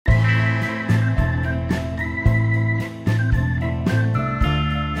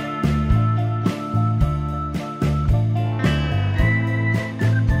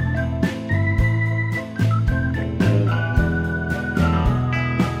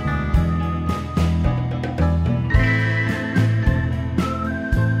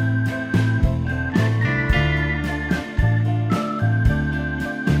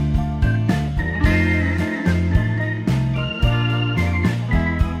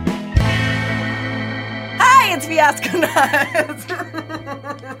fiasco nuts.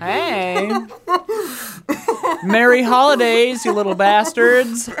 Hey. Merry holidays, you little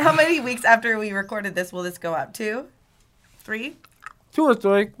bastards. How many weeks after we recorded this will this go up? 2? 3? 2 or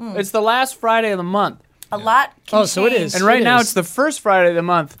 3. It's the last Friday of the month. A lot can change. so it is. And right It now is. it's the first Friday of the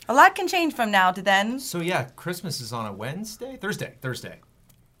month. A lot can change from now to then. So yeah, Christmas is on a Wednesday? Thursday.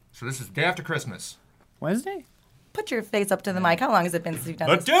 So this is the day after Christmas. Wednesday? Put your face up to the mic. How long has it been since you've done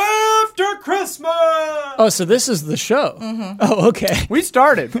The this? day after Christmas! Oh, so this is the show. Mm-hmm. Oh, okay. We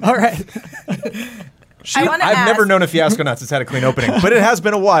started. All right. I've never known a Fiasco Nuts that's had a clean opening, but it has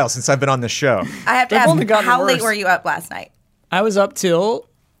been a while since I've been on this show. I have to They've only ask, gotten how late worse. were you up last night? I was up till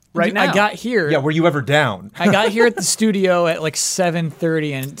Right now. I got here. Yeah, were you ever down? I got here at the studio at like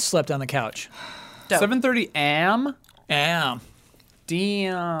 7:30 and slept on the couch. Dope. 7:30 a.m.? Yeah.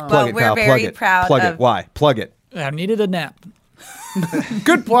 Damn. Well, we're very proud Plug of... it. Why? Plug it. I needed a nap.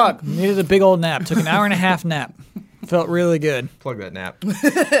 Good plug. Needed a big old nap. Took an hour and a half nap. Felt really good. Plug that nap.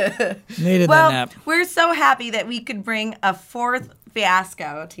 Needed Well, that nap. we're so happy that we could bring a 4th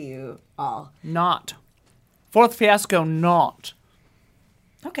fiasco to you all. Not. Fourth fiasco, not.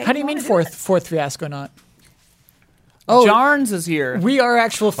 Okay. How do you mean wanna do fourth fiasco not? Oh, Jarns is here. We are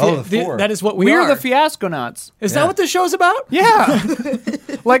actual the four. that is what we We're are. the fiasco nuts. Is that what the show's about? Yeah.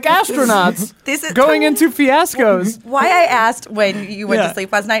 Like astronauts This is going into fiascos. Why I asked when you went Yeah. to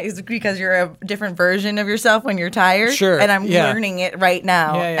sleep last night is because you're a different version of yourself when you're tired. Sure, And I'm yeah. learning it right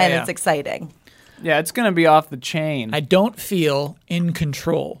now, Yeah, and yeah. it's exciting. Yeah, it's going to be off the chain. I don't feel in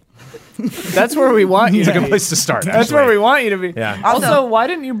control. That's where we want you It's a to good be. place to start. That's where we want you to be. Yeah. Also, why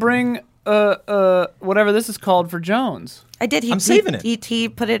didn't you bring whatever this is called for Jones? I did. I'm saving it. He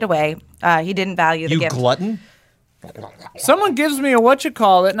put it away. He didn't value the You gift. glutton? Someone gives me a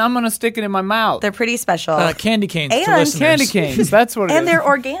whatchamacallit, and I'm going to stick it in my mouth. They're pretty special. Candy canes to And listeners. Candy canes. That's what it is. and they're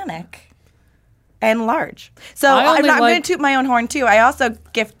organic and large. So I I'm only going like- to toot my own horn too. I also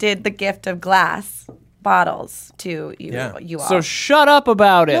gifted the gift of glass bottles to you. Yeah. You all. So shut up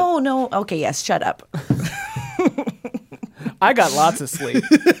about it. no. Okay, yes. Shut up. I got lots of sleep.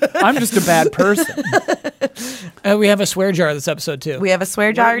 I'm just a bad person. We have a swear jar this episode too. We have a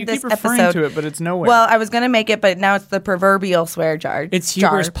swear jar you this keep referring episode. to it, but it's nowhere. Well, I was going to make it, but now it's the proverbial swear jar. It's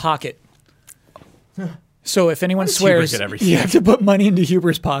jar. Huber's pocket. So if anyone does Huber swears, get everything? you have to put money into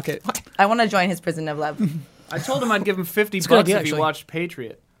Huber's pocket. I want to join his prison of love. I told him I'd give him $50 a good bucks idea, if he actually. watched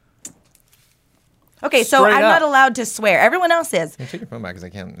Patriot. Okay, so Straight I'm up. not allowed to swear. Everyone else is. Take your phone back because I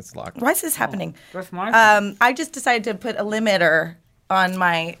can't. It's locked. Why is this happening? That's my I just decided to put a limiter on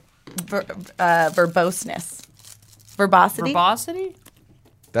my verboseness. Verbosity? Verbosity?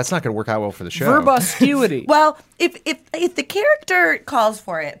 That's not going to work out well for the show. Verboscuity. Well, if the character calls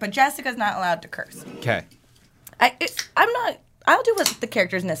for it, but Jessica's not allowed to curse. Okay. I'm not. I'll do what the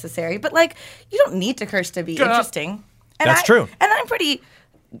character is necessary, but like you don't need to curse to be Shut up. interesting. And That's true. And I'm pretty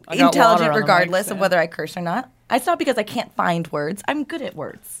I got water intelligent on the regardless mic of stand. whether I curse or not. It's not because I can't find words. I'm good at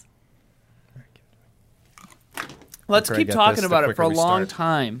words. Let's quicker I keep get talking this, the about it quicker for a we long start.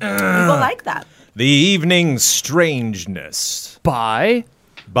 time. People like that. The Evening Strangeness By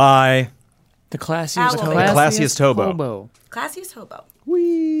by The classiest Owl. hobo. Classiest Hobo. Classiest hobo.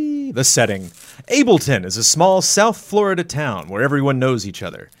 Whee! The setting. Ableton is a small South Florida town where everyone knows each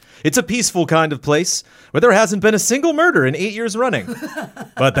other. It's a peaceful kind of place where there hasn't been a single murder in 8 years running.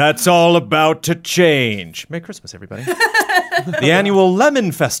 But that's all about to change. Merry Christmas, everybody. The annual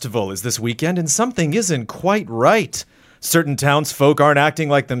Lemon Festival is this weekend, and something isn't quite right. Certain townsfolk aren't acting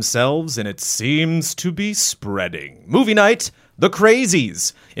like themselves, and it seems to be spreading. Movie night, The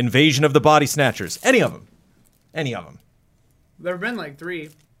Crazies, Invasion of the Body Snatchers. Any of them. Any of them. There have been like 3.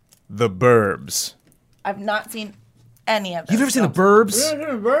 The Burbs. I've not seen any of them. You've never seen The Burbs?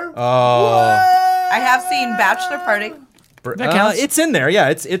 I have seen Bachelor Party. That counts. It's in there. Yeah,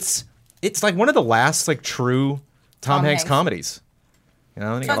 it's like one of the last like true Tom Hanks Hanks. comedies. You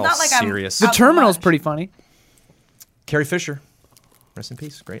know, and it So got it's all not like I'm serious. The out to Terminal's lunch. pretty funny. Carrie Fisher, rest in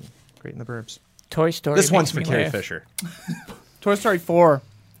peace. Great in The Burbs. Toy Story. This one's for makes me Carrie laugh. Fisher. Toy Story 4.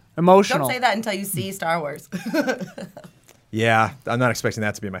 Emotional. Don't say that until you see Star Wars. Yeah, I'm not expecting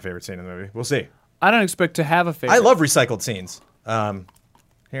that to be my favorite scene in the movie. We'll see. I don't expect to have a favorite. I love recycled scenes.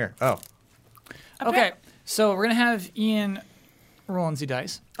 Here. Oh, Okay, so we're gonna have Ian rolling the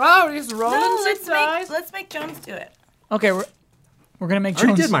dice. Oh, he's rolling No, some let's make Jones do it. Okay, we're gonna make I already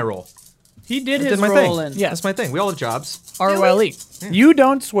Jones did my roll. He did I his did my rolling. thing. Yeah. That's my thing. We all have jobs. ROLE. You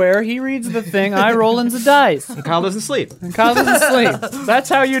don't swear. He reads the thing. I roll in the dice. And Kyle doesn't sleep. And Kyle doesn't sleep. That's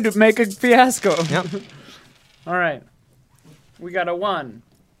how you make a fiasco. Yep. All right. We got a 1.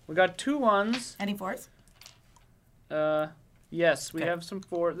 We got 2 1s. Any fours? Yes, we have some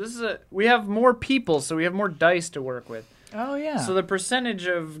 4. We have more people, so we have more dice to work with. Oh yeah. So the percentage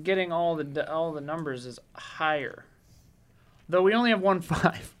of getting all the numbers is higher. Though we only have 1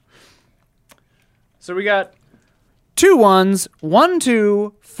 5. So we got 2 1s, 1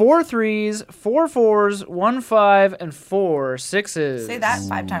 2, 4 3s, 4 4s, 1 5, and 4 6s. Say that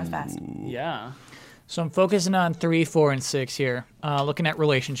 5 times fast. Yeah. So I'm focusing on 3, 4, and 6 here. Looking at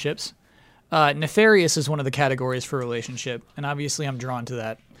relationships. Nefarious is one of the categories for relationship, and obviously I'm drawn to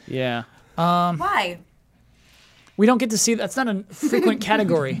that. Yeah. Why? We don't get to see that's not a frequent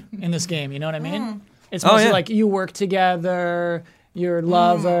category in this game. You know what I mean? It's mostly yeah. like you work together, you're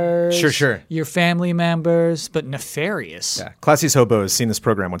lovers, Sure. you're family members, but nefarious. Yeah. Classy's Hobo has seen this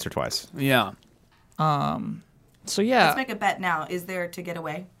program once or twice. Yeah. So yeah, Let's make a bet now. Is there to get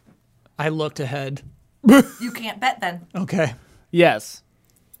away? I looked ahead. You can't bet then. Okay. Yes.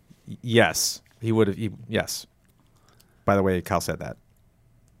 Yes. He would have. Yes. By the way, Kyle said that.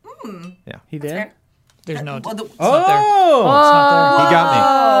 Yeah. He did? Fair. There's no. Well, It's not there. Oh! It's not He got me.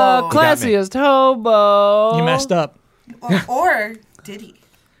 Oh, He got me. classiest hobo. there. You messed up. or did he?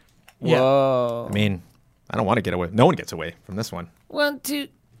 Yeah. Whoa. I mean, I don't want to get away. No one gets away from this one. 1 2.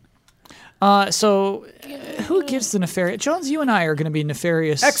 So who gives the nefarious? Jones, you and I are going to be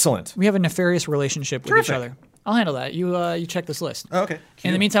nefarious. Excellent. We have a nefarious relationship with each Terrific. other. I'll handle that. You check this list. Okay.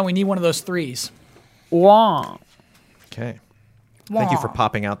 In the meantime, we need one of those 3s. Wah. Okay. Thank you for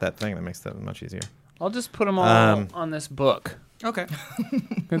popping out that thing. That makes that much easier. I'll just put them all on this book. Okay.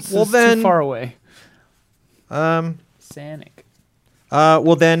 It's Well, just then- too far away. Sanic.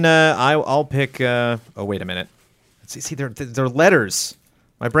 Well, then I'll pick. Oh, wait a minute. See, they're letters.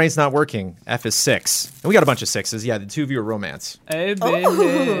 My brain's not working. F is 6, and we got a bunch of 6s. Yeah, the 2 of you are romance, A, B,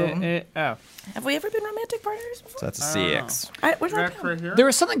 Oh. F. Have we ever been romantic partners before? so that's a CX. Where's that? Back right here. There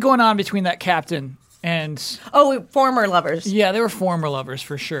was something going on between that captain and Former lovers. yeah, they were former lovers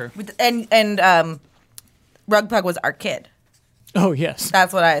for sure. And Rugpug was our kid. Oh yes.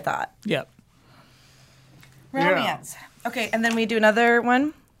 That's what I thought. Yep. Romance. Okay, and then we do another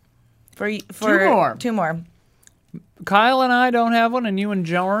one for 2 more. 2 more. Kyle and I don't have one, and you and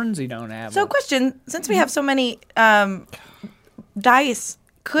Jonesy don't have So, one. question: since we have so many dice,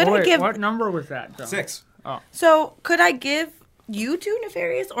 could I give? What number was that, John? 6. So, could I give you 2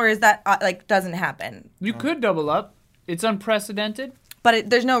 nefarious, or is that doesn't happen? You could double up. It's unprecedented. But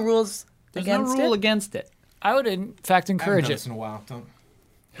there's no rules There's against no rule it. against it. I would in fact encourage it. in a while. Don't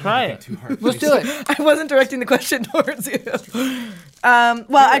Try it. too hard. Let's do it. I wasn't directing the question towards you.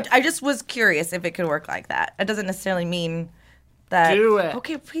 I just was curious if it could work like that. It doesn't necessarily mean that. Do it.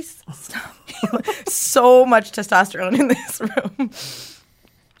 Okay, please stop. So much testosterone in this room.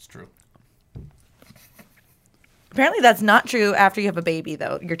 It's true. Apparently, that's not true after you have a baby,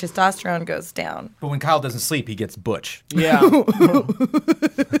 though. Your testosterone goes down. But when Kyle doesn't sleep, he gets butch. Yeah.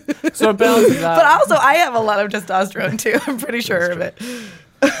 So it balances out. But also, I have a lot of testosterone too. I'm pretty sure of it.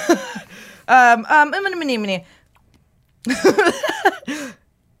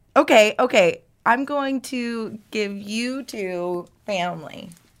 Okay. I'm going to give you 2 family.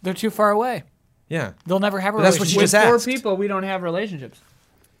 They're too far away. Yeah. They'll never have a But that's what relationship. you just With 4 asked. people, we don't have relationships.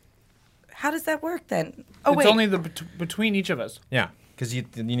 How does that work then? Oh It's wait. only between each of us. Yeah. Because you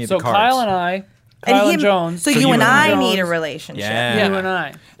need So the cards. Kyle and I, Kyle and Jones. So you and and I Jones. need a relationship. Yeah. You and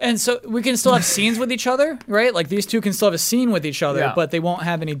I. And so we can still have scenes with each other, right? Like these 2 can still have a scene with each other, Yeah. but they won't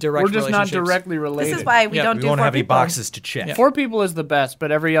have any direct We're just not relationships. directly related. This is why we Yeah, don't We do won't 4 have any people. boxes to check. Yeah. 4 people is the best,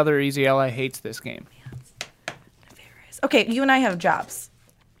 but every other easy ally hates this game. Okay, you and I have jobs.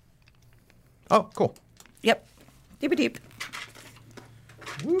 Oh, cool. Yep. Deep deep.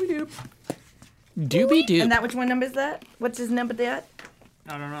 Doobie doo. And that which one number is that? What's his number that?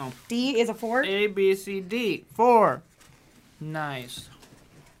 I don't know. D is a 4. A, B, C, D. 4. Nice.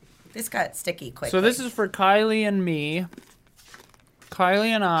 This got sticky quick. So this is for Kylie and me. Kylie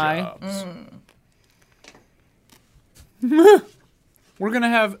and I. We're going to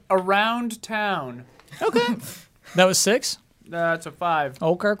have Around Town. Okay. That was 6? That's a 5.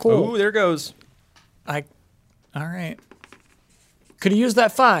 Okay, cool. Ooh, there goes. All right. Could have used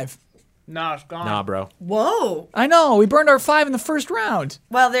that 5. Nah, it's gone. Nah, bro. Whoa. I know. We burned our 5 in the first round.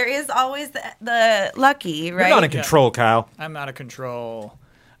 Well, there is always the lucky, right? You're not in control, Kyle. I'm out of control.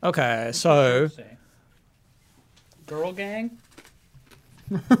 Okay, so Girl gang?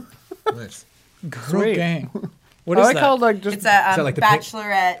 Nice. girl Sweet. gang. What I is like that? how like just It's a like the pink-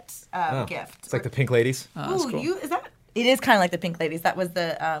 bachelorette gift. It's like the Pink Ladies. Oh, that's Ooh, cool. is that? It is kind of like the Pink Ladies. That was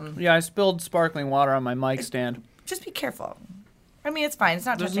the. yeah, I spilled sparkling water on my mic stand. Just be careful. I mean, it's fine. It's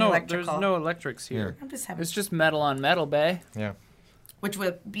not There's touching no electrical. electrics here. I'm just having. It's just metal on metal, bae. Yeah. Which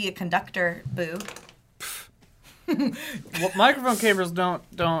would be a conductor, boo. Well, microphone cables don't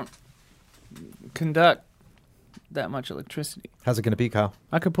conduct that much electricity. How's it gonna be, Kyle?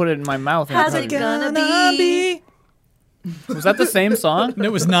 I could put it in my mouth. And How's cut it gonna be? Was that the same song?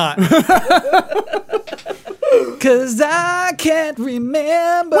 It was not. Cause I can't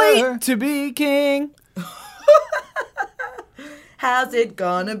remember. Wait to be king. How's it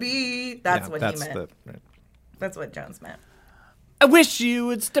gonna be? That's Yeah, what that's he meant. right. That's what Jones meant. I wish you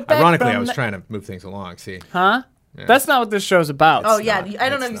would step back. Ironically, from I was the- trying to move things along. See, Huh? That's not what this show's about. Oh yeah, not. I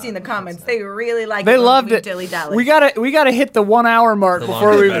don't know if It's you've seen the not. comments. They really like They it when loved we it. dilly-dally. We gotta hit the 1 hour mark before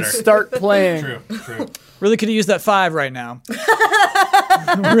longer we the even better. start playing. True. Really could have used that 5 right now.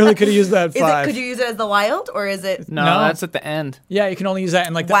 Really could have used that 5. Could you use it as the wild or is it? No, No. that's at the end. Yeah, you can only use that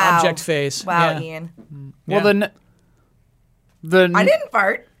in like the Wow. object phase. Wow, Yeah. Ian. Well, Yeah. the I didn't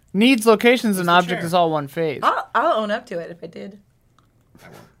fart. needs, locations, and object chair. is all one phase. I'll own up to it if I did.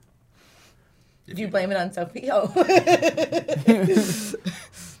 If you blame it on Sophie. Oh.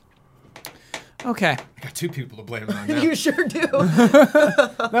 Okay. I got 2 people to blame it on now. You sure do.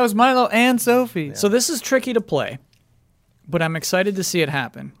 That was Milo and Sophie. So this is tricky to play, but I'm excited to see it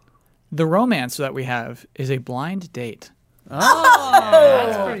happen. The romance that we have is a blind date.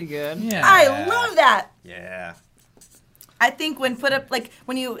 That's pretty good. Yeah. I love that. Yeah. I think when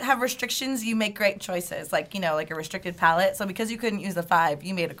you have restrictions, you make great choices. Like, like a restricted palette. So because you couldn't use the 5,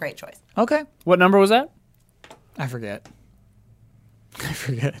 you made a great choice. Okay. What number was that? I forget.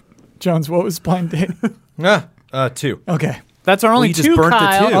 Jones, what was blind date? 2. Okay. That's our only you just two, burnt the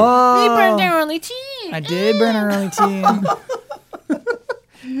Kyle. two. We burned Oh, our only two. I did burn an early teen.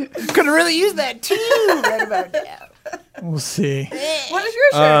 Could have really used that too. Right about now. We'll see. What does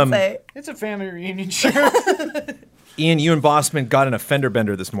your shirt say? It's a family reunion shirt. Ian, you and Bossman got in a fender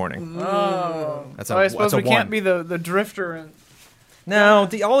bender this morning. Oh. That's a, So I suppose that's we a can't 1. be the drifter. And No,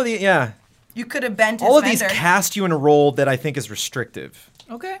 You could have bent his all of these fender. cast you in a role that I think is restrictive.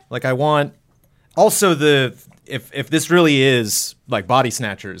 Okay. Like I want also if this really is like Body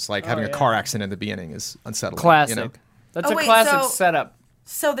Snatchers, like having a yeah. car accident at the beginning is unsettling. classic. You know? That's Oh, a wait, classic so- setup.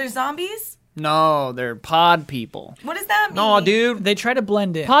 So they're zombies? No, they're pod people. What does that mean? No, dude. They try to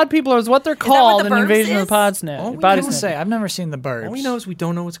blend in. Pod people is what they're that what called the in Burbs Invasion of is? the Pod Snap. Oh, we Body I don't can Snap. say I've never seen the Burbs. All we know is we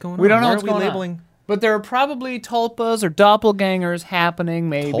don't know what's going on. We don't know Why what's are we going labeling on. But there are probably tulpas or doppelgangers happening,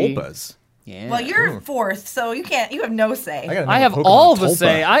 maybe. tulpas? Yeah. Well, you're fourth, so you have no say. I have all the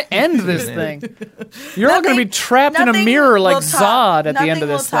say. I end this thing. You're all going to be trapped in a Nothing mirror like will top- Zod at the end of nothing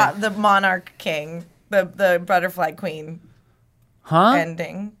will this top thing. the Monarch King, the Butterfly Queen Huh?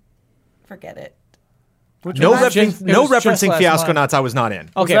 ending. Forget it. No, It was just referencing last Fiasco month. Nuts I was not in.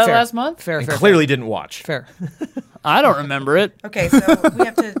 Okay, Was that fair. last month? Fair, And fair, clearly didn't watch. fair. I don't remember it. Okay, so we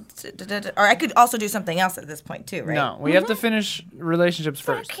have to, or I could also do something else at this point too, right? No, we have to finish relationships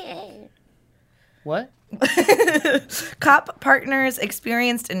first. What? Cop partners,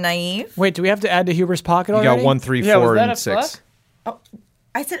 experienced and naive. Wait, do we have to add to Huber's pocket You already? got 1, 3, Yeah, was 4, that and a 6. fuck?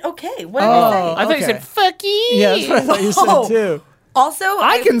 I said okay. What did I say? I thought you Okay. said fuck you. Yeah, that's what I thought you Oh. said too. Also,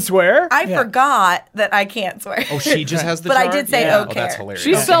 I can swear. I Yeah. forgot that I can't swear. Oh, she just has the But I jar? did say Yeah. okay. Oh, that's hilarious.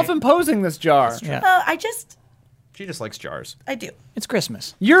 She's self-imposing this jar. Yeah. She just likes jars. I do. It's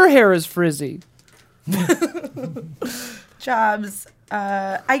Christmas. Your hair is frizzy. Jobs.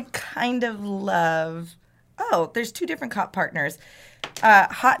 I kind of love. Oh, there's 2 different cop partners.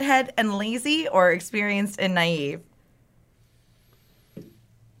 Hothead and lazy, or experienced and naive.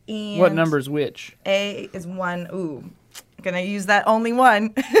 And What number's which? A is 1. Ooh, gonna use that only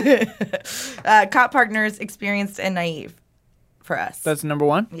one. Cop partners, experienced and naive, for us. That's number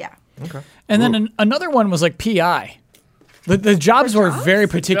 1. yeah. And then another one was like PI. The jobs were very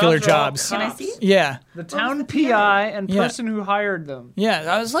particular Jobs jobs. are all Can I see? Yeah. The town PI and Yeah. person who hired them.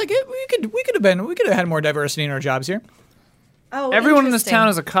 Yeah. I was like, we could have had more diversity in our jobs here. Oh, Everyone in this interesting. town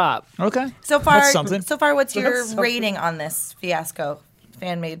is a cop. Okay. So far. That's something. So far, what's your That's something. rating on this fiasco,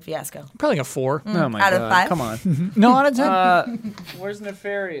 fan-made fiasco? Probably like a 4. Oh my Out of god! 5? Come on. No, out of 10. Where's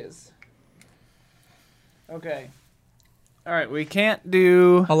Nefarious? Okay. All right, we can't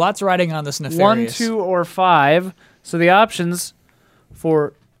do A lot's riding on this 1, nefarious. 2, or 5. So the options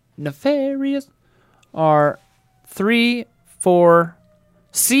for Nefarious are 3, 4,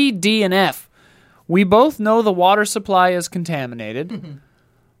 C, D, and F. We both know the water supply is contaminated.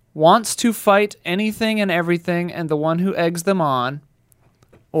 Wants to fight anything and everything and the one who eggs them on.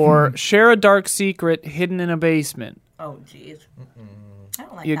 Or share a dark secret hidden in a basement. Oh, jeez. I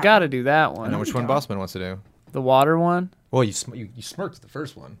don't like You that got to one. do that I one. know which one Bossman wants to do. The water one? Well, you smirked the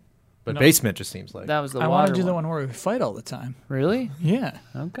first one. But basement just seems like. That was the I water want to do the one where we fight all the time. Really? Yeah.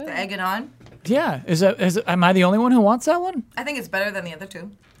 Okay. Egg it on. Yeah. Am I the only one who wants that one? I think it's better than the other 2.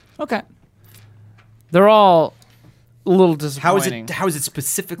 Okay. They're all little How disappointing. is it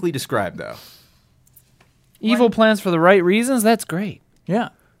specifically described though? Evil plans for the right reasons? That's great. Yeah.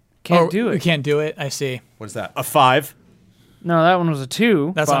 Can't do it. You can't do it. I see. What is that? A 5? No, that one was a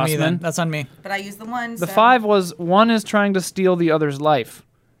 2. That's on me Bossman. then. That's on me. But I use the one. The so- 5 was one is trying to steal the other's life.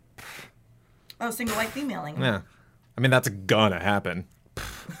 Oh, single life femaling. Yeah. I mean, that's gonna happen.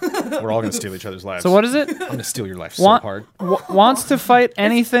 We're all gonna steal each other's lives. So what is it? I'm gonna steal your life so Want- hard. Wants to fight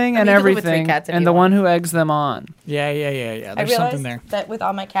anything and you can live with 3 everything, cats if and you the one want. who eggs them on. Yeah. I There's realized something there. that with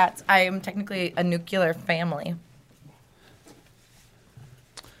all my cats, I am technically a nuclear family.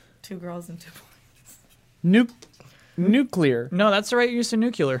 2 girls and 2 boys. Nuclear. No, that's the right use of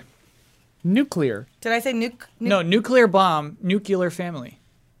nuclear. Nuclear. Did I say No, nuclear bomb, nuclear family.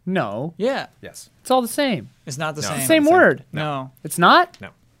 No. Yeah. Yes. It's all the same. It's not the No. same. Same word. No. It's not? No.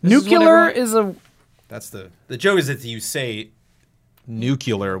 This is what Nuclear everyone- is a... That's the joke is that you say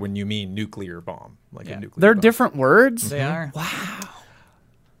nuclear when you mean nuclear bomb, like Yeah. a nuclear. They're bomb. different words? They are.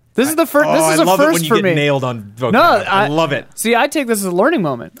 This is the first. Oh, This I is a love it first when you for get me. nailed on vocab. No, I I- love it. See, I take this as a learning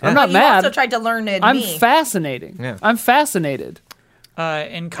moment. I'm But not you mad. also tried to learn it. I'm me. fascinating. Yeah. I'm fascinated.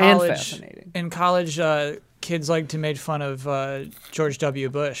 In college, fascinating. Kids like to make fun of George W.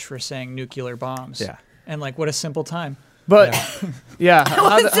 Bush for saying nuclear bombs. Yeah. And like, what a simple time. But yeah,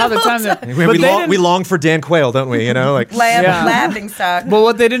 how the time that, We, but they didn't- we long for Dan Quayle, don't we? You know, like Yeah. Laughing stock. But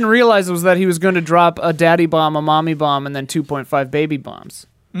what they didn't realize was that he was going to drop a daddy bomb, a mommy bomb, and then 2.5 baby bombs.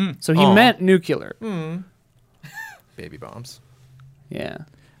 So he Aw. meant nuclear. baby bombs. Yeah.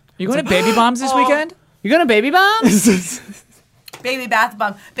 You going to baby bombs this weekend? You going to baby bombs? Baby bath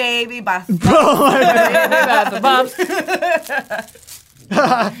bomb. Baby bath bomb.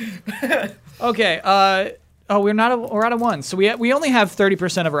 Okay. We're out of one. So we only have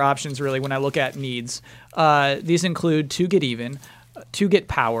 30% of our options really when I look at needs. These include to get even, to get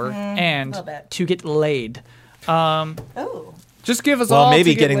power, and little bit. to get laid. Oh. Just give us Well, all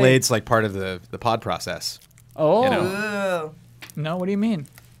maybe to get getting laid. laid's like part of the pod process. Oh. You know. Ooh. No, what do you mean?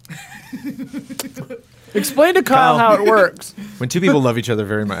 Explain to Kyle how it works. When two people love each other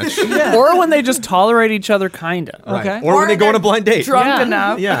very much. Or when they just tolerate each other, kinda. Right. Okay. Or when they go on a they're blind date. Drunk Yeah.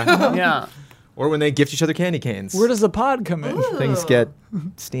 enough. Yeah. Yeah. Or when they gift each other candy canes. Where does the pod come in? Things get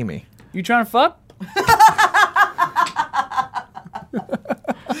steamy. You trying to fuck?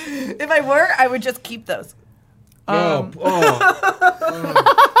 If I were, I would just keep those.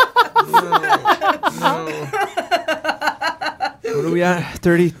 What are we at?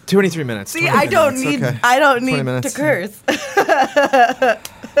 23 minutes. See, 20 I don't minutes, need. okay. I don't 20 need to minutes. curse.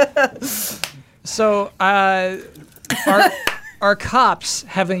 So, our cops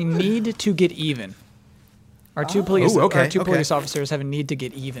have a need to get even. Our two police, Ooh, okay, our two okay. police officers have a need to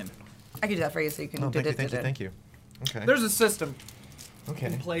get even. I could do that for you, so you can do Thank you. Okay. There's a system okay.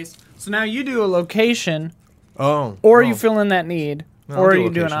 in place. So now you do a location, Oh. or you fill in that need, No, or I'll do you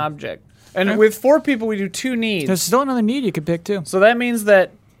do an location. object. And with 4 people, we do 2 needs. There's still another need you could pick too. So that means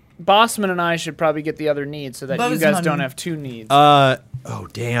that Bossman and I should probably get the other need so that you guys Bossman. don't have 2 needs. Oh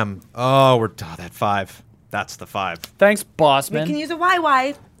damn. Oh, that 5. That's the 5. Thanks, We Bossman. can use a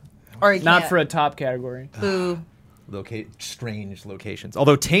YY. Or you Not can't. for a top category. Boo. Strange locations.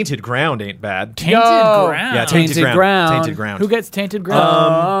 Although tainted ground ain't bad. Tainted Yo. ground. Yeah, tainted Tainted ground. ground. Tainted ground. Who gets tainted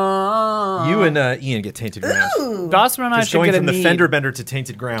ground? You and Ian get tainted ground. Bossman and I Just should going get a from the need. fender bender to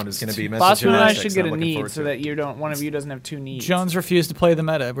tainted ground is going to be Bossman and I gymnastics, should get I'm a looking need forward so to it. that one of you doesn't have 2 needs. Jones refused to play the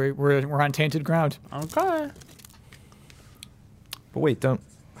meta. We're on tainted ground. Okay. But wait, don't.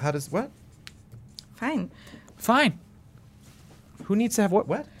 How does what? Fine. Fine. Who needs to have what?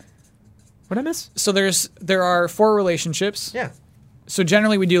 What? What I miss? So there are 4 relationships. Yeah. So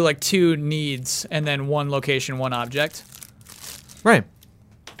generally we do like 2 needs and then 1 location, 1 object. Right.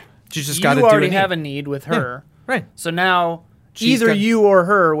 You just got to You do already a have a need. need with her. Right. So now She's either got- you or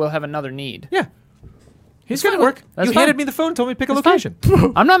her will have another need. Yeah. He's It's gonna work. That's You fine. handed me the phone, and told me to pick a That's fine.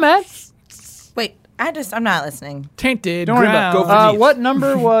 location. I'm not mad. Wait, I'm not listening. Tainted Don't worry about it. ground. Go for needs. What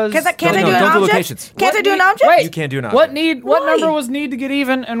number was? Can't I do no, an don't do object? locations. Can't I What do an need- object? Wait. You can't do an What object. need? What Why? number was need to get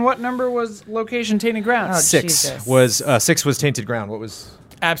even, and what number was location tainted ground? Oh, 6 Jesus. was 6 was tainted ground. What was?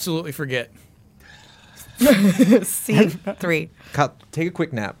 Absolutely forget. C3. Take a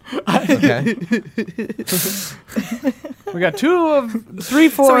quick nap. Okay. We got 2 of 3,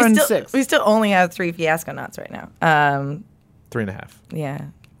 4, So and still, 6. we still only have 3 fiasco knots right now. 3.5. Yeah.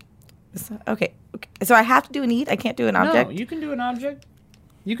 Okay. So I have to do a need. I can't do an object. No, you can do an object.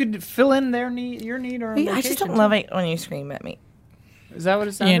 You could fill in their need, your need, or a I just location, don't too. love it when you scream at me. Is that what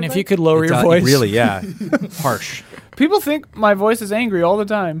it sounds Ian, like? if you could lower your It's, voice. Really, yeah. Harsh. People think my voice is angry all the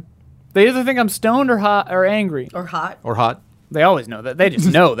time. They either think I'm stoned or hot or angry. Or hot. Or hot. They always know that. They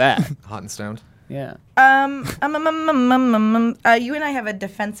just know that. Hot and stoned. Yeah. You and I have a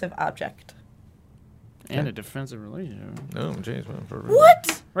defensive object. And a defensive relationship. Oh, jeez.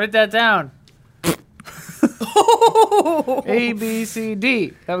 What? Write that down. A, B, C,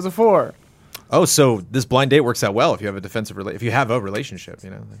 D. That was a 4. Oh, so this blind date works out well if you have a if you have a relationship, you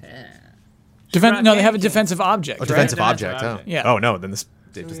know. No, they have a defensive object. A right? defensive Defensive object. object. Oh. Yeah. Oh no, then this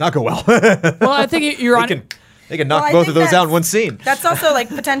date does not go well. Well, I think you're on. They can knock Well, I both of think those out in that's- one scene. That's also like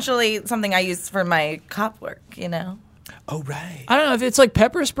potentially something I use for my cop work, you know? Oh right. I don't know if it's like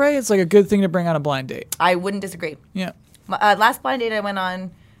pepper spray. It's like a good thing to bring on a blind date. I wouldn't disagree. Yeah. My, last blind date I went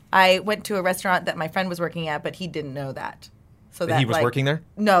on, I went to a restaurant that my friend was working at, but he didn't know that. So that He was working there?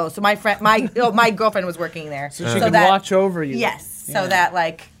 No, so my girlfriend was working there. So she can watch over you. Yes, so that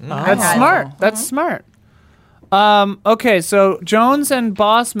like That's smart. That's smart. Okay, so Jones and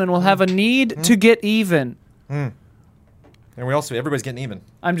Bossman will have a need to get even. And everybody's getting even.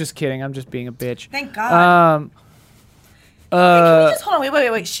 I'm just kidding. I'm just being a bitch. Thank God. Hey, can we just hold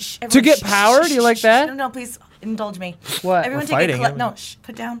on? Wait. Shh. Everyone, get shh, power? shh, Do you shh, like shh. that? No, please indulge me. What? Everyone We're take fighting. no. Shh.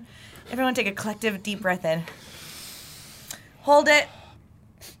 Put down. Everyone take a collective deep breath in. Hold it.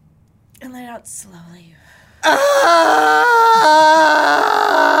 And let it out slowly.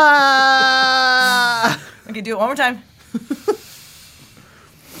 Okay, do it one more time.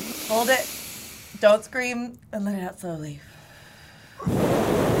 Hold it. Don't scream. And let it out slowly. We've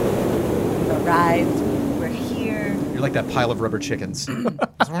arrived. We're here. You're like that pile of rubber chickens. No,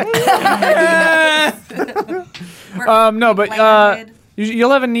 but landed.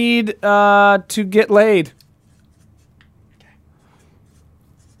 you'll have a need to get laid.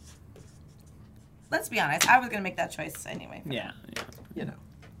 Let's be honest. I was gonna make that choice anyway. Yeah. you know.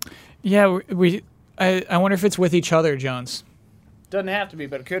 Yeah. I wonder if it's with each other, Jones. Doesn't have to be,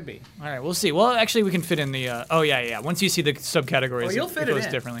 but it could be. All right, we'll see. Well, actually, we can fit in the. Oh yeah. Once you see the subcategories, you'll fit it goes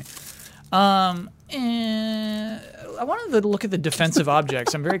in. differently. I wanted to look at the defensive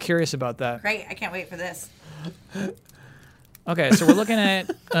objects. I'm very curious about that. Great. I can't wait for this. Okay, so we're looking at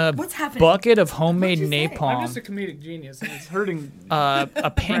a What's happening? bucket of homemade What'd you say? I'm napalm, just a comedic genius, and it's hurting. a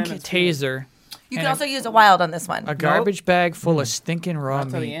pink Brandon's feelings. taser, You and can also use a wild on this one. a garbage bag full of stinking raw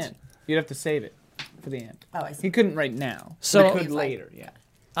Not till the meat. end. You'd have to save it for the end. Oh, I see. He couldn't right now. So- but he could later. Yeah.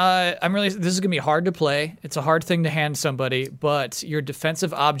 This is gonna be hard to play. It's a hard thing to hand somebody, but your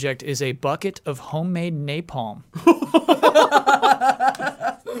defensive object is a bucket of homemade napalm.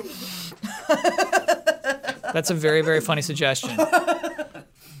 That's a very, very funny suggestion.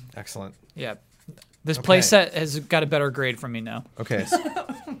 Excellent. Yeah. This Okay. playset has got a better grade from me now. Okay.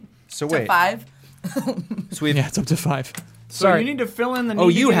 So To wait. 5. So we've, Yeah, it's up to 5. So Sorry. you need to fill in the. oh,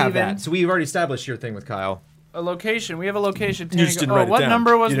 need to you get have even. that. So we've already established your thing with Kyle. A location. We have a location. You just didn't write it what down.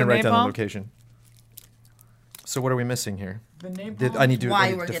 number was you didn't the write down the napalm? location. So what are we missing here? The napalm Did I need to Why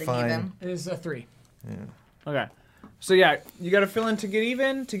like, we're define? getting even. is a 3. Okay. So yeah, you got to fill in to get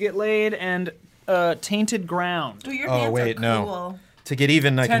even, to get laid, and tainted ground. Dude, your Oh, hands wait, are no. cool. To get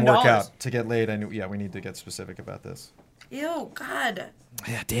even, I can $10. work out. To get laid, I knew. Yeah, we need to get specific about this. Ew, God.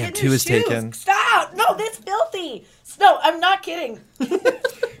 Yeah, damn. Get 2 new is shoes. taken. Stop! No, that's filthy. No, I'm not kidding. You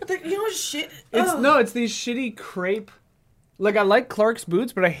know what shit? It's Ugh. no, it's these shitty crepe. Like I like Clark's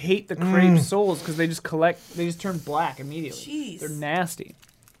boots, but I hate the crepe soles because they just turn black immediately. Jeez. They're nasty.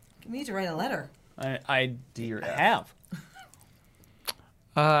 You need to write a letter. I have.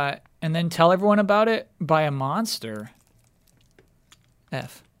 And then tell everyone about it by a monster.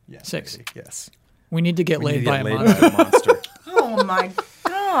 F. Yes. 6. baby, Yes. We need to get We laid need to by get a laid monster. by a monster. Oh my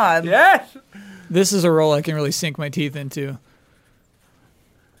God. Yes. This is a role I can really sink my teeth into.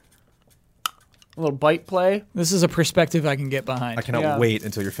 A little bite play. This is a perspective I can get behind. I cannot Yeah. wait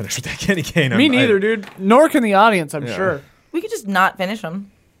until you're finished with that candy cane. Me neither, dude. Nor can the audience, I'm Yeah. sure. We could just not finish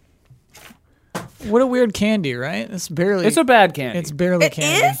them. What a weird candy, right? It's barely. It's a bad candy. It's barely It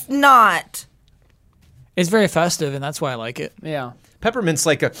candy. is not. It's very festive, and that's why I like it. yeah. Peppermint's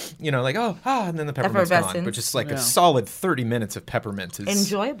like a, like, and then the peppermint's gone. Effervescence. But just like Yeah. a solid 30 minutes of peppermint is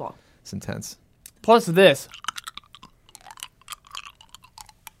Enjoyable. it's intense. Plus this.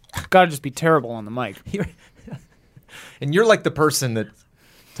 Gotta just be terrible on the mic. And you're like the person that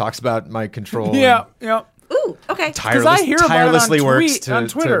talks about my control. Yeah. and Yeah. Ooh, okay. I hear about it on tirelessly works on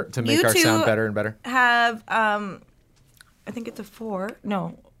Twitter. to make You our sound two- better and better. Have, I think it's a 4.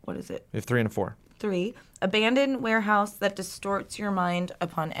 No, what is it? We have 3 and a 4. 3. Abandoned warehouse that distorts your mind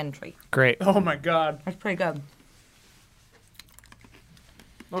upon entry. Great. Oh my god. That's pretty good.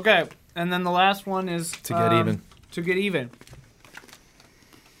 Okay. And then the last one is To get even. To get even.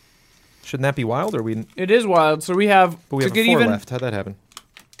 Shouldn't that be wild? Or we? It is wild. So we have But we to have get a 4 even. left. How'd that happen?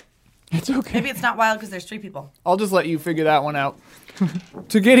 It's okay. Maybe it's not wild because there's 3 people. I'll just let you figure that one out.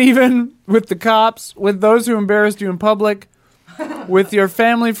 To get even with the cops, with those who embarrassed you in public, with your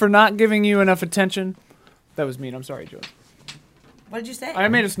family for not giving you enough attention. That was mean. I'm sorry, Jones. What did you say? I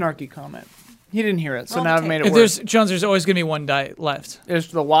made a snarky comment. He didn't hear it, so Roll now the I've made tape. it If worse. there's Jones, there's always gonna be one die left. It's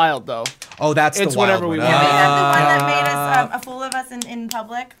the wild, though. Oh, that's It's the wild whatever we one. want. Is that the one that made us a fool of us in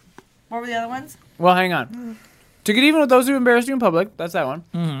public? What were the other ones? Well, hang on. To get even with those who embarrassed you in public, that's that one.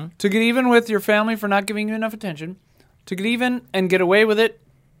 Mm-hmm. To get even with your family for not giving you enough attention. To get even and get away with it.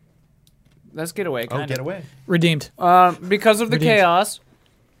 Let's get away. Oh, get away. Redeemed. Because of the Redeemed. chaos.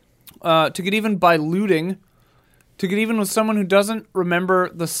 To get even by looting. To get even with someone who doesn't remember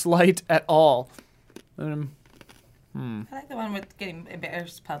the slight at all. I like the one with getting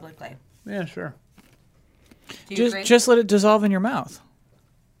embarrassed publicly. Yeah, sure. Do you agree? Just let it dissolve in your mouth.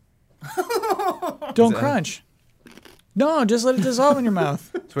 Don't crunch. No, just let it dissolve in your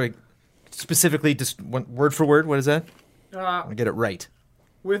mouth. So wait, specifically, just word for word, what is that? I get it right.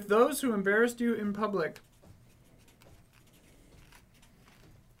 With those who embarrassed you in public.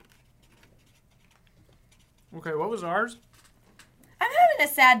 Okay, what was ours? I'm having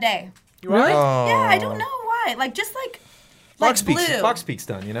a sad day. You are? Yeah, I don't know why. Fox blue. Peak's, Fox Peak's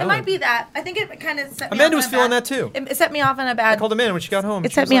done, you know? It might be that. I think it kind of set me Amanda off was on a feeling bad- that too. It set me off on a bad. I called Amanda when she got home.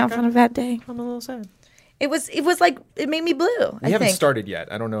 It She set was me like, off on a bad day. I'm a little sad. It was like it made me blue. We haven't started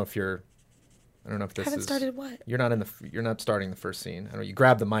yet. I don't know if you're. I don't know if this Haven't is. started what? You're not in the. You're not starting the first scene. I don't know. You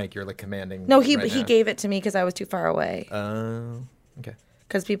grab the mic. You're like commanding. No, he right now. gave it to me because I was too far away Okay.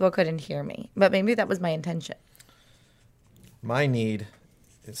 because people couldn't hear me. But maybe that was my intention. My need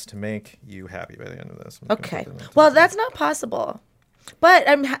is to make you happy by the end of this. I'm gonna Okay. put that in. Well, that's not possible. But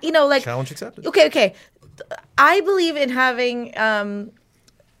I'm, like. Challenge accepted. Okay. I believe in having a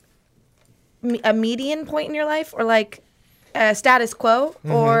median point in your life, or like a status quo,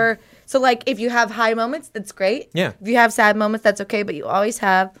 or so like if you have high moments, that's great. Yeah. If you have sad moments, that's okay. But you always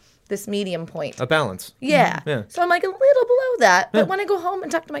have this medium point. A balance. Yeah. Yeah. So I'm like a little below that, but when I go home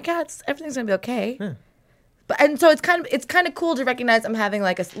and talk to my cats, everything's gonna be okay. Yeah. And so it's kind of cool to recognize I'm having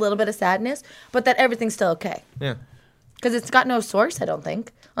like a little bit of sadness, but that everything's still okay. Yeah. Because it's got no source, I don't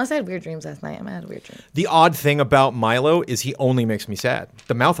think. Unless I had weird dreams last night. I had a weird dream. The odd thing about Milo is he only makes me sad.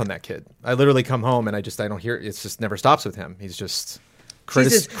 The mouth on that kid. I literally come home and I don't hear it. It's just never stops with him. He's just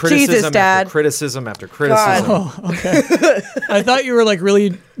criticism Dad. after criticism after criticism. Oh, okay. I thought you were like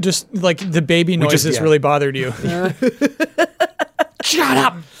really just like the baby noises really bothered you. Shut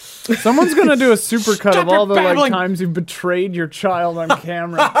up. Someone's gonna do a supercut of all the like babbling. times you betrayed your child on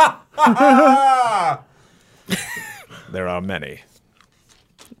camera. There are many.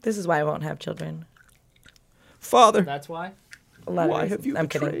 This is why I won't have children. Father. That's why. A lot Why of have reasons. you I'm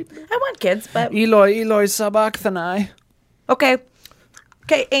kidding. betrayed me? I want kids, but Eloi sabachthani. okay.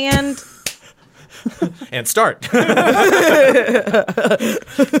 Okay, and And start.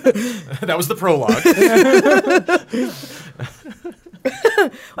 That was the prologue.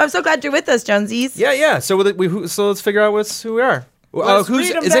 I'm so glad you're with us, Jonesies. Yeah. So let's figure out who we are. Let's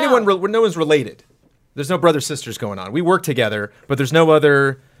read 'em Is anyone? down. No one's related. There's no brother sisters going on. We work together, but there's no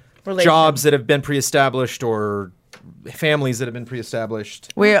other Relation. jobs that have been pre-established or families that have been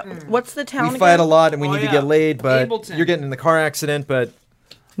pre-established. What's the town We fight again? a lot and we Oh, need to yeah. get laid, but Ableton. you're getting in the car accident. But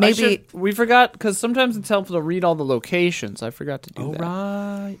Maybe We forgot because sometimes it's helpful to read all the locations. I forgot to do that.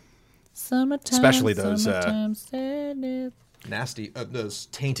 right, Summertime, Especially those, summertime sadness. nasty those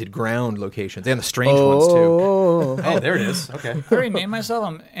tainted ground locations and the strange ones too. Oh, there it is. Okay, I already named myself.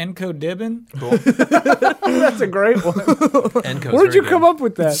 I'm Enco Dibbin. That's a great one. Enco's Where did very you good. come up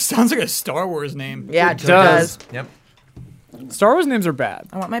with that? Sounds like a Star Wars name. yeah, it does. does. Yep. Star Wars names are bad.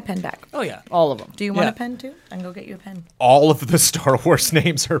 I want my pen back. Oh yeah. All of them. Do you want Yeah. a pen too? I can go get you a pen. All of the Star Wars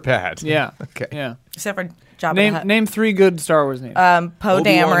names are bad. Yeah. Okay. Yeah. Except for Jabba the Hutt. Name 3 good Star Wars names. Poe Obi-Wan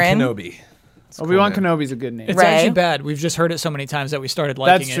Dameron. Kenobi. Obi-Wan cool name. Kenobi's a good name. It's Ray. actually bad. We've just heard it so many times that we started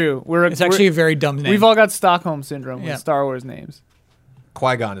liking That's it. true. It's actually a very dumb name. We've all got Stockholm syndrome Yeah. with Star Wars names.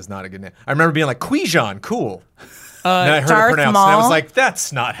 Qui-Gon is not a good name. I remember being like, Qui-Gon, cool. And I heard Darth it pronounced, and I was Maul. like,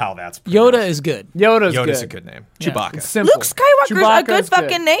 that's not how that's pronounced. Yoda is good. Yoda's Yoda's good. a good name. Yeah. Chewbacca. It's simple. Luke Skywalker's a Chewbacca's good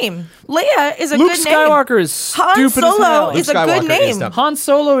fucking name. Leia is a Luke good name. Skywalker is Han stupid as Solo hell. is a Luke good Skywalker name. is dumb. Han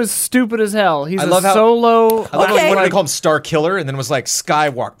Solo is stupid as hell. He's I love how- solo. I love Okay. how one of them called him Star Killer, and then was like,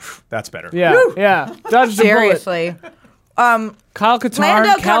 Skywalker. Phew, that's better. Yeah, yeah. Dodged a bullet. Seriously. Kyle Katarn,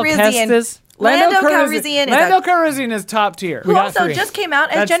 Lando Cal Calrissian. Kestis. Lando Calrissian is Lando a- Calrissian is top tier. Who got also 3. just came out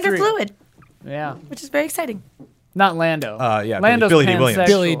as That's gender 3. fluid, Yeah, which is very exciting. not Lando. Yeah, Lando's Billy D. Williams. pansexual.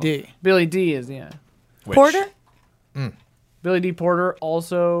 Billy D. Billy D is Which- Porter? Billy D. Porter,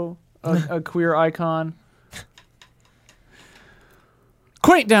 also a queer icon.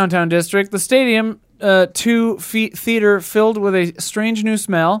 Quaint downtown district. The stadium 2 feet theater filled with a strange new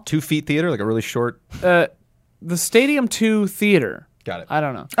smell. 2 feet theater, like a really short. The Stadium 2 theater. Got it. I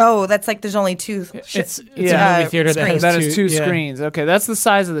don't know. Oh, that's like there's only 2. It's a movie theater that has That is 2 yeah. screens. Okay, that's the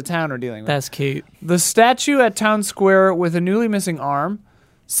size of the town we're dealing with. That's cute. The statue at Town Square with a newly missing arm.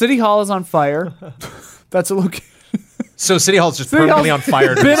 City Hall is on fire. That's a location. So City Hall's just permanently on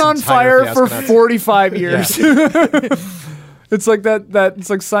fire. Been on fire for 45 years. It's like that. It's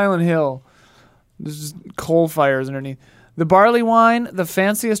like Silent Hill. There's just coal fires underneath. The Barley Wine, the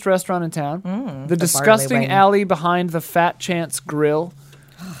fanciest restaurant in town. The disgusting alley behind the Fat Chance Grill.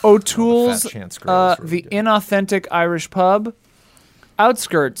 O'Toole's, Fat Chance Grill is really the good. inauthentic Irish pub.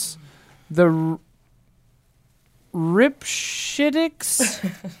 Outskirts, the Ripschittics.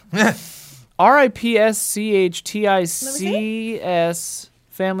 RIPSCHTICS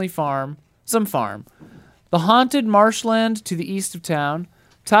family farm. Some farm. The haunted marshland to the east of town.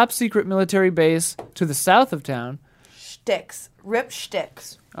 Top secret military base to the south of town. Sticks. Rip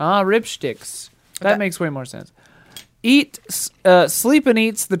sticks. Ripsticks. That Okay. makes way more sense. Sleep and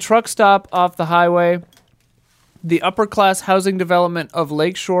Eats, the truck stop off the highway. The upper class housing development of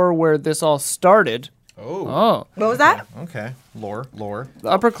Lakeshore where this all started. Oh. What was that? Okay. Lore. The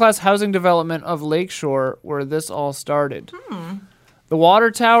upper class housing development of Lakeshore where this all started. The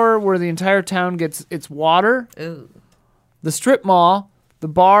water tower where the entire town gets its water. Ooh. The strip mall. The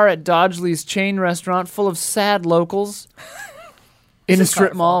bar at Dodgley's chain restaurant full of sad locals. In a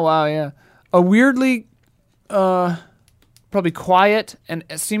strip mall. Wow, yeah. A weirdly, probably quiet and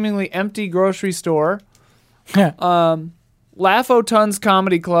seemingly empty grocery store. Laugh-O-Tons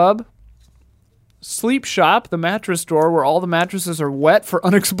Comedy Club. Sleep Shop, the mattress store where all the mattresses are wet for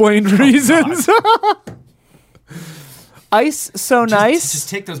unexplained reasons. Ice So Nice. Just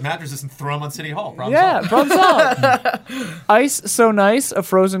take those mattresses and throw them on City Hall. Yeah, problem solved. Ice So Nice, a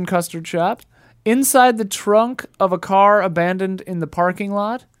frozen custard shop. Inside the trunk of a car abandoned in the parking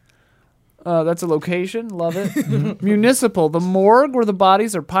lot. That's a location. Love it. Municipal, the morgue where the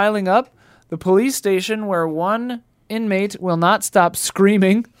bodies are piling up. The police station where one inmate will not stop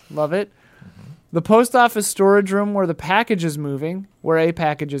screaming. Love it. The post office storage room where a package is moving.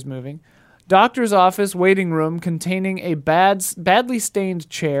 Doctor's office waiting room containing a badly stained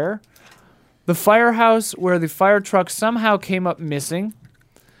chair. The firehouse where the fire truck somehow came up missing.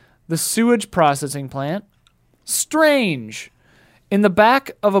 The sewage processing plant. Strange. In the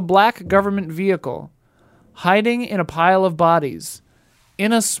back of a black government vehicle. Hiding in a pile of bodies.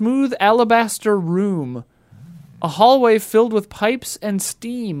 In a smooth alabaster room. A hallway filled with pipes and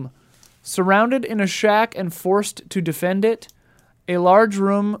steam. Surrounded in a shack and forced to defend it. A large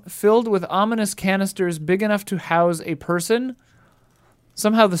room filled with ominous canisters big enough to house a person.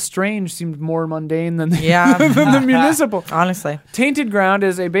 Somehow the strange seemed more mundane than the municipal. Honestly. Tainted Ground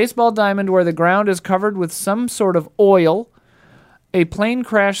is a baseball diamond where the ground is covered with some sort of oil. A plane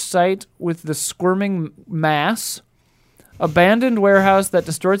crash site with the squirming mass. Abandoned warehouse that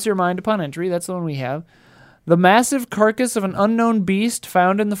distorts your mind upon entry. That's the one we have. The massive carcass of an unknown beast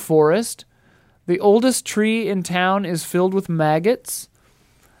found in the forest. The oldest tree in town is filled with maggots.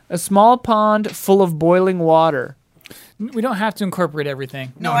 A small pond full of boiling water. We don't have to incorporate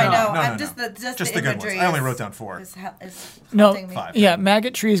everything. No, I know. no, I'm no. just the Just the good ones. imagery I only is- wrote down 4. is No, haunting me. 5. yeah,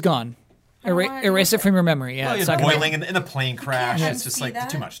 maggot tree's gone. wanna Erase do it from your memory. Yeah, Well, it's it's not gonna- boiling in the plane crash. can't It's just see like that.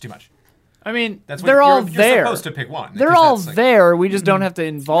 too much. I mean, That's what they're all you're there. supposed to pick one. They're because all that's like- there. We just don't have to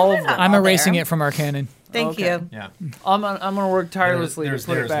involve them. I'm all erasing there. it from our canon. Thank Okay. you. Yeah. I'm gonna work tirelessly There's to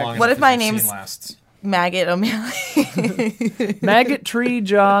put it as back. long What as if my the scene name's- lasts? Maggot O'Malley. Maggot Tree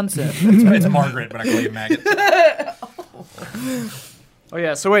Johnson. It's Margaret, but I call you Maggot. Oh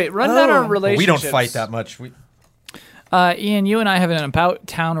yeah. So wait, run down our Oh. relationships. We don't fight that much. Ian, you and I have an about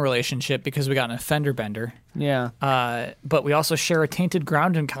town relationship because we got an offender bender. Yeah. But we also share a tainted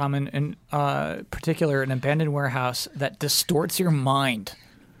ground in common, in particular, an abandoned warehouse that distorts your mind.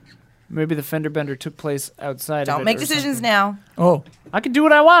 Maybe the fender bender took place outside. of Don't it make or decisions something. now. Oh, I can do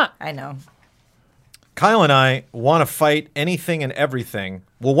what I want. I know. Kyle and I want to fight anything and everything.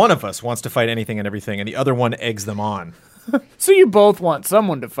 Well, one of us wants to fight anything and everything, and the other one eggs them on. So you both want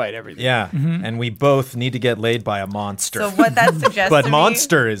someone to fight everything. Yeah, and we both need to get laid by a monster. So what that suggests but to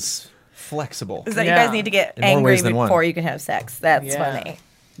monster is flexible. me is that Yeah. you guys need to get In more angry ways than one. before you can have sex. That's Yeah. funny.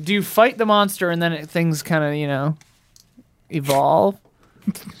 Do you fight the monster and then things kind of, evolve?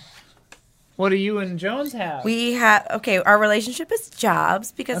 What do you and Jones have? We have our relationship is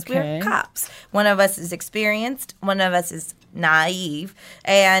jobs because Okay. we're cops. One of us is experienced, one of us is naive,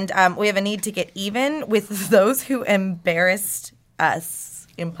 and we have a need to get even with those who embarrassed us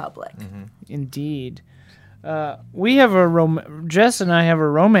in public. Indeed. We have Jess and I have a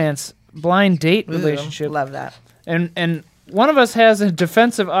romance blind date Ooh, relationship. Love that. And one of us has a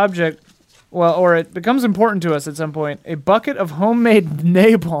defensive object, or it becomes important to us at some point, a bucket of homemade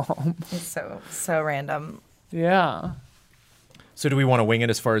napalm. It's so random. Yeah. So do we want to wing it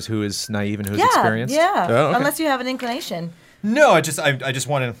as far as who is naive and who's Yeah, experienced? yeah. Oh, okay. Unless you have an inclination. No, I just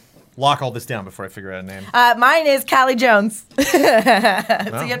want to lock all this down before I figure out a name. Mine is Callie Jones. So you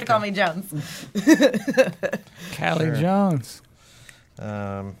have to call me Jones. Callie Jones.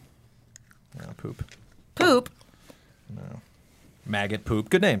 Poop. Poop. Maggot, poop.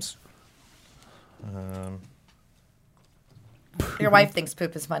 Good names. Your wife thinks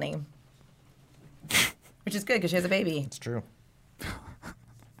poop is funny. Which is good because she has a baby. It's true.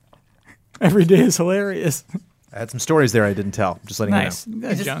 Every day is hilarious. I had some stories there I didn't tell. Just letting Nice. you know.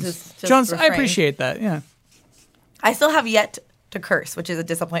 Yeah, Just- Jones. just Jones, I refrain. appreciate that. Yeah. I still have yet to curse, which is a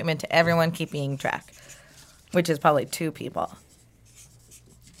disappointment to everyone keeping track, which is probably 2 people.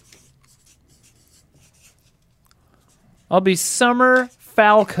 I'll be Summer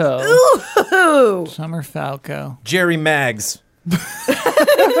Falco. Ooh. Summer Falco. Jerry Maggs.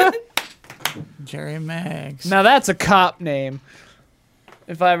 Jerry Maggs. Now that's a cop name,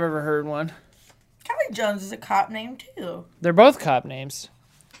 if I've ever heard one. Callie Jones is a cop name too. They're both cop names.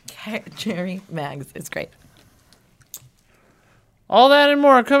 Jerry Maggs. It's great. All that and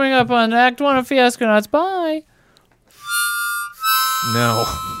more coming up on Act 1 of Fiasconauts. Bye. No.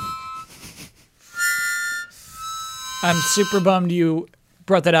 I'm super bummed you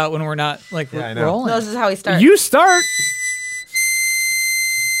brought that out when we're not like Yeah, I know. rolling. No, this is how we start. You start.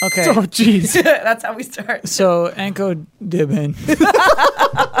 Okay. Oh, jeez. That's how we start. So Anko Dibben.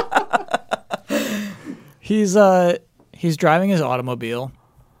 He's driving his automobile,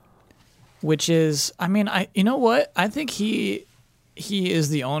 which is, I mean, you know what? I think he is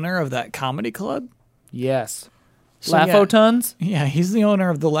the owner of that comedy club. Yes. So, yeah. Laugh-O-Tons? Yeah, he's the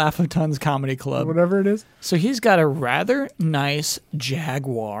owner of the Laugh-O-Tons Comedy Club. Whatever it is. So he's got a rather nice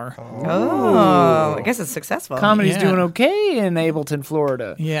Jaguar. Oh, I guess it's successful. Comedy's Yeah. doing okay in Ableton,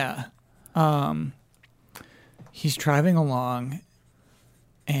 Florida. Yeah. He's driving along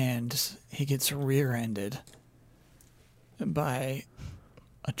and he gets rear-ended by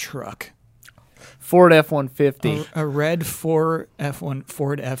a truck. Ford F-150. A red Ford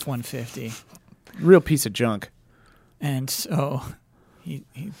F-150. Real piece of junk. And so he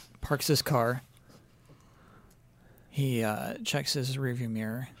parks his car. He checks his rearview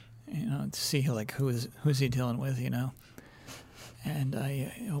mirror, to see like who's he dealing with, And he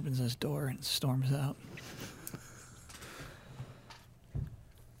opens his door and storms out.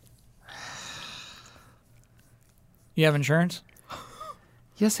 You have insurance?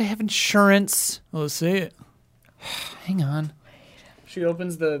 Yes, I have insurance. Well, let's see it. Hang on. She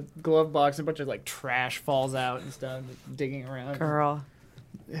opens the glove box and a bunch of like trash falls out and stuff, digging around. Girl.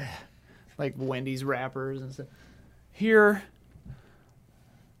 Like Wendy's wrappers and stuff. Here,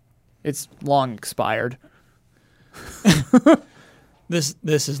 it's long expired. This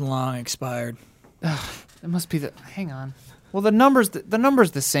is long expired. It must be the. Hang on. Well, the number's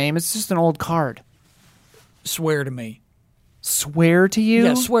the same. It's just an old card. Swear to me. Swear to you?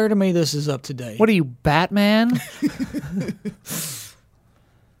 Yeah, swear to me this is up to date. What are you, Batman?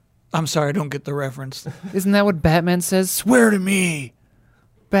 I'm sorry, I don't get the reference. Isn't that what Batman says? Swear to me.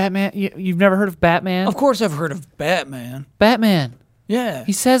 Batman. You've never heard of Batman? Of course I've heard of Batman. Batman. Yeah.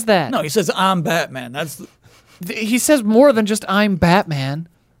 He says that. No, he says I'm Batman. That's He says more than just I'm Batman.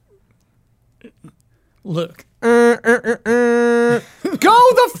 look. Go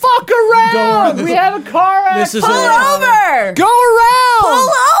the fuck around! Go- We have a car accident. This is Pull over! Go around! Pull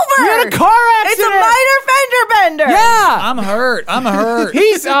over! We had a car It's accident. a minor fender bender! Yeah. I'm hurt. I'm hurt.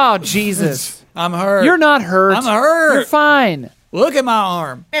 He's oh Jesus. I'm hurt. You're not hurt. I'm hurt. You're fine. Look at my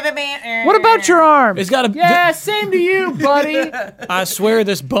arm. What about your arm? It's got a Yeah, same to you, buddy. I swear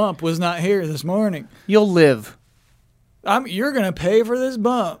this bump was not here this morning. You'll live. You're gonna pay for this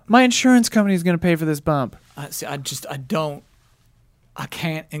bump. My insurance company is going to pay for this bump. I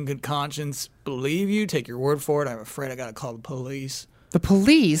can't in good conscience believe you. Take your word for it. I'm afraid I gotta call the police. The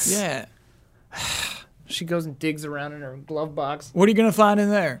police? Yeah. She goes and digs around in her glove box. What are you gonna find in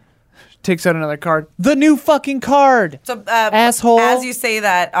there? Takes out another card. The new fucking card. So, Asshole. As you say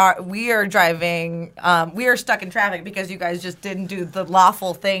that, we are driving. We are stuck in traffic because you guys just didn't do the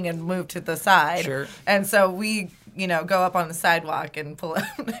lawful thing and move to the side. Sure. And so we, go up on the sidewalk and pull up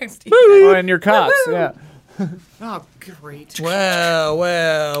next to you. Oh, and your cops, yeah. Oh, great. Well.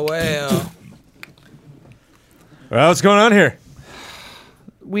 Well, what's going on here?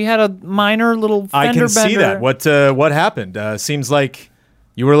 We had a minor little fender I can see bender. that. What happened? Seems like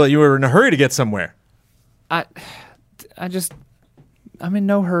you were in a hurry to get somewhere. I in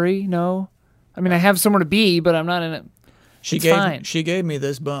no hurry. No, I mean I have somewhere to be, but I'm not in it. She It's gave fine. she gave me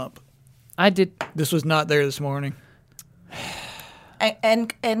this bump. I did. This was not there this morning.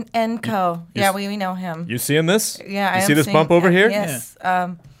 And Co. Yeah, we know him. You seeing this? Yeah, I You am see this seeing- bump over here? Yes.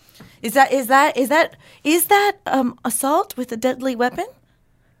 Is that assault with a deadly weapon?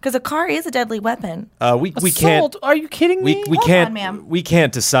 Because a car is a deadly weapon. We can't. Assault? Are you kidding me? We Hold can't. on, ma'am. We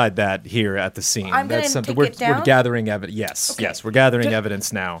can't decide that here at the scene. I'm gonna That's something take it we're down? gathering evidence. Yes, yes, we're gathering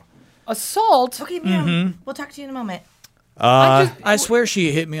evidence now. Assault? Okay, ma'am. Mm-hmm. We'll talk to you in a moment. I swear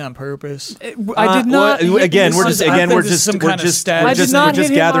she hit me on purpose. I did not. Well, again, this we're is- just I again think we're this is just some we're kind of just stab. we're I did just, not we're just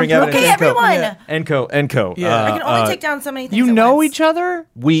hit him on gathering evidence. Okay, Enco. everyone. Yeah. Enco. Yeah. I can only take down so many things. You at know once. each other?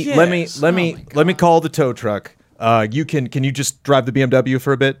 We Yes. let me call the tow truck. You can you just drive the BMW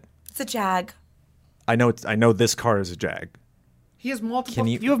for a bit? It's a Jag. I know this car is a Jag. He has multiple. Can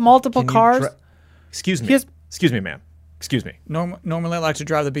you- You have multiple Can you cars? Excuse me. He has- Excuse me, ma'am. Excuse me. Normally, I like to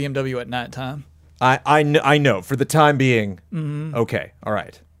drive the BMW at nighttime. I know. For the time being. Mm-hmm. Okay. All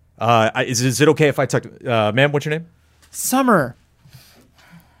right. Is it okay if I talk? Ma'am, what's your name? Summer.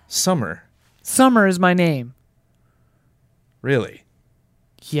 Summer. Summer is my name. Really?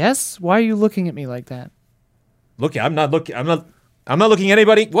 Yes? Why are you looking at me like that? Look, I'm not looking at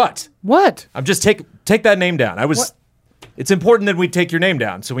anybody. What? What? I'm just take that name down. What? It's important that we take your name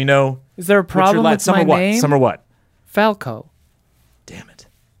down so we know. Is there a what's your problem la- with Summer my what? name? Summer what? Falco. Damn it.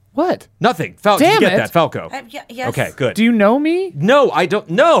 What? Nothing. You Damn get it. that, Falco? Yes. Okay, good. Do you know me? No, I don't.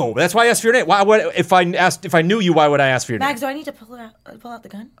 No, that's why I asked for your name. Why? What, if I knew you, why would I ask for your Mags, do I need to pull out the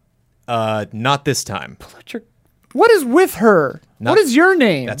gun? name? Not this time. What is with her? Not- what is your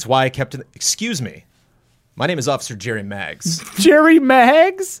name? That's why I kept it. Excuse me. My name is Officer Jerry Maggs. Jerry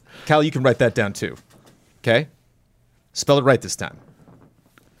Maggs? Cal, you can write that down too. Okay? Spell it right this time.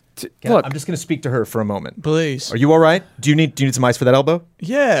 Look, I'm just going to speak to her for a moment. Please. Are you all right? Do you need some ice for that elbow?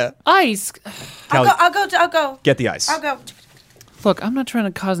 Yeah. ice. Cal, I'll go. get the ice. I'll go. Look, I'm not trying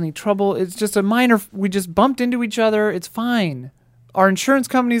to cause any trouble. It's just a minor. We just bumped into each other. It's fine. Our insurance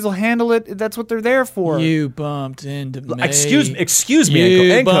companies will handle it. That's what they're there for. You bumped into me. Excuse me,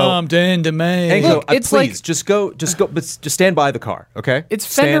 You Enco. bumped into me. Enco, Look, it's please, like- just go, but just stand by the car, okay? It's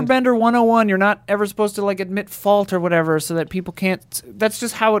Fender Stand- Bender 101. You're not ever supposed to like admit fault or whatever, so that people can't. That's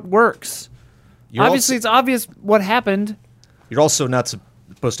just how it works. You're Obviously, it's obvious what happened. You're also not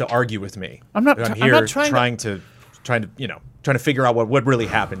supposed to argue with me. I'm not here trying to- trying to figure out what really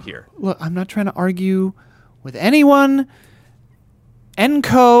happened here. Look, I'm not trying to argue with anyone.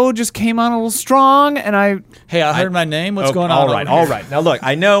 Enco just came on a little strong, and I. Hey, I heard my name. What's Oh, going on? All right, over here? all right. Now look,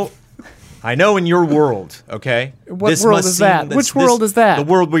 I know in your world, okay? What this world must is seem- that? this- Which world is that? The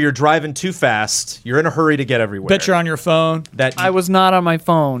world where you're driving too fast. You're in a hurry to get everywhere. Bet you're on your phone. that I was not on my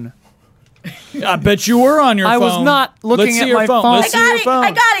phone. I bet you were on your phone. I was not looking Let's see at your my phone. phone. Let's see your phone.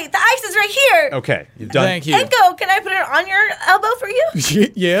 I got it. The ice is right here. okay. You've done. Thank you. Enco, can I put it on your elbow for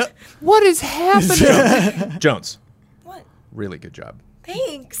you? Yeah. What is happening? Jones, What? really good job.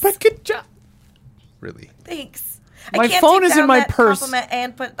 Thanks. But good job. Really. Thanks. My I can't phone take is in down my that purse. compliment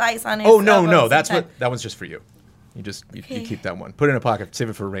and put ice on his Oh no, elbow no, at the that's same what that one's just for you. You keep that one. Put it in a pocket. Save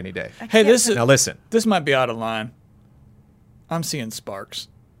it for a rainy day. Hey, this is Now listen. this might be out of line. I'm seeing sparks.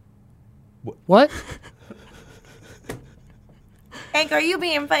 What? Hank, are you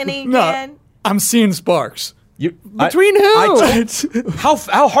being funny No, again? I'm seeing sparks. Between who?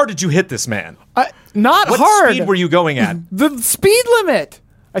 How hard did you hit this man? Not What hard. speed were you going at? The speed limit.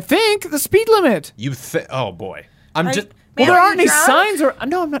 I think the speed limit. Oh boy. I'm Are just. you- Well, Man, there are aren't you any drunk? signs or.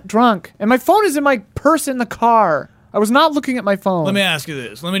 No, I'm not drunk. And my phone is in my purse in the car. I was not looking at my phone. Let me ask you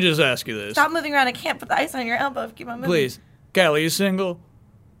this. Let me just ask you this. Stop moving around. I can't put the ice on your elbow. Keep on moving. Please. Cal, are you single?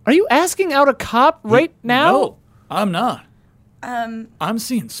 Are you asking out a cop right now? No, I'm not. I'm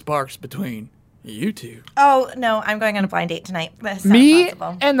seeing sparks between you two. Oh no, I'm going on a blind date tonight. That's not Me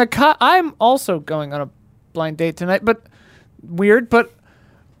possible. and the cop. I'm also going on a blind date tonight, but weird. But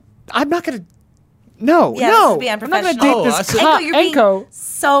I'm not gonna. No, Yeah, no, this would be I'm not gonna unprofessional. date Oh, I this see. cop. Enco, you're being Enco.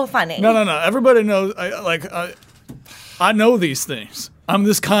 so funny. No. Everybody knows. I know these things. I'm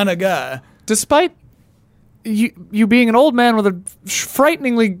this kind of guy. Despite you being an old man with a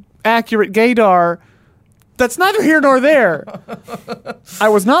frighteningly accurate gaydar, that's neither here nor there. I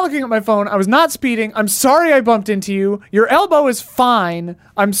was not looking at my phone. I was not speeding. I'm sorry I bumped into you. Your elbow is fine.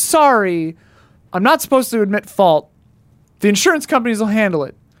 I'm sorry. I'm not supposed to admit fault. The insurance companies will handle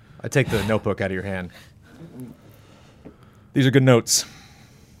it. I take the notebook out of your hand. These are good notes.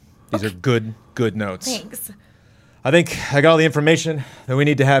 These are good notes. Thanks. I think I got all the information that we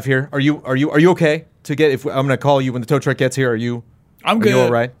need to have here. Are you okay to get? If I'm going to call you when the tow truck gets here, are you? I'm Are good. you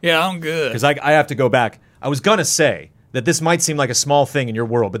all right? Yeah, I'm good. Because I have to go back. I was gonna say that this might seem like a small thing in your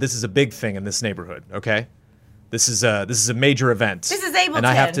world, but this is a big thing in this neighborhood. Okay, this is a major event. This is Ableton. and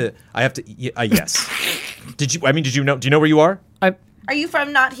I have to. Yes. Did you know? Do you know where you are? Are you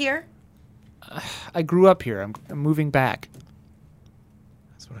from not here? I grew up here. I'm moving back.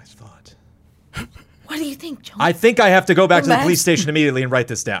 That's what I thought. What do you think, John? I think I have to go back to the Max? police station immediately and write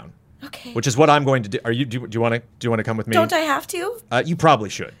this down. Okay. Which is what I'm going to do. Do you want to come with me? Don't I have to? You probably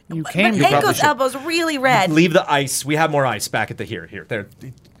should. You But came to Anko's should. elbow's really red. Leave the ice. We have more ice back at the here. There.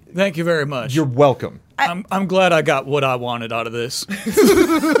 Thank you very much. You're welcome. I'm glad I got what I wanted out of this.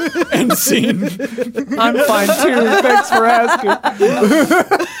 End scene. I'm fine too. Thanks for asking.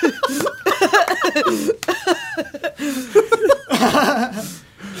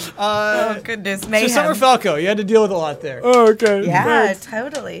 Oh goodness, mayhem. So Summer Falco, you had to deal with a lot there. Oh, okay. Yeah, Thanks.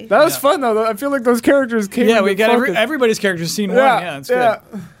 totally. That was fun though. I feel like those characters came. Yeah, into we got focus. everybody's characters scene one. Yeah, it's good.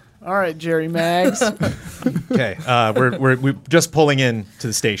 All right, Jerry Maggs. Okay, we're just pulling in to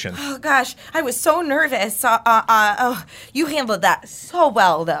the station. Oh gosh, I was so nervous. You handled that so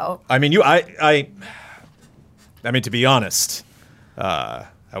well, though. I mean, I mean, to be honest, I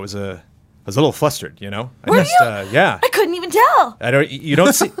was a little flustered. You know, Were you? Yeah. I couldn't even tell. You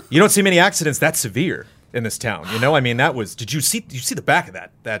don't see many accidents that severe in this town. You know, I mean, that was. Did you see the back of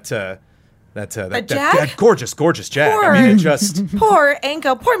that gorgeous Jag? Poor- I mean, it just. Poor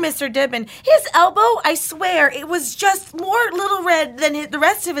Anko, poor Mr. Dibben. His elbow, I swear, it was just more little red than the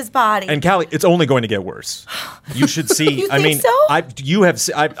rest of his body. And Callie, it's only going to get worse. You should see. You I think mean, so?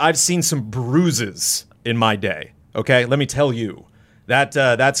 I've seen some bruises in my day. Okay, let me tell you.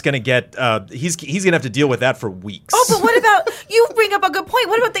 That's gonna get. He's gonna have to deal with that for weeks. Oh, but what about, you bring up a good point.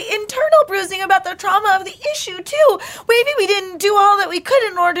 What about the internal bruising, about the trauma of the issue, too? Maybe we didn't do all that we could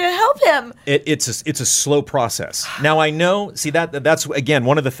in order to help him. It's a slow process. Now I know. See that's again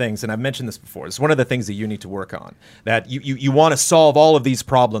one of the things, and I've mentioned this before. It's one of the things that you need to work on. That you want to solve all of these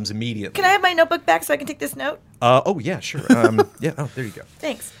problems immediately. Can I have my notebook back so I can take this note? Oh yeah, sure. Yeah. Oh, there you go.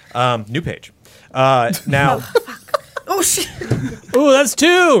 Thanks. New page. Now. Oh, shit. Ooh, that's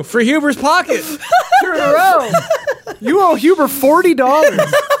 2 for Huber's pocket. 2 in a row. You owe Huber $40.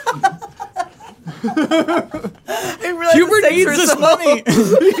 I realized Huber the needs for this some- money.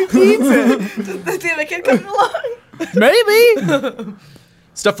 The other kid coming along. Maybe.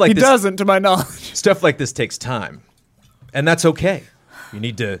 Stuff like He this. doesn't, to my knowledge. Stuff like this takes time, and that's okay. You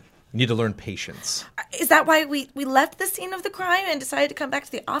need to learn patience. Is that why we left the scene of the crime and decided to come back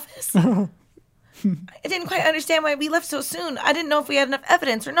to the office? I didn't quite understand why we left so soon. I didn't know if we had enough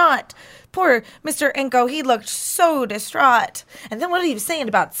evidence or not. Poor Mr. Enko, he looked so distraught. And then what he was saying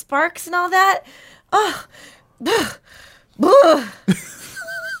about Sparks and all that. Oh,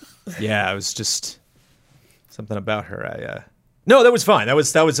 Yeah, it was just something about her. No, that was fine. That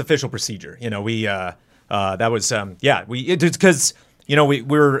was official procedure. You know, we that was because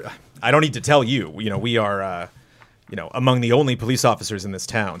we're. I don't need to tell you. You know, we are. Among the only police officers in this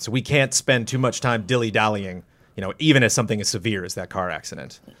town, so we can't spend too much time dilly-dallying, even as something as severe as that car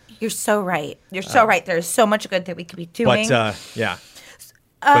accident. you're so right. You're so right. There's so much good that we could be doing. But yeah.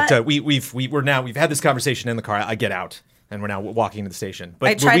 But we've had this conversation in the car. I get out, and we're now walking to the station. But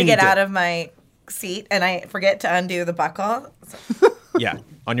I try we to need get out of my seat, and I forget to undo the buckle. Yeah,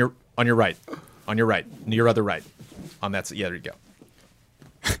 on your right, your other right, on that. Yeah, there you go.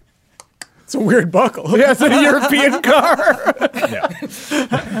 It's a weird buckle. Yeah, it's a European car. Yeah.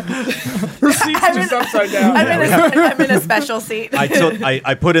 Her seat's just upside down. I'm in a special seat.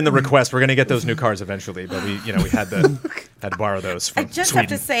 I put in the request. We're gonna get those new cars eventually, but we had to borrow those I from just Sweden.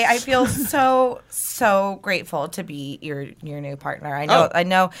 have to say, I feel so grateful to be your new partner. I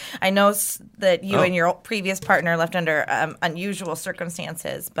know that you and your previous partner left under unusual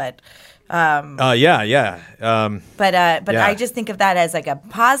circumstances, but Yeah. But I just think of that as like a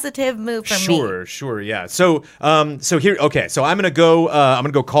positive move for me. Sure, yeah. So here, okay. So I'm gonna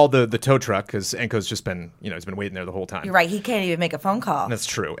go call the tow truck because Enko's just been, he's been waiting there the whole time. You're right. He can't even make a phone call. That's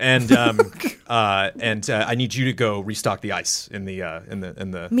true. And I need you to go restock the ice in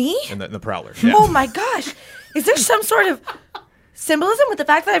the Me? in the Prowler. Yeah. Oh my gosh! Is there some sort of symbolism with the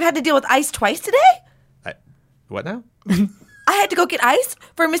fact that I've had to deal with ice twice today? What now? I had to go get ice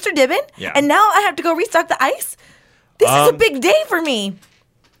for Mr. Dibben, Yeah. and now I have to go restock the ice. This is a big day for me.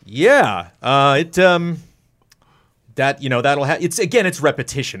 Yeah. That'll have. It's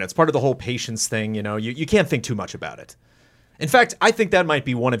repetition. It's part of the whole patience thing. You can't think too much about it. In fact, I think that might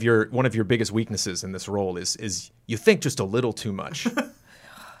be one of your biggest weaknesses in this role is you think just a little too much.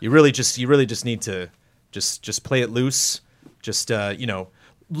 You really just need to just play it loose. Just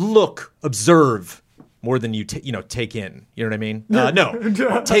look, observe, more than you take in. You know what I mean?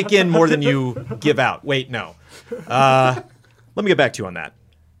 No, take in more than you give out. Wait, no. Let me get back to you on that.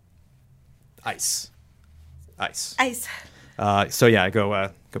 Ice. So yeah, I go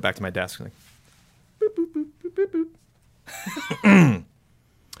back to my desk. Like, boop, boop, boop, boop, boop,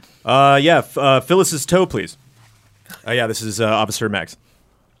 boop. Phyllis's toe, please. Yeah, this is Officer Max.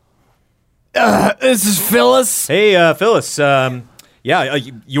 This is Phyllis. Hey, Phyllis.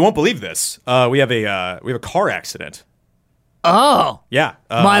 You won't believe this. We have a car accident. Oh. Yeah.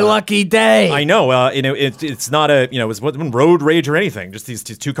 My lucky day. I know. It's not it wasn't road rage or anything. Just these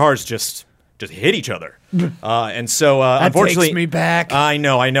two cars just hit each other. And so that unfortunately, takes me back. I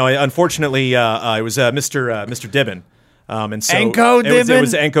know. Unfortunately, it was Mr. Dibben. And so Enko it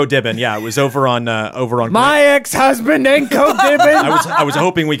was Dibben? Enko Dibben. Yeah, it was over on My ex-husband, Enko Dibben. I was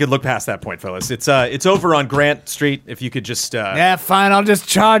hoping we could look past that point, Phyllis. It's over on Grant Street. If you could just Yeah, fine. I'll just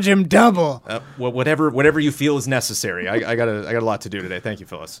charge him double. whatever you feel is necessary. I got a lot to do today. Thank you,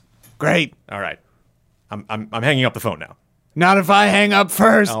 Phyllis. Great. All right, I'm hanging up the phone now. Not if I hang up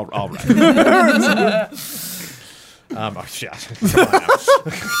first. All right. Oh shit. Come on now.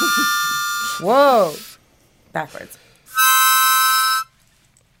 Whoa. Backwards.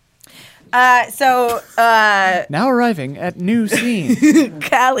 Now arriving at new scene.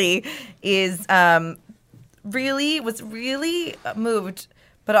 Callie is was really moved,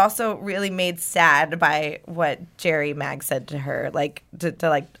 but also really made sad by what Jerry Mag said to her, like to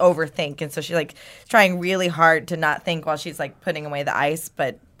like overthink, and so she's like trying really hard to not think while she's like putting away the ice,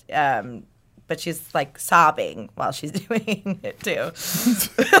 but she's like sobbing while she's doing it too.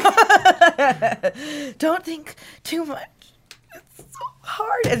 Don't think too much. It's so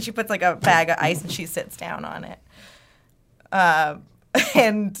hard. And she puts like a bag of ice and she sits down on it.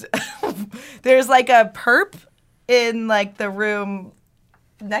 And there's like a perp in like the room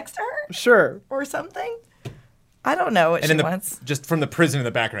next to her Sure. or something. I don't know what she wants. Just from the prison in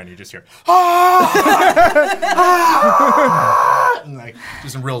the background, you just hear and like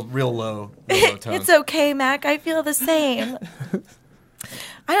just some real low tones. It's okay, Mac. I feel the same.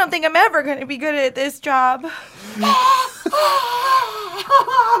 I don't think I'm ever going to be good at this job.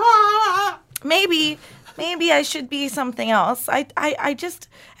 Maybe I should be something else. I just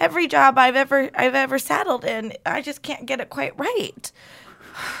every job I've ever saddled in, I just can't get it quite right.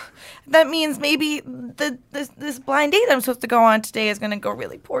 That means maybe this blind date I'm supposed to go on today is going to go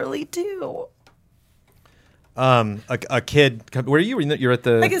really poorly too. A kid. Where are you? You're at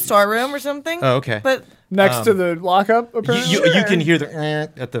the Like a storeroom or something. Oh, okay. But Next to the lockup, apparently. You can hear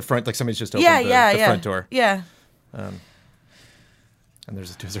the at the front, like somebody's just opened the front door. Yeah. And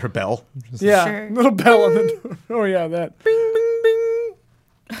is there a bell? Yeah. Sure. Little bell on the door. Oh, yeah, that. Bing, bing,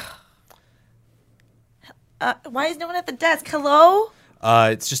 bing. Why is no one at the desk? Hello?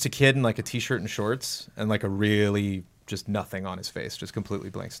 It's just a kid in like a t-shirt and shorts and like a really just nothing on his face, just completely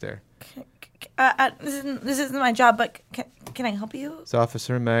blank stare. This isn't my job, but can I help you? Is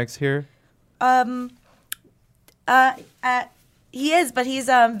Officer Mags here? He is, but he's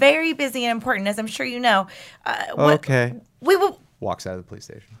very busy and important, as I'm sure you know. Okay. We will. Walks out of the police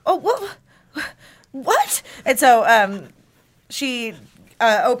station. Oh, what? And so she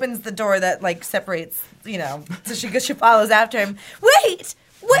opens the door that like separates, so she follows after him. Wait,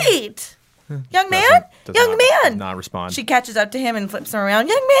 young man, Does not respond. She catches up to him and flips him around.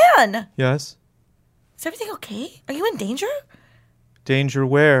 Young man, Yes. is everything okay? Are you in danger? Danger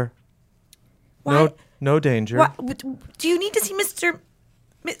where? Why? No danger. Why, do you need to see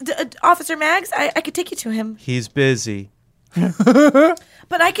Officer Mags? I could take you to him, He's busy. but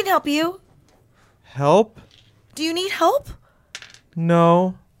I can help you. Help? Do you need help?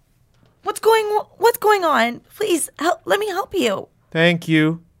 No. What's going on? Please let me help you. Thank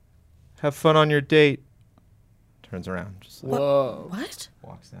you. Have fun on your date. Turns around, just like Whoa. What?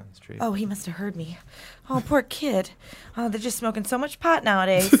 walks down the street. Oh, he must have heard me. Oh, poor kid. Oh, they're just smoking so much pot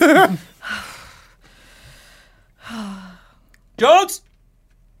nowadays. Jones!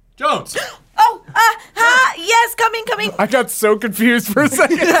 Oh, yes, coming. I got so confused for a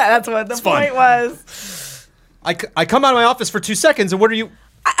second. That's what the fun. point was. I come out of my office for 2 seconds, and what are you?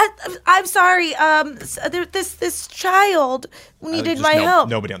 I'm sorry. This child needed Just my help.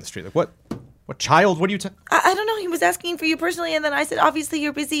 Nobody on the street. Like, what? What child? What are you? I don't know. He was asking for you personally, and then I said, obviously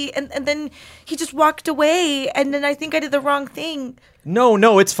you're busy, and then he just walked away, and then I think I did the wrong thing.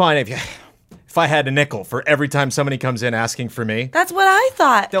 No, it's fine. If I had a nickel for every time somebody comes in asking for me, That's what I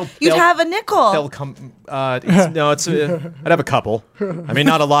thought. You'd have a nickel. they'll come. I'd have a couple. I mean,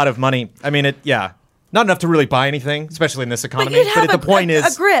 not a lot of money. I mean, not enough to really buy anything, especially in this economy. But you'd have the point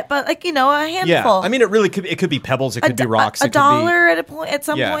is a grip, but a handful. Yeah, I mean, it could be pebbles. It could be rocks. A it could dollar at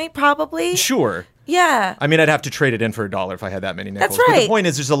some point, probably. Sure. Yeah. I mean, I'd have to trade it in for $1 if I had that many nickels. That's But right. the point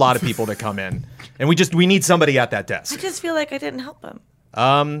is, there's a lot of people that come in, and we need somebody at that I desk. just feel like I didn't help him.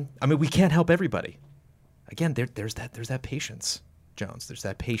 I mean, we can't help everybody. Again, there's that patience, Jones. There's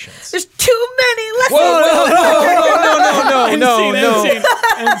that patience. There's too many lessons. No.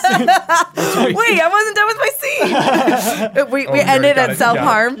 Wait, I wasn't done with my scene. we ended got at it, self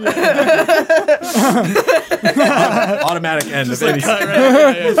harm. Automatic end of any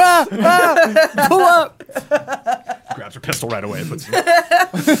scene. Pull up. Grabs her pistol right away. Puts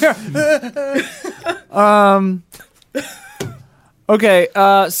Okay,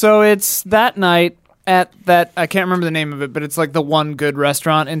 so it's that night at that, I can't remember the name of it, but it's like the one good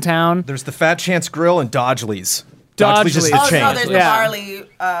restaurant in town. There's the Fat Chance Grill and Dodgley's. Dodgley's. is the Oh, chain. no, there's Yeah. the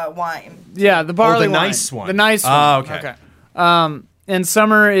barley wine. Yeah, the barley the wine. nice one. The nice one. Ah, okay. And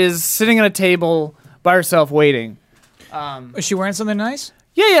Summer is sitting at a table by herself waiting. Is she wearing something nice?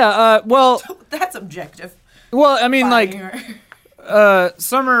 Yeah. Well, That's objective. I mean, like, Fire.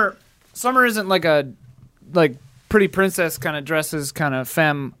 Summer isn't like a pretty princess kind of dresses kind of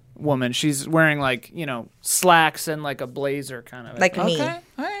femme woman. She's wearing like, slacks and like a blazer kind of. Like me. Okay.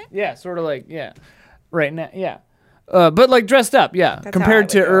 All right. Yeah, sort of like, yeah. Right now, yeah. But like dressed up, yeah. That's Compared how I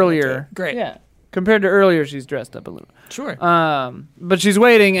to would go on a earlier. date. Great. Yeah. Compared to earlier, she's dressed up a little. Sure. But she's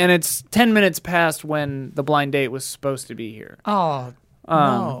waiting, and it's 10 minutes past when the blind date was supposed to be here. Oh,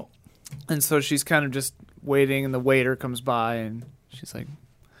 no. And so she's kind of just waiting, and the waiter comes by, and she's like,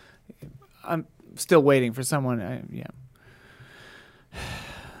 I'm still waiting for someone.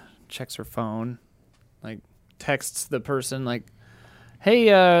 Checks her phone, like texts the person, like,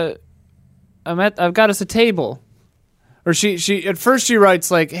 hey, I've got us a table. Or she at first she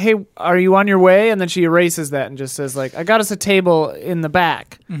writes like, hey, are you on your way? And then she erases that and just says like, I got us a table in the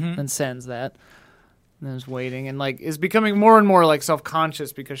back, and sends that. And then is waiting and like is becoming more and more like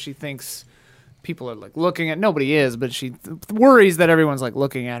self-conscious because she thinks people are like looking at, nobody is, but she worries that everyone's like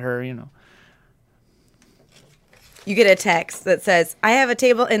looking at her, You get a text that says, I have a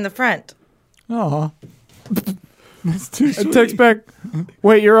table in the front. Oh. And text back,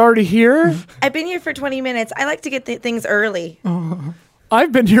 wait, you're already here? I've been here for 20 minutes. I like to get things early.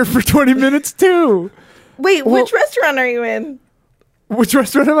 I've been here for 20 minutes too. Wait, which restaurant are you in? Which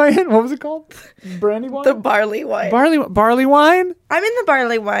restaurant am I in? What was it called? Brandy wine? The barley wine. Barley wine? I'm in the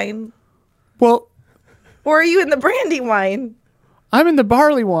barley wine. Well, Or are you in the brandy wine? I'm in the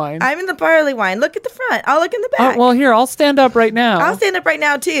barley wine. I'm in the barley wine. Look at the front. I'll look in the back. Well, here, I'll stand up right now. I'll stand up right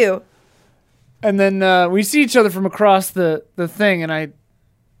now, too. And then we see each other from across the thing, and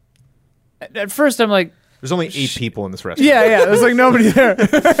at first I'm like, There's only 8 people in this restaurant. yeah, there's like nobody there.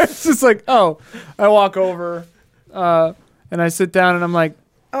 It's just like, oh, I walk over, and I sit down, and I'm like,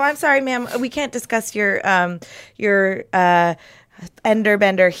 Oh, I'm sorry, ma'am. We can't discuss your ender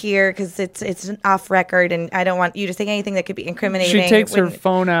bender here because it's an off record, and I don't want you to say anything that could be incriminating. she takes It her wouldn't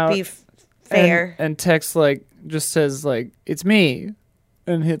phone out Be fair. and texts like, just says like, it's me,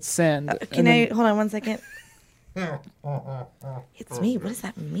 and hits send. Can I hold on one second? It's me. What does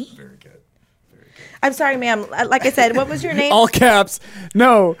that mean? Very good. I'm sorry, ma'am. Like I said, what was your name? All caps.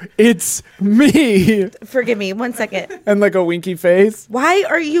 No, it's me. Forgive me. 1 second. And like a winky face. Why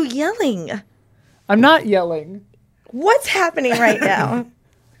are you yelling? I'm not yelling. What's happening right now?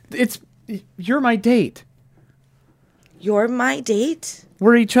 You're my date. You're my date?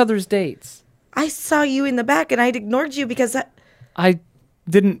 We're each other's dates. I saw you in the back and I ignored you because I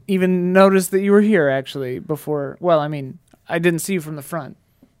didn't even notice that you were here actually before. Well, I mean, I didn't see you from the front,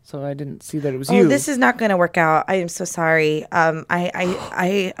 so I didn't see that it was you. this is not going to work out. I am so sorry. I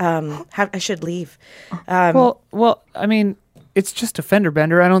should leave. Well, I mean, it's just a fender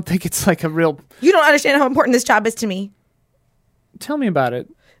bender. I don't think it's like a real. You don't understand how important this job is to me. Tell me about it.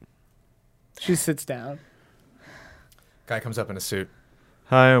 She sits down. Guy comes up in a suit.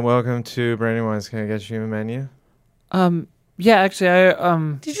 Hi, and welcome to Brandy Wines. Can I get you a menu? Yeah,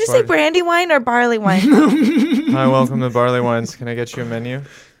 actually, Did you say brandy wine or barley wine? Hi, welcome to Barley Wines. Can I get you a menu?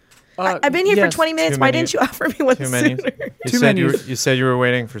 I've been here for yes. 20 minutes. 2 Why menus. didn't you offer me one 2 sooner? menus. Two menus. You said you were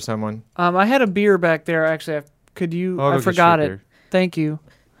waiting for someone. I had a beer back there. Actually, could you? I'll go I get forgot you a it. beer. Thank you.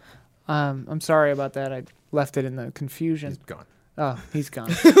 I'm sorry about that. I left it in the confusion. He's gone. Oh, he's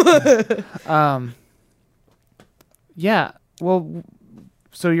gone. Yeah. Well,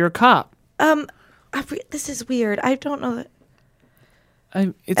 so you're a cop. This is weird. I don't know that.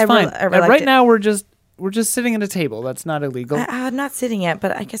 It's I fine. reluctant. Right now, we're just sitting at a table. That's not illegal. I'm not sitting yet,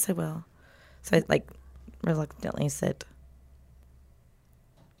 but I guess I will. So I reluctantly sit.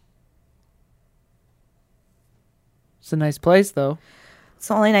 It's a nice place, though. It's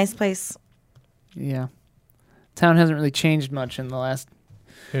the only nice place. Yeah. Town hasn't really changed much in the last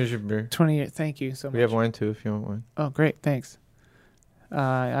Here's your beer. 20 years. Thank you so much. We have wine too if you want wine. Oh, great. Thanks.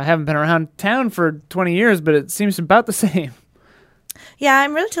 I haven't been around town for 20 years, but it seems about the same. Yeah,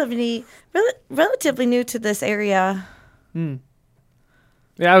 I'm relatively new to this area.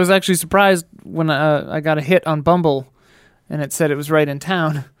 Yeah, I was actually surprised when I got a hit on Bumble, and it said it was right in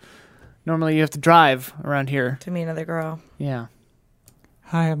town. Normally, you have to drive around here. To meet another girl. Yeah.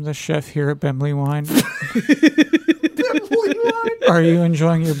 Hi, I'm the chef here at Bemley Wine. Are you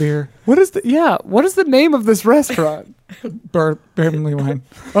enjoying your beer? What is the name of this restaurant? Bemley Wine.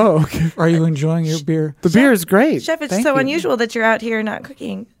 Oh, okay. Are you enjoying your beer? The beer is great. Chef, it's Thank so you. unusual that you're out here not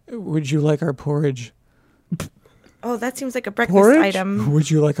cooking. Would you like our porridge? Oh, that seems like a breakfast Porridge? item.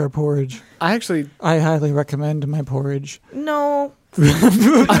 Would you like our porridge? I highly recommend my porridge. No,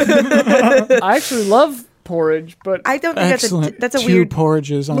 I actually love porridge, but I don't think Excellent. that's a Two weird.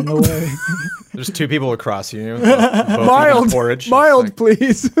 porridges on the way. There's two people across you. Both mild eating porridge. mild,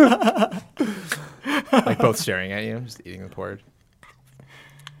 please. Like both staring at you, just eating the porridge.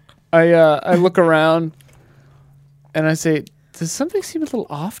 I look around and I say, "Does something seem a little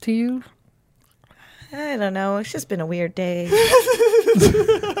off to you?" I don't know. It's just been a weird day.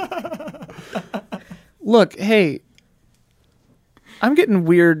 Look, hey, I'm getting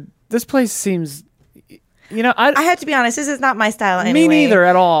weird. This place seems, I have to be honest. This is not my style anyway. me neither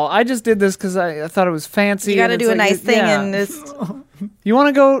at all. I just did this because I thought it was fancy. You got to and do it's a like, nice thing yeah. and just You want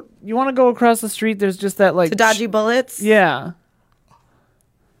to go? You want to go across the street? There's just that like to dodgy bullets. Yeah.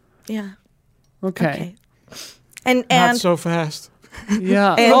 Yeah. Okay. And Not so fast.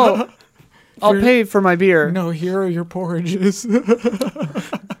 Yeah. And- Oh, I'll pay for my beer. No, here are your porridges.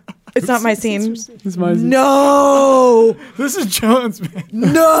 it's not my scene. This is my No. This is Jones, man.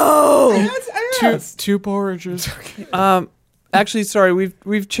 No. Two porridges. Actually, sorry,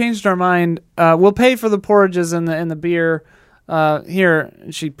 we've changed our mind. We'll pay for the porridges and the beer. Here,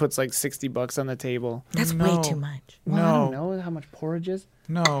 she puts like $60 on the table. That's No. way too much. Well, I don't know how much porridge is.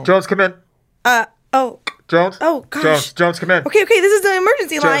 No. Jones, come in. Oh. Jones. Oh gosh. Jones, come in. Okay. This is the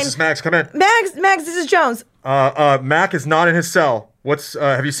emergency line. Jones, this is Max. Come in. Max. This is Jones. Mac is not in his cell.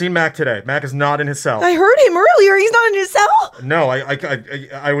 Have you seen Mac today? Mac is not in his cell. I heard him earlier. He's not in his cell. No, I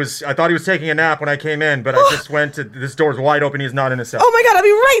thought he was taking a nap when I came in, but I just went to this door's wide open. He's not in his cell. Oh my God. I'll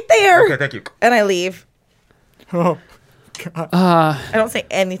be right there. Okay, thank you. And I leave. Oh. I don't say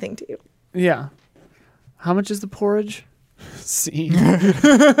anything to you. Yeah. How much is the porridge? See.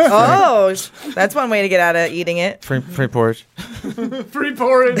 Oh, that's one way to get out of eating it. Free porridge. Free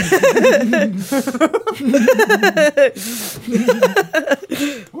porridge.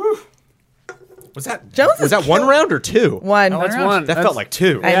 Was that Jones is one round or two? One. That's one. That felt like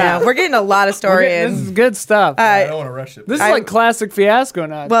two. I know. We're getting a lot of story This is in. good stuff. I don't want to rush it. This is like classic fiasco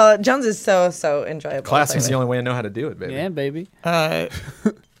now. Well, Jones is so enjoyable. Classic's the only way I know how to do it, baby. Yeah, baby.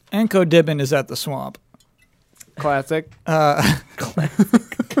 Enko Dibbin is at the swamp. Classic.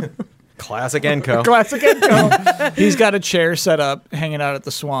 Classic Enco. Classic Enco. He's got a chair set up, hanging out at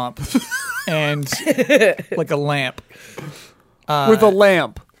the swamp, and like a lamp. With a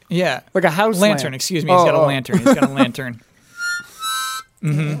lamp. Yeah, Like a house lantern. lamp. Excuse me. He's got a lantern. He's got a lantern.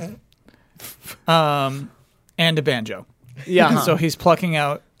 And a banjo. Yeah. So he's plucking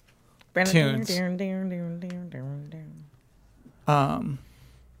out. Tunes.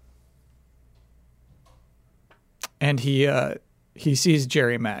 And he sees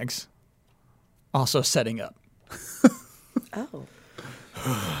Jerry Maggs also setting up. Oh.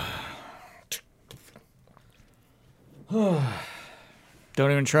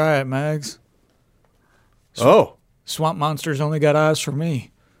 Don't even try it, Maggs. Oh. Swamp monsters only got eyes for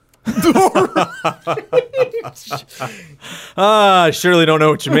me. I surely don't know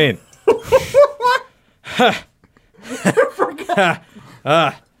what you mean.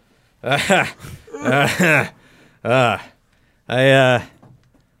 I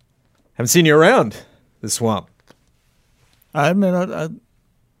haven't seen you around the swamp. I admit I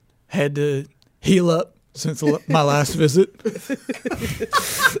had to heal up since my last visit.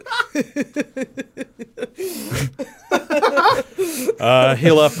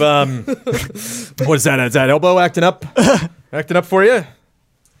 Heal up. What is that? Is that elbow acting up? Acting up for you? Is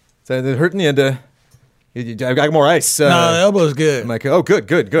that hurting you? And I got more ice. No, the elbow's good. I'm like, oh,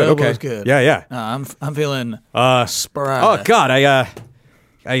 good. Elbow's Okay, good. Yeah. I'm feeling spry. Oh God,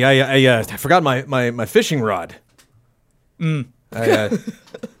 I forgot my fishing rod. I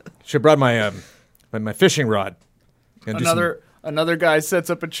should have brought my fishing rod. Another guy sets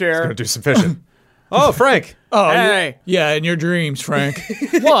up a chair. Gonna do some fishing. Oh, Frank. Oh, Hey. yeah, in your dreams, Frank.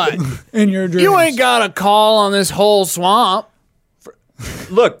 What? In your dreams. You ain't got a call on this whole swamp.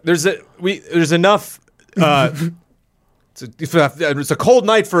 Look, there's enough. It's a cold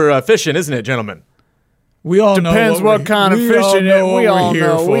night for fishing, isn't it, gentlemen? We all Depends know what kind of we fishing all it. know We what all we're here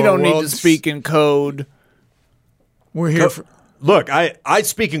know. We for. don't need Well, to speak in code. We're here for. Look, I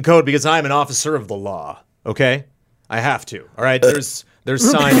speak in code because I'm an officer of the law. Okay, I have to. All right. There's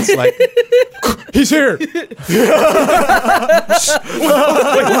signs like he's here.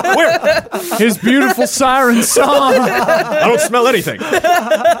 Where? His beautiful siren song. I don't smell anything.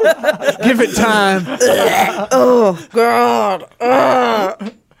 Give it time. Oh God.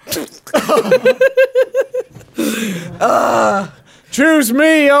 Choose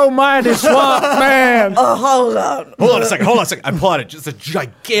me, oh mighty swamp man. Hold on. Hold on a second. I pull out just a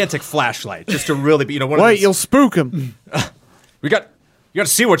gigantic flashlight just to really be, one of Wait, those. you'll spook him. You got to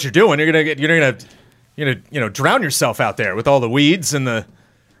see what you're doing. You're gonna drown yourself out there with all the weeds and the.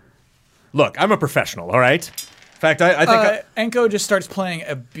 Look, I'm a professional. All right. In fact, I think Enko just starts playing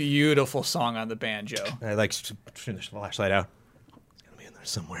a beautiful song on the banjo. I like to turn the flashlight out. It's gotta be in there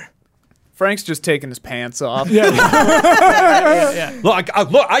somewhere. Frank's just taking his pants off. Yeah. Look,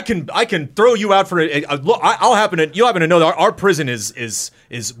 I can throw you out for a look. You'll happen to know that our prison is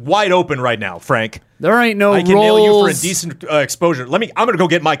wide open right now, Frank. There ain't no I can rules. nail you for indecent exposure. I'm gonna go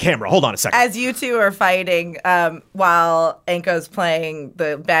get my camera. Hold on a second. As you two are fighting, while Anko's playing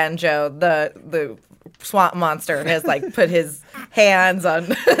the banjo, the swamp monster has put his hands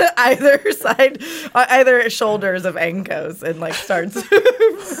on either side, on either shoulders of Anko's, and starts.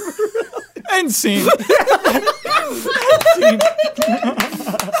 End scene.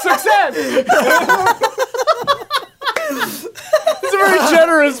 Success! He's a very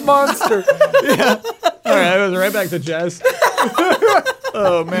generous monster. All right, I was right back to Jess.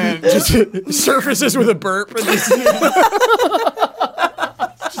 Oh man, just surfaces with a burp and just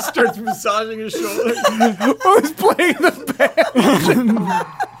starts massaging his shoulder. Who's playing the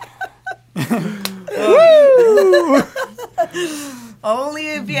Only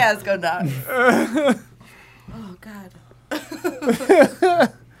if Fiasco not. Oh God.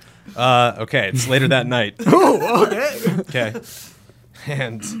 Okay, it's later that night. Oh, okay.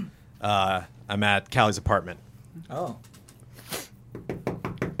 And I'm at Callie's apartment. Oh. Who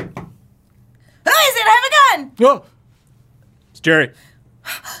is it? I have a gun. Oh. It's Jerry.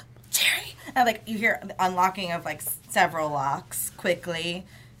 Jerry. And you hear the unlocking of several locks quickly,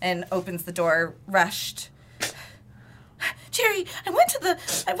 and opens the door, rushed. Jerry, I went.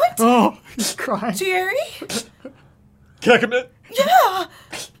 Oh, he's crying. Jerry? Can I come in? Yeah.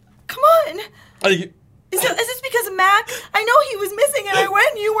 Come on. Is this because of Mac? I know he was missing and I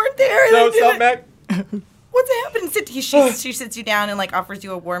went and you weren't there. And No, I it's not didn't- Mac. What's happened? She sits you down and offers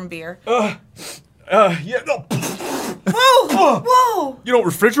you a warm beer. Yeah, no. Whoa! Whoa! You don't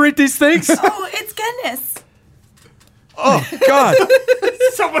refrigerate these things? Oh, it's Guinness. Oh, God.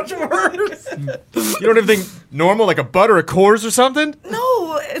 So much worse. You don't have anything normal, like a butter, a Coors or something?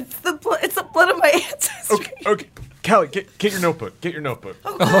 No, it's the blood of my ancestors. Okay. Callie, get your notebook. Get your notebook.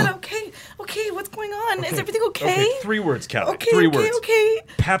 Oh God. Okay. What's going on? Is everything okay? 3 words, Callie. Okay. 3 words. Okay.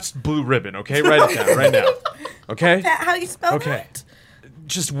 Pabst Blue Ribbon, okay? Write it down right now. Okay? Pat, how you spell Okay. that?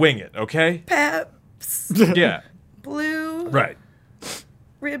 Just wing it, okay? Pabst Yeah. Blue Right.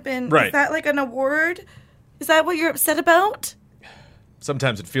 Ribbon. Right. Is that an award? Is that what you're upset about?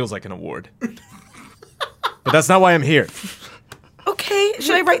 Sometimes it feels like an award. But that's not why I'm here. Okay.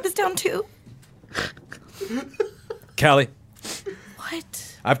 Should I write this down too? Callie,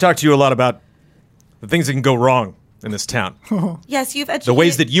 What? I've talked to you a lot about the things that can go wrong in this town. Yes, you've educated. The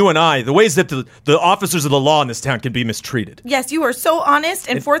ways that the officers of the law in this town can be mistreated. Yes, you are so honest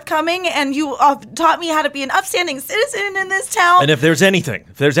and forthcoming, and you taught me how to be an upstanding citizen in this town. And if there's anything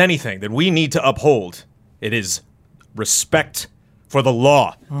that we need to uphold, it is respect for the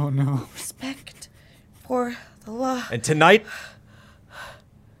law. Oh no. Respect for the law. And tonight,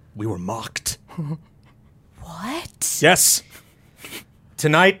 we were mocked. What? Yes.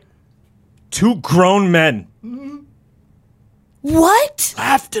 Tonight, 2 grown men What?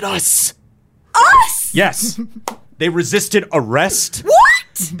 laughed at us. Us? Yes. They resisted arrest.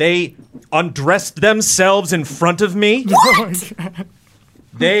 What? They undressed themselves in front of me. What?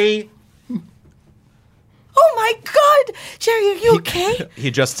 They... Oh my God, Jerry, are you okay? He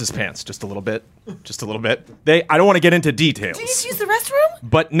adjusts his pants just a little bit. I don't want to get into details. Do you need to use the restroom?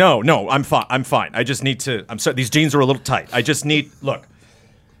 But no, I'm fine. I just need to. I'm sorry. These jeans are a little tight. I just need. Look.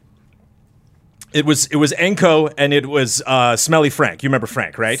 It was Enko and it was Smelly Frank. You remember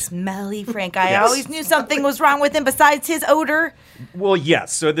Frank, right? Smelly Frank. I Yes. always knew something was wrong with him besides his odor. Well,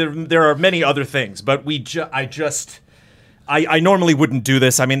 yes. So there are many other things, but I normally wouldn't do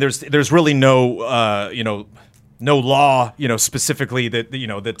this. I mean, there's really no no law, specifically that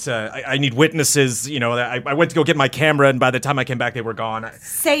I need witnesses. I went to go get my camera, and by the time I came back, they were gone.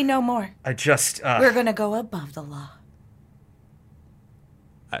 Say no more. I just We're gonna go above the law.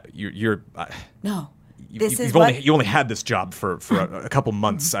 you're. No, You only had this job for a couple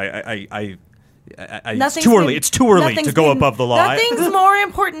months. It's Nothing's too early to go been- above the law. Nothing's more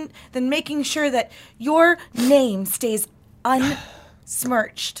important than making sure that your name stays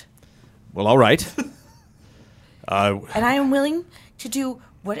unsmirched. Well, all right. And I am willing to do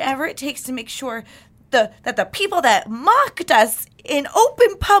whatever it takes to make sure that the people that mocked us in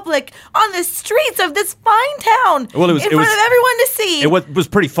open public on the streets of this fine town, Well, it was- in it front was- of everyone to see. It was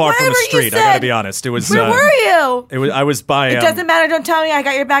pretty far from the Whatever you street. I gotta said. be honest. It was. Where were you? It was. I was by. It doesn't matter. Don't tell me. I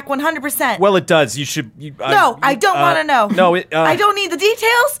got your back 100%. Well, it does. You should. No, I don't want to know. No, I don't need the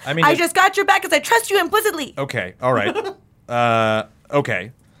details. I mean, I just got your back because I trust you implicitly. Okay. All right.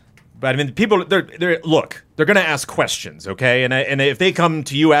 Okay. But I mean, people. They're gonna ask questions. Okay, and if they come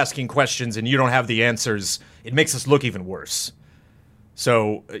to you asking questions and you don't have the answers, it makes us look even worse.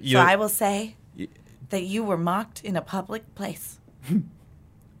 So. So I will say that you were mocked in a public place.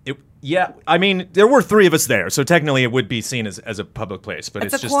 Yeah, I mean, there were 3 of us there, so technically it would be seen as a public place, but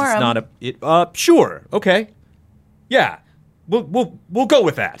It's a it's quorum. not a. Sure, okay, yeah, we'll go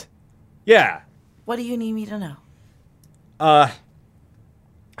with that. Yeah, What do you need me to know?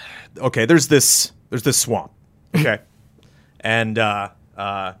 okay. There's this swamp, okay, and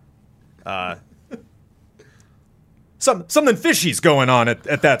something fishy's going on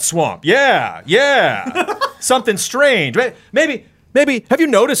at that swamp. Yeah, something strange. Maybe have you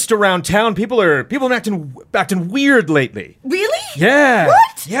noticed around town people are acting weird lately? Really? Yeah.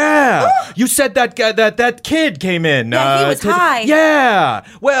 What? Yeah. You said that guy, that kid came in. Yeah, he was high. Yeah.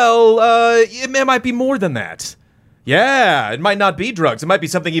 Well, it might be more than that. Yeah. It might not be drugs. It might be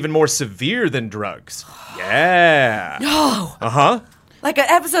something even more severe than drugs. Yeah. No. Uh-huh. Like an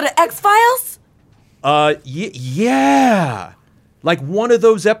episode of X-Files? Yeah. Like one of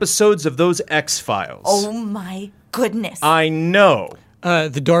those episodes of those X-Files. Oh my goodness. I know.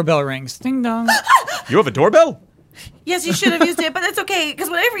 The doorbell rings. Ding dong. You have a doorbell? Yes, you should have used it, but that's okay, because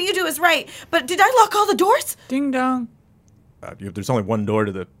whatever you do is right. But did I lock all the doors? Ding dong. There's only one door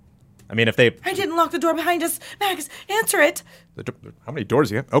to the... I mean, if they... I didn't lock the door behind us. Max, answer it. How many doors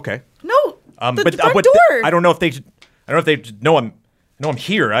do you have? Okay. No, the but front but door. I don't know if they know I'm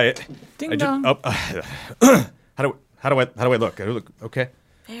here. Ding dong. How do I look? I look okay.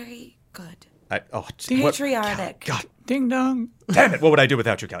 Very good. Patriotic. God Ding dong. damn it! What would I do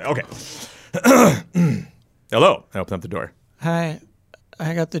without you, Kelly? Okay. Hello. I open up the door. Hi.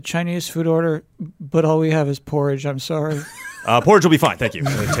 I got the Chinese food order, but all we have is porridge. I'm sorry. Porridge will be fine. Thank you.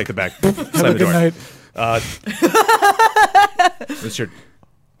 I'm gonna take the bag. Have a good night. What's your...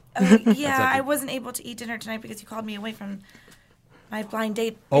 Yeah, I wasn't able to eat dinner tonight because you called me away from my blind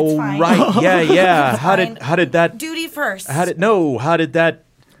date. It's Oh fine. right. Yeah. It's How fine. did that? Duty first. How did that?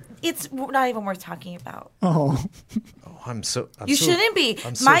 It's not even worth talking about. Oh. I'm You shouldn't be.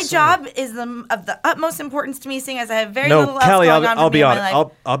 I'm so My sorry. job is of the utmost importance to me, seeing as I have very No, little else Kelly. going on I'll for me be in my honest. life.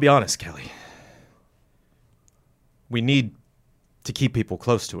 I'll be honest, Kelly. We need to keep people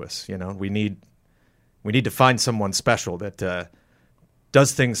close to us. We need to find someone special that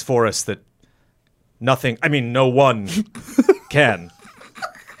does things for us that no one can.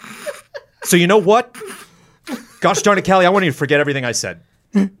 So you know what? Gosh darn it, Kelly! I want you to forget everything I said.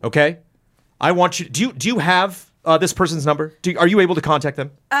 Okay? I want you. Do you have this person's number? Are you able to contact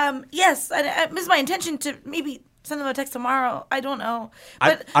them? Yes, it was my intention to maybe send them a text tomorrow. I don't know,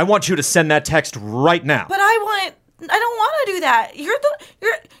 but I want you to send that text right now. but I don't want to do that. You're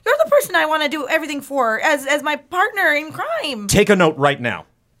the person I want to do everything for as my partner in crime. Take a note right now.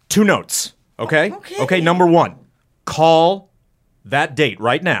 2 notes. Okay? Okay. Okay, number 1, call that date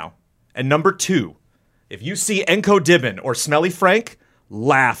right now. And number 2, if you see Enko Dibbin or Smelly Frank,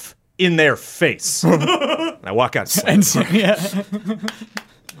 laugh in their face. And I walk out. Yeah.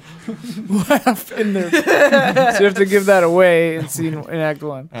 Laugh in there. So you have to give that away in Act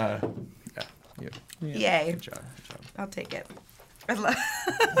 1. Yay! Good job. I'll take it. I love.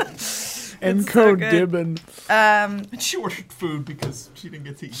 And so code good. Dibbin. She ordered food because she didn't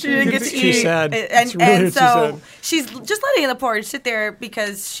get to eat. She didn't get to It's too eat, sad. and It's really too so sad. she's just letting the porridge sit there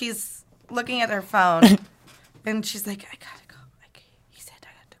because she's looking at her phone, and she's like, "I gotta go." Like he said, I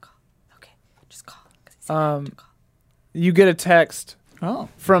got to call. Okay, just call. 'Cause he said I had to call. You get a text Oh.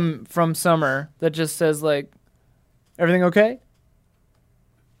 from Summer that just says like, "Everything okay?"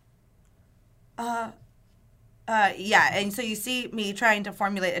 Yeah, and so you see me trying to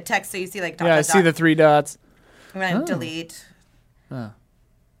formulate a text. So you see like dot, Yeah, I dot, see dot. the 3 dots. I'm gonna delete. Huh?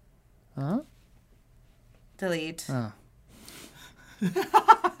 Delete.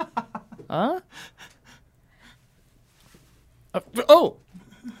 Huh? Oh.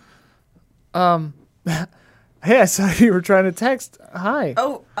 Hey, I saw you were trying to text. Hi.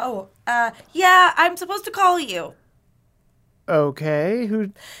 Yeah, I'm supposed to call you. Okay.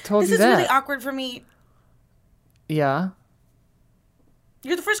 Who told This you is that? really awkward for me. Yeah.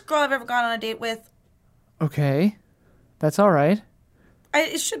 You're the first girl I've ever gone on a date with. Okay. That's all right.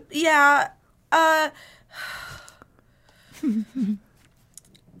 Hey,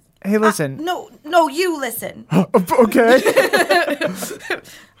 listen. No, you listen. Okay.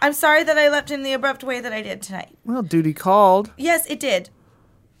 I'm sorry that I left in the abrupt way that I did tonight. Well, duty called. Yes, it did.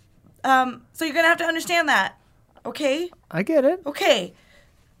 So you're gonna have to understand that. Okay? I get it. Okay.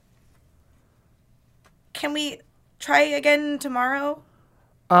 Can we try again tomorrow?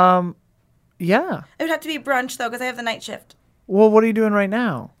 Yeah. It would have to be brunch though, because I have the night shift. Well, what are you doing right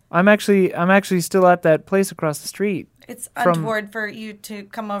now? I'm actually still at that place across the street. It's untoward for you to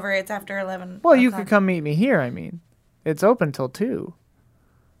come over. It's after 11. Well, you o'clock. could come meet me here, I mean. It's open till 2.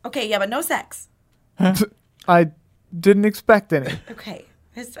 Okay, yeah, but no sex. I didn't expect any. Okay.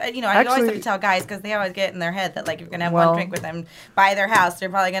 I always have Actually- to tell guys because they always get in their head that like if you're gonna have Well- one drink with them by their house, you're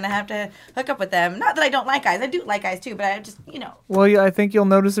probably gonna have to hook up with them. Not that I don't like guys, I do like guys too, but I just Well, yeah, I think you'll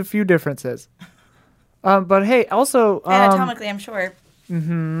notice a few differences. But hey, also, anatomically, I'm sure.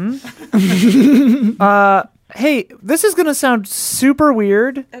 hey, this is gonna sound super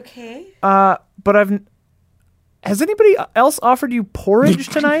weird. Okay. But has anybody else offered you porridge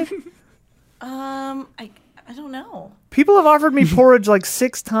tonight? I don't know. People have offered me porridge like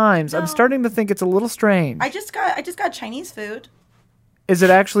 6 times. I'm starting to think it's a little strange. I just got Chinese food. Is it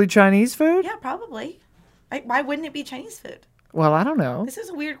actually Chinese food? Yeah, probably. Why wouldn't it be Chinese food? Well, I don't know. This is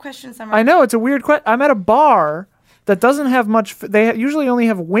a weird question, Summer. I know it's a weird question. I'm at a bar that doesn't have much. They usually only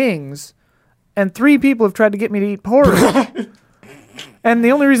have wings, and 3 people have tried to get me to eat porridge. And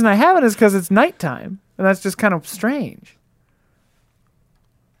the only reason I haven't is because it's nighttime, and that's just kind of strange.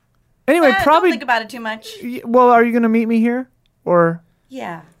 Anyway, probably. Don't think about it too much. Well, are you going to meet me here, or?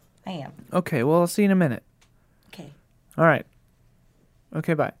 Yeah, I am. Okay. Well, I'll see you in a minute. Okay. All right.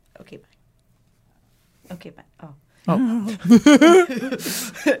 Okay. Bye. Okay, bye. Okay, bye. Oh. Oh.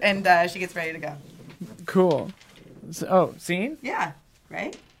 And she gets ready to go. Cool. Scene? Yeah.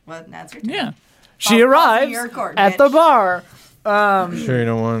 Right? Well, now it's your turn. Yeah. She arrives your court, at the bitch. bar. Sure you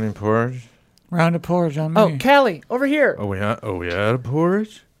don't want any porridge? Round of porridge on me. Oh, Callie, over here. Oh, we had a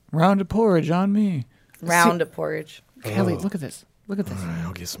porridge? Round of porridge on me. Round of porridge. Callie, look at this. Look at this. All right,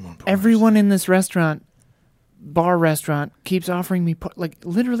 I'll get some more porridge. Everyone in this restaurant, keeps offering me,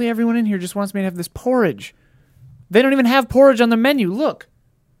 literally everyone in here just wants me to have this porridge. They don't even have porridge on the menu. Look,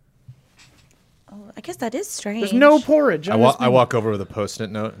 Oh, I guess that is strange. there's no porridge. I on this menu. walk over with a Post-it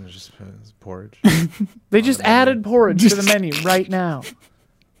note and just it's porridge. They just added porridge to the menu right now.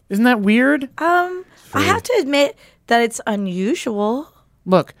 Isn't that weird? I have to admit that it's unusual.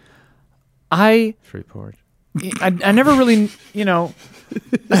 Look, I Free porridge. never really,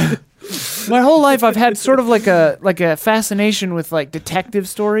 my whole life I've had sort of like a fascination with like detective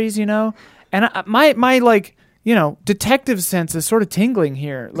stories, and my detective sense is sort of tingling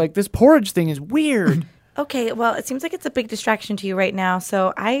here. Like this porridge thing is weird. Okay, well, it seems like it's a big distraction to you right now,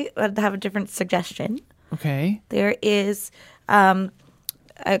 so I would have a different suggestion. Okay. There is a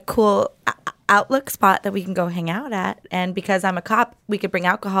cool Outlook spot that we can go hang out at, and because I'm a cop, we could bring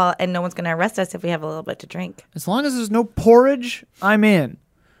alcohol, and no one's going to arrest us if we have a little bit to drink. As long as there's no porridge, I'm in.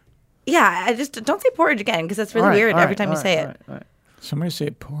 Yeah, I just don't say porridge again because that's really weird every time you say it. All right. Somebody say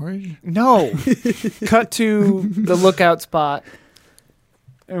porridge? No. Cut to the lookout spot,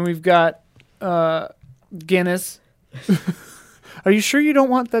 and we've got Guinness. Are you sure you don't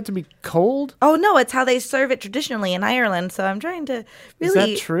want that to be cold? Oh no, it's how they serve it traditionally in Ireland. So I'm trying to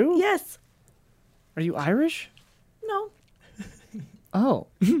really. Is that true? Yes. Are you Irish? No. Oh.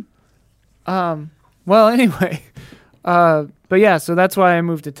 Well, anyway. But yeah, so that's why I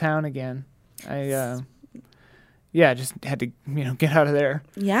moved to town again. I just had to, get out of there.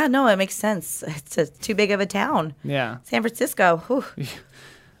 Yeah, no, it makes sense. It's too big of a town. Yeah. San Francisco. Whew.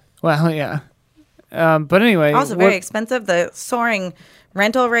 Well, yeah. But anyway. Also very expensive. The soaring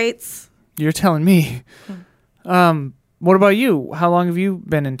rental rates. You're telling me. What about you? How long have you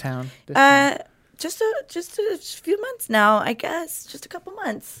been in town? Just a few months now, I guess. Just a couple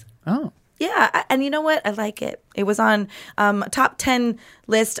months. Oh. Yeah, and you know what? I like it. It was on top 10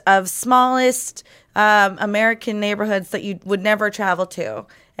 list of smallest American neighborhoods that you would never travel to.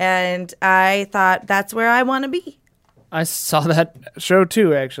 And I thought that's where I want to be. I saw that show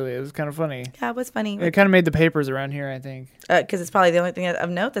too, actually. It was kind of funny. Yeah, it was funny. It kind of made the papers around here, I think. Because it's probably the only thing of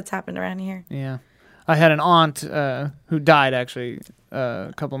note that's happened around here. Yeah. I had an aunt who died actually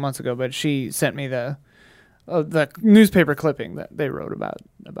a couple of months ago, but she sent me the newspaper clipping that they wrote about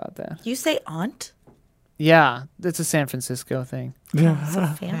that. You say aunt? Yeah, it's a San Francisco thing. So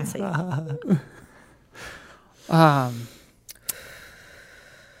fancy.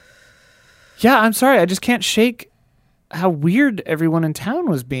 Yeah, I'm sorry. I just can't shake how weird everyone in town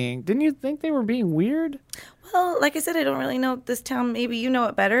was being. Didn't you think they were being weird? Well, like I said, I don't really know this town. Maybe you know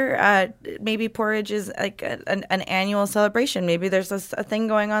it better. Maybe Porridge is like an annual celebration. Maybe there's a thing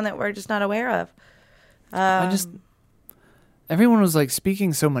going on that we're just not aware of. Everyone was like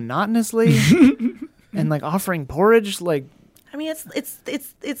speaking so monotonously and like offering porridge. Like, I mean, it's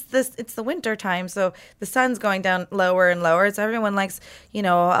the winter time, so the sun's going down lower and lower. So everyone likes, a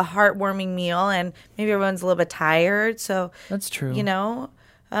heartwarming meal, and maybe everyone's a little bit tired. So that's true.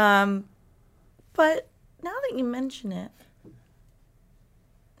 But now that you mention it,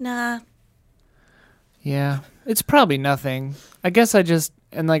 nah. Yeah, it's probably nothing. I guess I just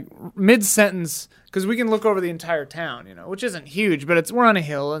mid sentence, because we can look over the entire town, which isn't huge, but we're on a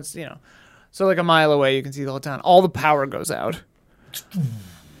hill. It's so like a mile away, you can see the whole town. All the power goes out. Is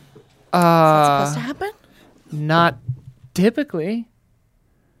that supposed to happen? Not typically.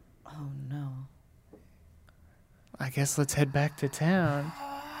 Oh no. I guess let's head back to town.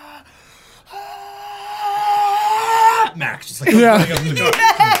 Max just like running up the door.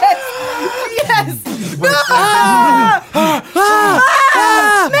 Yes.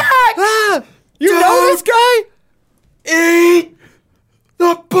 Max! You know this guy? Eat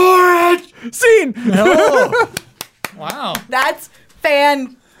the porridge. Scene. Oh. Wow. That's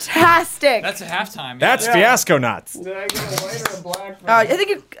fantastic. That's a halftime. That's Fiasco Nuts. Did I get a white or a black? I think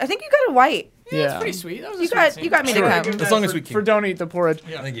you got a white. Yeah, That's pretty sweet. That was a You sweet got scene. you got me to come. As long as we can. For don't eat the porridge.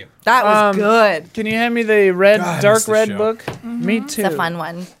 Thank you. That was good. Can you hand me the red, God, I dark missed the red show. book? Me too. It's a fun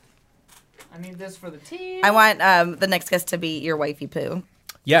one. I need this for the tea. I want the next guest to be your wifey Pooh.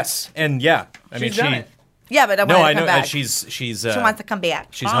 Yes, and yeah, I mean She's done it. Yeah, but I No, want her I to come know. back. She's She wants to come back.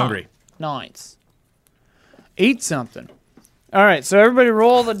 she's hungry. Nice. Eat something. All right, so everybody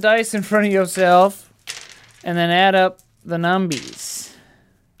roll the dice in front of yourself, and then add up the numbies.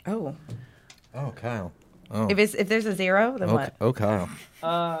 Oh, Oh, Kyle. if there's a zero, then what? Oh, Kyle.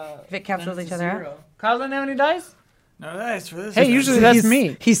 If it cancels each other out. Kyle doesn't have any dice? No dice for this. Hey, usually that's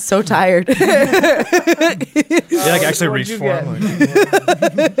me. He's so tired. Yeah, I can actually What'd reach you for get? him.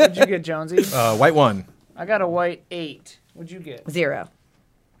 What'd you get, Jonesy? White one. I got a white 8. What'd you get? Zero.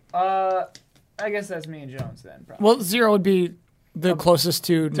 I guess that's me and Jones then. Probably. Well, 0 would be the closest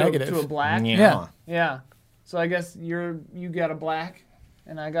to negative. To a black. Yeah. Yeah. So I guess you got a black,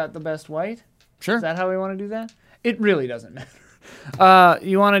 and I got the best white. Sure. Is that how we want to do that? It really doesn't matter.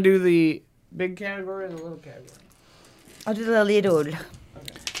 You want to do the big category or the little category? I'll do the little.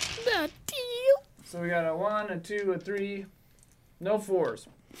 So we got a 1, a 2, a 3, no 4s.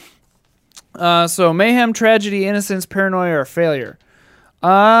 So mayhem, tragedy, innocence, paranoia, or failure.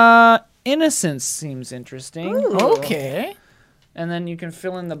 Innocence seems interesting. Okay. And then you can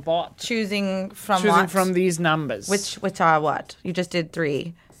fill in the bot. Choosing from Choosing what? from these numbers. Which are what? You just did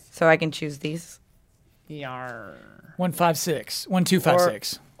 3, so I can choose these. Yar. 1, 5, 6. 1, 2, 5,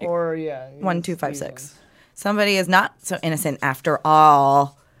 6. Or yeah. 1, 2, 5, these 6. ones. Somebody is not so innocent after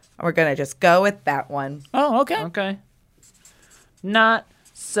all. We're gonna just go with that one. Oh, okay. Okay. Not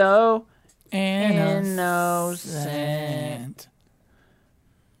so Innocent. innocent.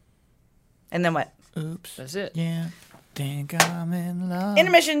 And then what? Oops. That's it. Yeah. Think I'm in love.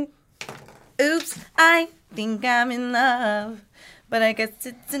 Intermission. Oops, I think I'm in love, but I guess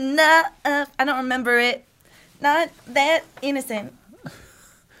it's enough. I don't remember it. Not that innocent.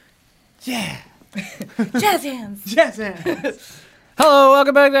 Yeah. Jazz hands. Yes. Hello,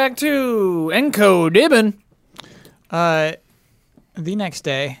 welcome back to Enco Dibbin. The next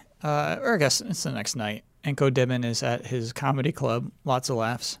day, or I guess it's the next night, Enko Dibbin is at his comedy club. Lots of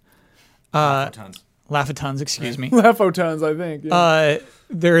laughs. Laugh-a-tons, excuse me. Laugh-o-tons, I think. Yeah.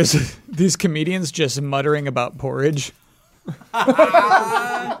 There's these comedians just muttering about porridge.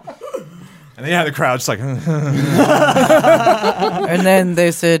 And yeah, the crowd's like, And then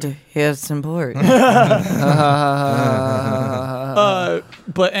they said, "Here's some porridge." But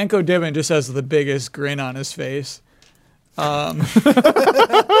Enko Dibbin just has the biggest grin on his face.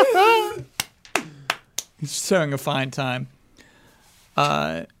 He's just having a fine time.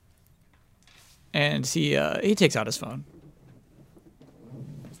 And he takes out his phone.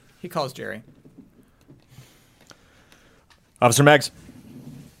 He calls Jerry. Officer Meggs.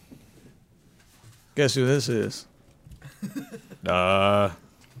 Guess who this is? Gosh,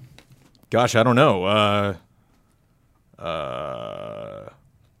 I don't know.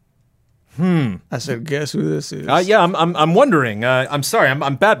 I said, guess who this is? Yeah, I'm wondering. I'm sorry.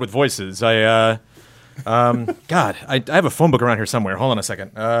 I'm bad with voices. God, I have a phone book around here somewhere. Hold on a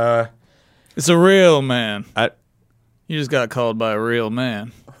second. It's a real man. I, You just got called by a real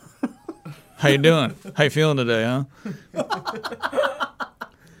man. How you doing? How you feeling today, huh?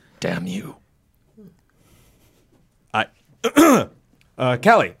 damn you.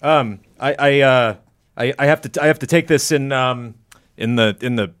 Callie. I have to take this in the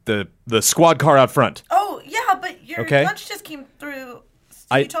squad car out front. Oh, yeah, but your Okay. lunch just came through.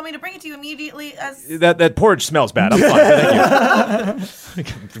 You told me to bring it to you immediately as... That porridge smells bad. I'm fine.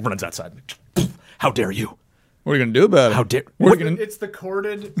 Thank you. Runs outside. How dare you? What are you gonna do about it? How dare? What are you gonna? It's the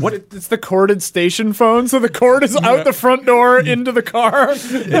corded. It's the corded station phone. So the cord is out the front door into the car.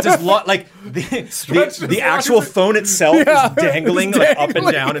 It's just the actual phone itself is dangling like up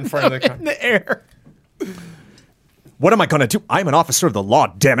and down in front of the car. In the air. What am I gonna do? I'm an officer of the law.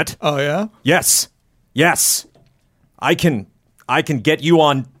 Damn it! Oh yeah. Yes. I can get you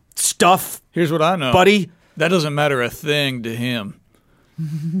on stuff, Here's what I know, buddy. That doesn't matter a thing to him.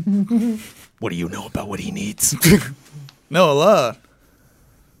 What do you know about what he needs? Know a lot.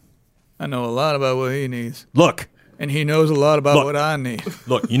 I know a lot about what he needs, Look. and he knows a lot about Look. what I need.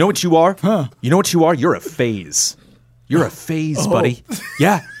 Look, you know what you are? Huh? You know what you are? You're a phase. You're a phase, buddy.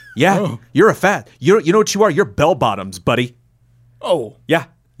 Yeah. You're a fat. You know what you are? You're bell bottoms, buddy. Oh. Yeah,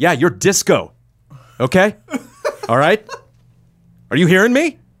 you're disco. Okay? All right? Are you hearing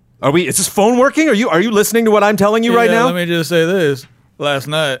me? Is this phone working? Are you listening to what I'm telling you right now? Let me just say this. Last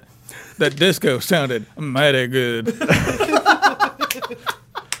night, that disco sounded mighty good.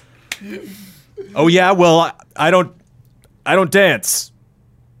 Oh yeah, well I don't dance.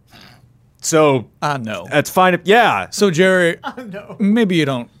 So I know. that's fine. Yeah. So Jerry, maybe you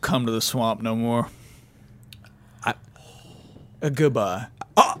don't come to the swamp no more. Goodbye.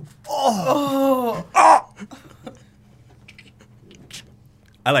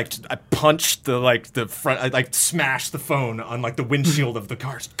 I punched the front. I smashed the phone on the windshield of the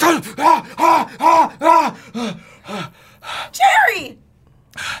car. Jerry!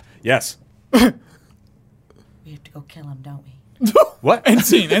 Yes. We have to go kill him, don't we? What? End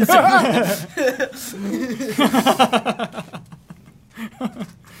scene.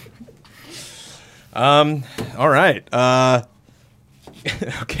 All right.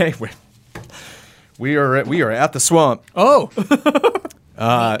 Okay. We are at the swamp. Oh.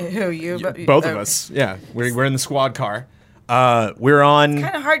 Who, you? Both of us. Yeah. We're in the squad car. We're on.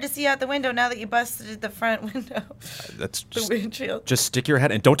 Kind of hard to see out the window now that you busted the front window. That's The windshield. just stick your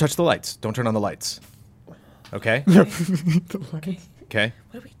head and don't touch the lights. Don't turn on the lights. Okay. Okay.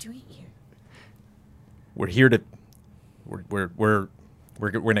 What are we doing here? We're here to. We're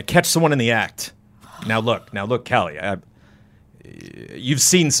gonna catch someone in the act. Now look, Callie. You've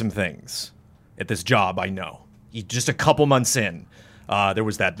seen some things at this job. I know. Just a couple months in, there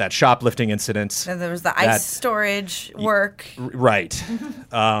was that shoplifting incident. And there was the ice storage work. Right.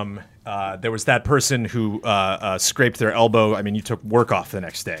 There was that person who scraped their elbow. I mean, you took work off the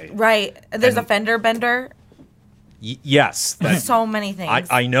next day. Right. There's a fender bender. Yes. So many things.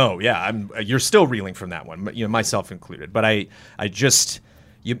 I know. Yeah. You're still reeling from that one, myself included. But I just,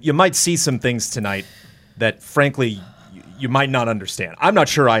 you might see some things tonight that, frankly, you might not understand. I'm not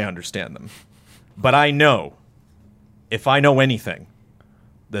sure I understand them, but I know, if I know anything,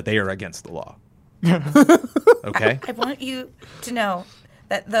 that they are against the law. Okay? I want you to know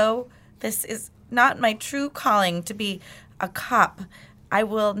that though this is not my true calling to be a cop, I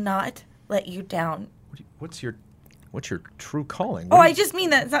will not let you down. What's your true calling? Oh, I just mean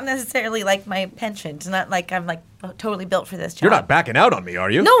that it's not necessarily like my penchant. It's not like I'm totally built for this job. You're not backing out on me,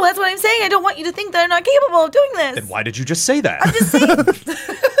 are you? No, that's what I'm saying. I don't want you to think that I'm not capable of doing this. Then why did you just say that? I'm just saying.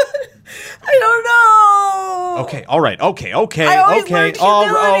 I don't know. Okay, all right, okay. I always learned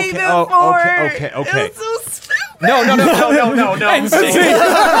humility before. Okay. It's so stupid. No.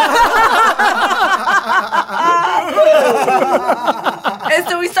 And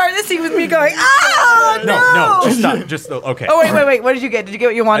so we started the scene with me going, oh, no. No, just stop. Just okay. Oh, wait. What did you get? Did you get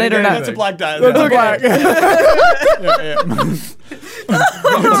what you wanted or not? That's a black die. That's a black.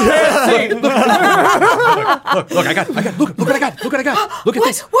 Look, I got. Look what I got. Look at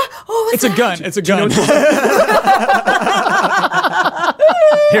this. What? Oh, what's It's a that? gun. It's a gun.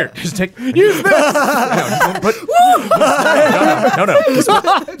 Here, just take. Use this. No. Just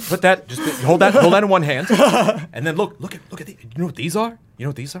put that. Just hold that in one hand, and then look at these. You know what these are?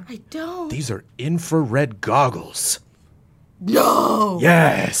 I don't. These are infrared goggles. No.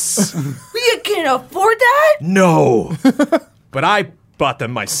 Yes. You can afford that? No. But I bought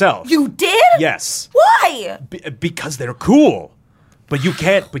them myself. You did? Yes. Why? Because they're cool. But you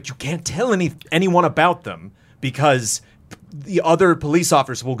can't tell anyone about them because the other police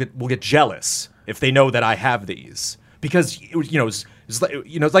officers will get jealous if they know that I have these. Because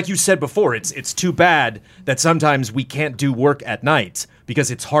it's like you said before, it's too bad that sometimes we can't do work at night because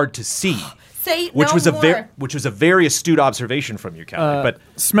it's hard to see. Which was a very astute observation from you, Callie. But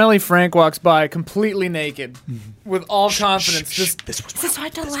Smelly Frank walks by completely naked, with all confidence. This Is this why I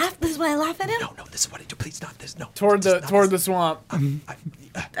don't laugh? This is when I laugh at him? No, this is what I do. Please not this. No. Toward the swamp.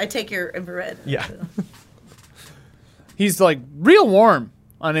 I take your infrared. Yeah. He's like real warm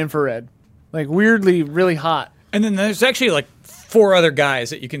on infrared, like weirdly really hot. And then there's actually like 4 other guys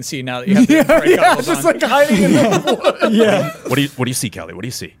that you can see now that you have the infrared goggles just on. like hiding in the woods. Yeah. What do you see, Callie? What do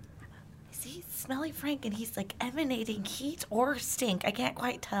you see? See Smelly Frank, and he's like emanating heat or stink. I can't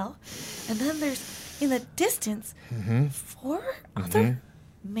quite tell. And then there's in the distance 4 other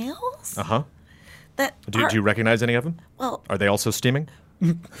males. That Do you recognize any of them? well, Are they also steaming?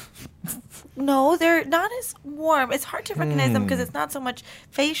 no, they're not as warm. It's hard to recognize them because it's not so much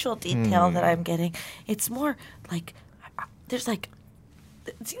facial detail that I'm getting. It's more like there's like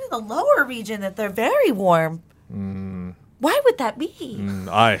it's even the lower region that they're very warm. Why would that be?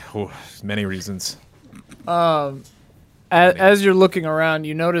 Many reasons. As you're looking around,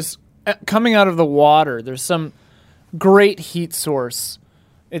 you notice coming out of the water, there's some great heat source.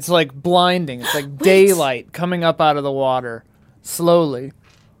 It's like blinding. It's like daylight coming up out of the water slowly.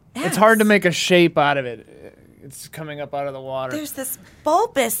 It's hard to make a shape out of it. It's coming up out of the water. There's this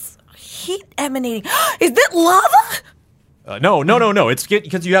bulbous heat emanating. Is that lava? No. It's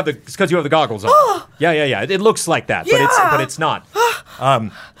because you have the goggles on. Yeah. It looks like that, but it's not.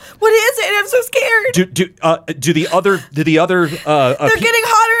 What is it? I'm so scared. Do the other They're getting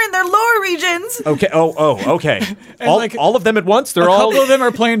hotter in their lower regions. Okay. Okay. All of them at once. They're A all. couple of them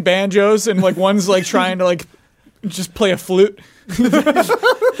are playing banjos, and like one's like trying to like just play a flute. What's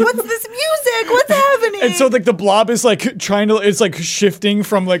this music? What's happening? And so like the blob is like it's like shifting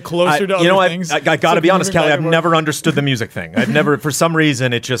from like closer to other things. I gotta be honest, Callie. I've never understood the music thing. I've never, for some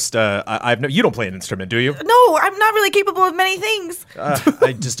reason, it just. You don't play an instrument, do you? No, I'm not really capable of many things.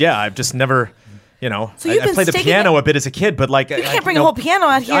 I've just never. So you've I been played the sticking piano a bit as a kid, but like You can't bring a whole piano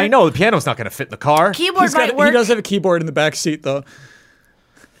out here. I know the piano's not going to fit in the car. Keyboard might He work. does have a keyboard in the back seat though.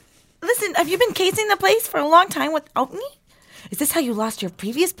 Listen, have you been casing the place for a long time without me? Is this how you lost your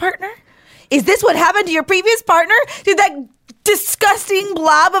previous partner? Is this what happened to your previous partner? Did that disgusting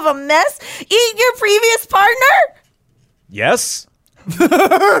blob of a mess eat your previous partner? Yes.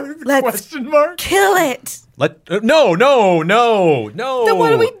 Let's kill it. No. Then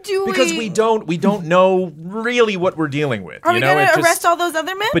what are we doing? Because we don't know really what we're dealing with. Are we going to arrest all those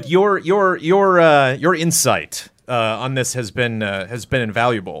other men? But your insight on this has been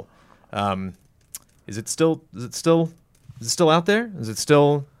invaluable. Is it still out there? Is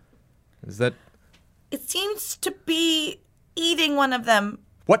that? It seems to be eating one of them.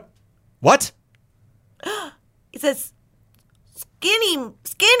 What? It says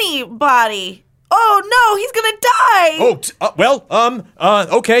skinny body. Oh no, he's gonna die.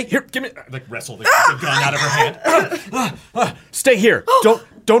 Okay. Here, give me. Like wrestle the gun out of her hand. Stay here.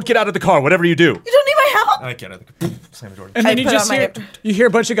 Don't get out of the car. Whatever you do. You don't need my help. I get out of the car. Slam the door. And then I you put just on my- you hear a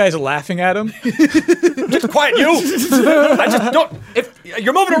bunch of guys laughing at him. Just quiet, you. I just don't. If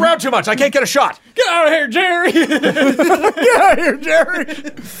you're moving around too much, I can't get a shot. Get out of here, Jerry! Get out of here, Jerry!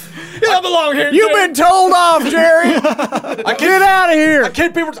 You don't belong here. You've been told off, Jerry. Get out of here. I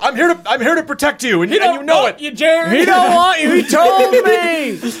can't be. I'm here to protect you, and you know it. You, Jerry. He don't want you. He told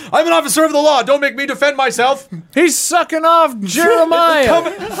me. I'm an officer of the law. Don't make me defend myself. He's sucking off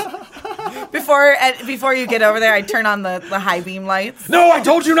Jeremiah. Before you get over there, I turn on the high beam lights. No, I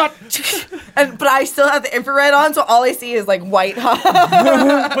told you not. But I still have the infrared on, so all I see is like white hot.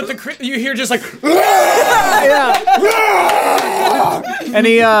 But you hear just like And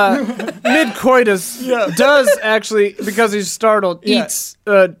he mid-coitus does actually, because he's startled, eats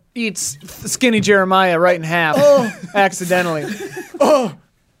skinny Jeremiah right in half accidentally.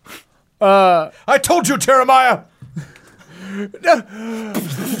 I told you, Jeremiah.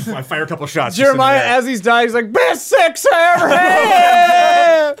 I fire a couple shots. Jeremiah, as he's dying, he's like, best sex I ever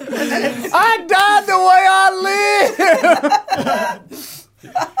had! I died the way I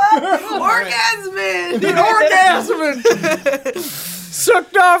Orgasming! lived!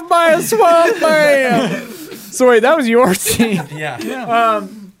 Sucked off by a swamp man! So wait, that was your scene. Yeah.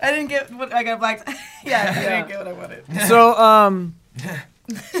 I didn't get what I got black. Yeah, I didn't get what I wanted. So,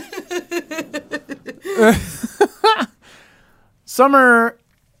 Summer,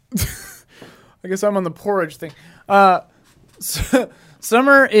 I guess I'm on the porridge thing.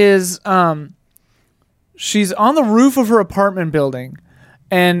 Summer is, she's on the roof of her apartment building,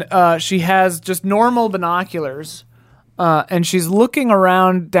 and she has just normal binoculars, and she's looking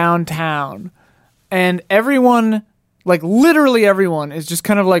around downtown, and everyone, like literally everyone, is just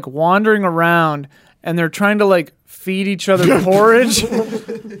kind of like wandering around, and they're trying to like feed each other porridge,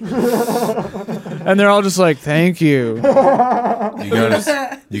 and they're all just like, "Thank you." You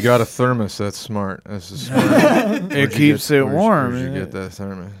got a thermos. That's smart. That's smart. It keeps it warm. Where'd you get that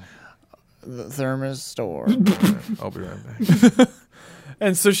thermos? The thermos store. I'll be right back.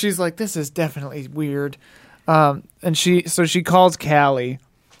 And so she's like, "This is definitely weird," and she calls Callie.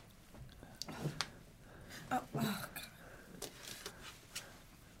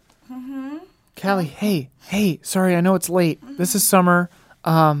 Callie, hey, sorry, I know it's late. This is Summer.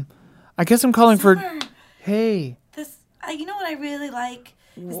 I guess I'm calling for. Hey. You know what I really like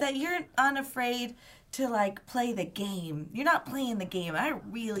is that you're unafraid to like play the game. You're not playing the game. I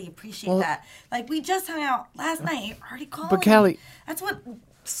really appreciate that. Like we just hung out last night. You're already calling. But Callie, that's what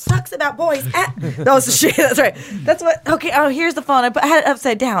sucks about boys. That was the shit. That's right. That's what. Okay. Oh, here's the phone. I had it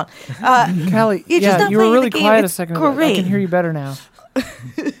upside down. Callie, you're just not you were playing really the game. quiet It's a second ago. great. I can hear you better now.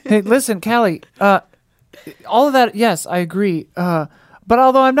 Hey, listen, Callie. All of that, yes, I agree. But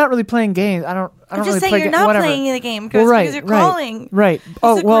although I'm not really playing games, I don't I'm really just saying play you're not whatever. playing the game Well, because you're calling. Right. This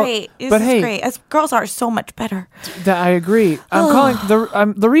Oh is well, great. This but is hey, great. As girls are so much better. I agree. I'm calling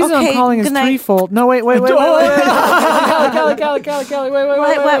the reason I'm Okay, calling is good night. threefold. No, wait. Callie,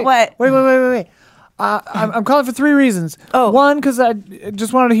 wait. Wait. I'm calling for 3 reasons. Oh. 1, because I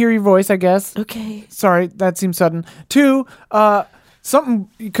just wanted to hear your voice, I guess. Okay. Sorry, that seems sudden. 2, something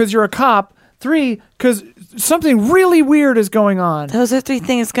because you're a cop. 3, because something really weird is going on. Those are 3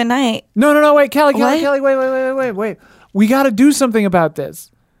 things. Good night. No, wait, Callie, What? wait. We got to do something about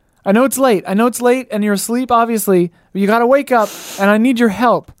this. I know it's late, and you're asleep, obviously. But you got to wake up, and I need your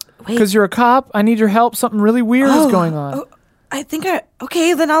help. Wait. Because you're a cop, I need your help. Something really weird is going on. Oh, I think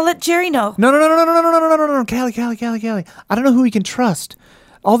okay, then I'll let Jerry know. No, Callie. I don't know who we can trust.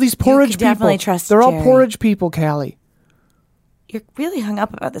 All these porridge people. definitely trust They're all Jerry. porridge people, Callie. You're really hung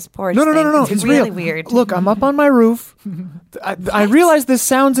up about this porridge No. thing. It's really real. weird. Look, I'm up on my roof. I realize this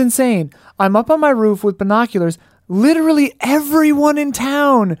sounds insane. I'm up on my roof with binoculars. Literally everyone in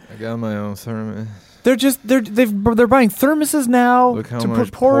town. I got my own thermos. They're buying thermoses now Look how to much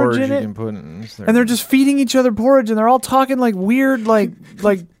put porridge in you it, can put in this and they're just feeding each other porridge, and they're all talking like weird, like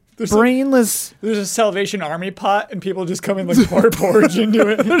brainless. There's a Salvation Army pot, and people just come in like pour porridge into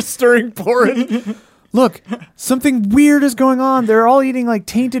it. They're stirring porridge. Look, something weird is going on. They're all eating like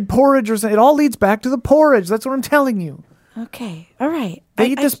tainted porridge or something. It all leads back to the porridge. That's what I'm telling you. Okay, all right. They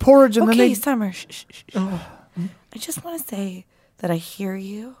eat this porridge and then okay, they. Summer. Shh. I just want to say that I hear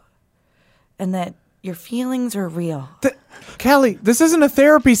you, and that your feelings are real. Callie, this isn't a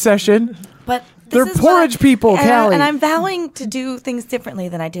therapy session. But They're this is porridge people, Callie. And I'm vowing to do things differently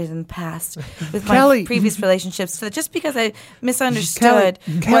than I did in the past with Callie. my previous relationships. So just because I misunderstood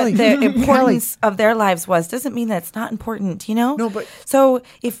Callie. what the importance of their lives was doesn't mean that it's not important, you know? No, but- So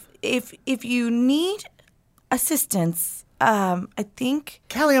if you need assistance, I think...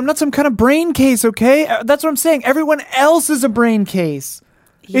 Callie, I'm not some kind of brain case, okay? That's what I'm saying. Everyone else is a brain case.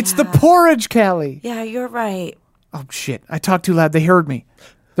 It's the Yeah. porridge, Callie. Yeah, you're right. Oh, shit. I talked too loud. They heard me.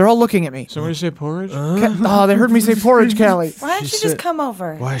 They're all looking at me. Somebody say porridge? Oh, they heard me say porridge, Callie. Why don't you just come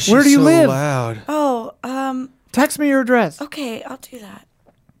over? Why is she Where do you so live? loud? Oh, Text me your address. okay, I'll do that.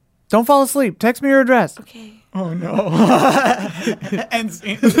 Don't fall asleep. Text me your address. Okay. Oh no.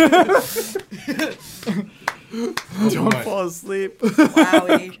 Don't fall asleep.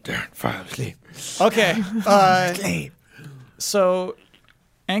 Wowie. Fall asleep. Okay. So,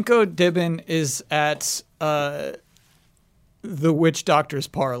 Anko Dibbin is at the witch doctor's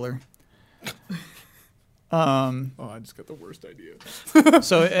parlor. Oh, I just got the worst idea.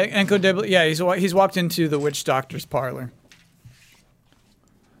 So Anko Dibbin, yeah, he's walked into the witch doctor's parlor.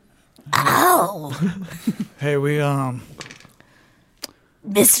 Ow! Hey, we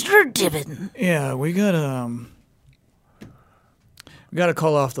Mr. Dibbin. yeah, we gotta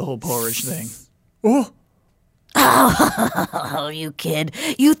call off the whole porridge thing. Oh, you kid.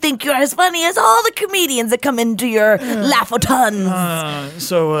 You think you're as funny as all the comedians that come into your laugh-a-tons.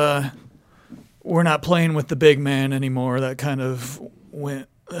 So we're not playing with the big man anymore. That kind of went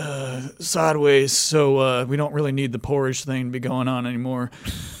sideways. So we don't really need the porridge thing to be going on anymore.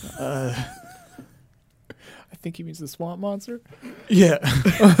 I think he means the swamp monster. Yeah.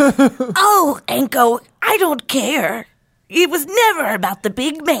 Oh, Anko, I don't care. It was never about the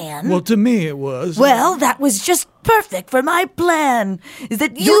big man. Well, to me it was. Well, that was just perfect for my plan. Is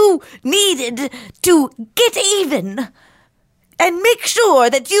that you needed to get even. and make sure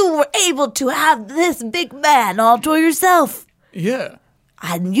that you were able to have this big man all to yourself. Yeah.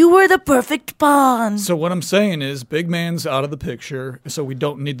 And you were the perfect pawn. So what I'm saying is, big man's out of the picture, so we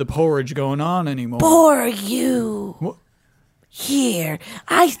don't need the porridge going on anymore. For you. What? Here,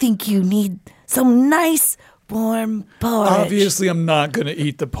 I think you need some nice warm porridge. Obviously, I'm not gonna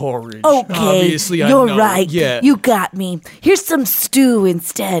eat the porridge. Okay, Obviously, you're I know. right. Yeah. You got me. Here's some stew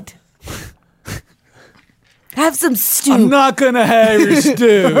instead. Have some stew. I'm not gonna have your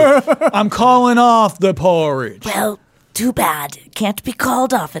stew. I'm calling off the porridge. Well, too bad. It can't be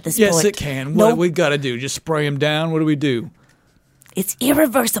called off at this Yes, point. it can. Nope. What we gotta do? Just spray him down? What do we do? It's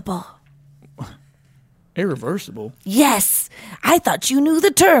irreversible. Irreversible? Yes, I thought you knew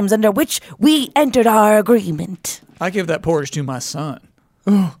the terms under which we entered our agreement. I give that porridge to my son.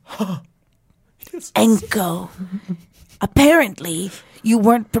 Enko, apparently you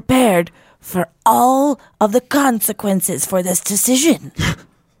weren't prepared for all of the consequences for this decision.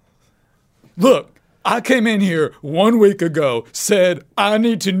 Look, I came in here 1 week ago, said I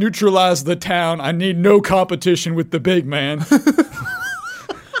need to neutralize the town. I need no competition with the big man.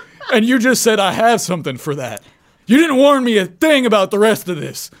 And you just said I have something for that. You didn't warn me a thing about the rest of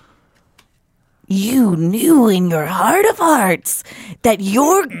this. You knew in your heart of hearts that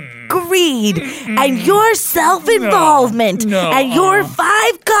your greed and your self-involvement and your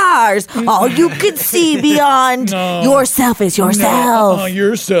 5 cars, all you could see beyond yourself is yourself. No,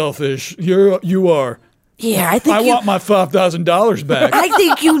 you're selfish. You are. Here, I think I want my $5,000 back. I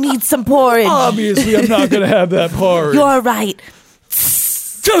think you need some porridge. Obviously, I'm not going to have that porridge. You're right.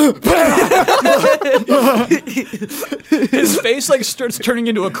 His face like starts turning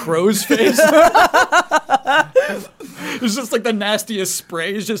into a crow's face. It's just like the nastiest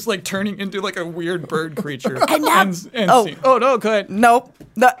spray is just like turning into like a weird bird creature. And now, scene. Oh no, go ahead. Nope.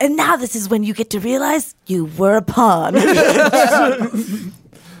 No, and now this is when you get to realize you were a pawn. And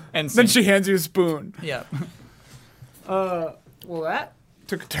Then scene. she hands you a spoon. Yeah. Well, that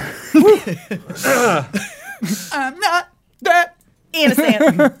Took a turn. I'm not that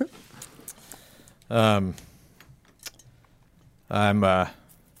Innocent. I'm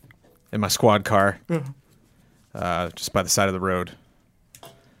in my squad car, just by the side of the road,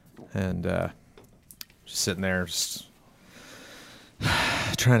 and just sitting there, just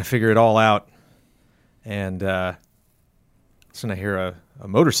trying to figure it all out. And so I hear a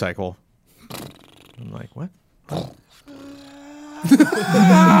motorcycle. I'm like, what?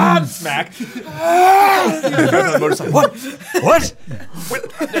 Smack. Motorcycle. What? What?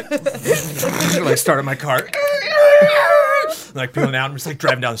 Like started my car. Like peeling out and just like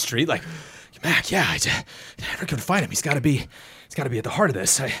driving down the street. Like, Mac, yeah, I never could find him. He's got to be at the heart of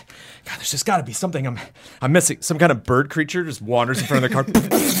this. God, there's just got to be something I'm missing. Some kind of bird creature just wanders in front of the car.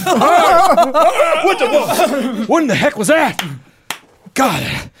 What in the heck was that?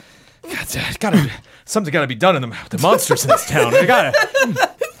 God, something got to be done in the monsters in this town.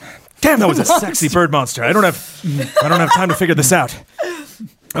 Damn, that was a sexy bird monster. I don't have time to figure this out.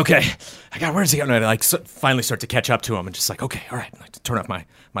 Okay, where's he going? And I finally start to catch up to him and just like, okay, all right, turn off my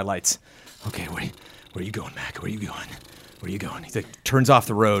lights. Okay, where are you going, Mac? Where are you going? He like, turns off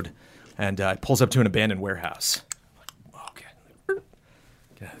the road and pulls up to an abandoned warehouse. I'm like, okay,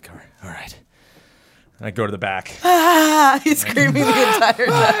 get out of the car. All right. And I go to the back. He's screaming the entire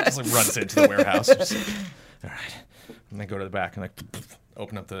time. Just like runs into the warehouse. Just like, all right. And I go to the back and like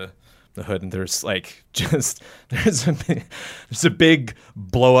open up the hood, and there's like there's a big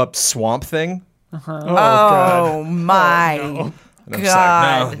blow up swamp thing. Oh my And I'm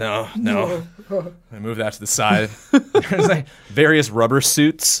God. just like, no. I move that to the side. There's like various rubber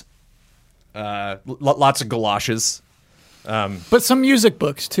suits, lots of galoshes. But some music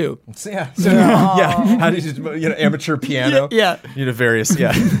books too. Yeah. How do you amateur piano? Yeah. Various,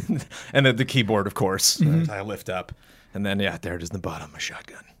 and then the keyboard, of course. I lift up, and then there it is in the bottom, my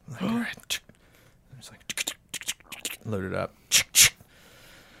shotgun. Like, all right, just like load it up.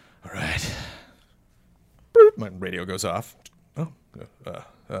 All right. My radio goes off. Oh,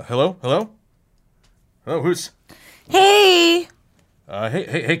 hello, who's? Hey,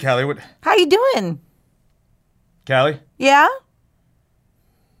 Hey, Callie, what? how you doing? Callie, Yeah?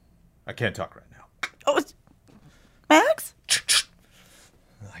 I can't talk right now. Oh, Max?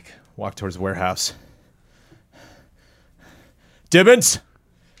 Like, walk towards the warehouse. Dibbins,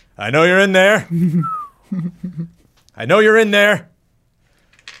 I know you're in there. I know you're in there.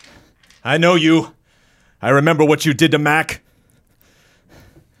 I know you. I remember what you did to Mac.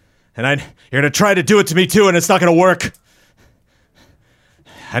 And you're going to try to do it to me too, and it's not going to work.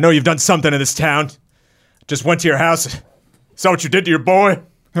 I know you've done something in this town. Just went to your house. Saw what you did to your boy.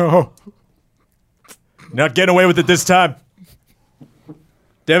 Oh. Not getting away with it this time.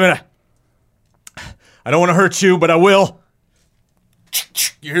 Damn it. I don't want to hurt you, but I will.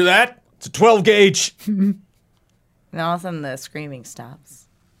 You hear that? It's a 12 gauge. And all of a sudden, the screaming stops.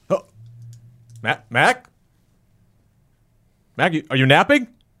 Oh. Mac? Mac, are you napping?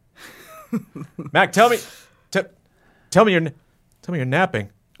 Mac, tell me you're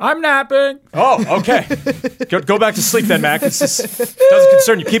napping. I'm napping. Oh, okay. Go back to sleep then, Mac. It doesn't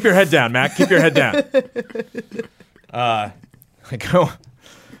concern you. Keep your head down, Mac. Keep your head down.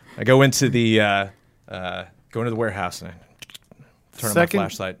 I go into the warehouse and I turn on my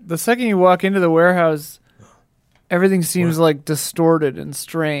flashlight. The second you walk into the warehouse, everything seems like distorted and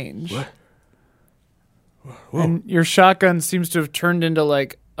strange. What? And your shotgun seems to have turned into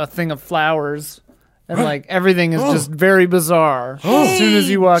like a thing of flowers. And like everything is just very bizarre as soon as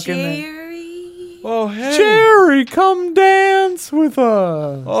you walk in there. Jerry. Oh, hey. Jerry, come dance with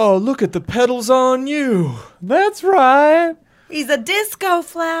us. Oh, look at the petals on you. That's right. He's a disco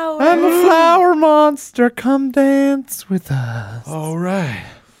flower. I'm a flower monster. Come dance with us. All right.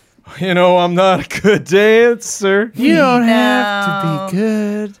 You know, I'm not a good dancer. You don't have to be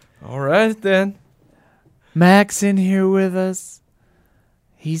good. All right, then. Mac's in here with us.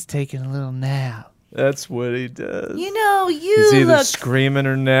 He's taking a little nap. That's what he does. You know, He's you either look. napping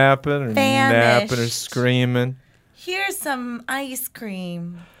or napping or famished. screaming. Here's some ice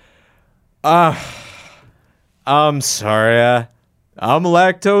cream. I'm sorry. I'm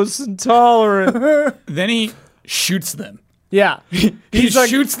lactose intolerant. Then he shoots them. Yeah. He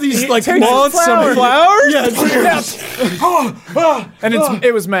shoots these takes the Want some flowers? And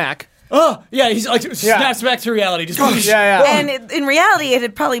it was Mac. Oh, yeah, he's like snaps back to reality. Just Yeah. And in reality, it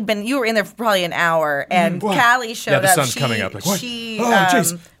had probably been, you were in there for probably an hour, and Callie showed up. the sun's coming up. Like, what? She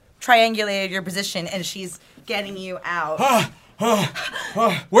jeez. triangulated your position, and she's getting you out.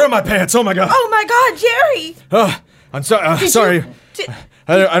 Where are my pants? Oh my god. Oh my God, Jerry! I'm sorry.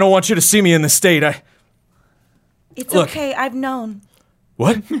 I don't want you to see me in this state. It's Look. okay, I've known.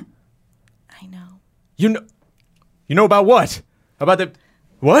 What? I know. You know about what? About the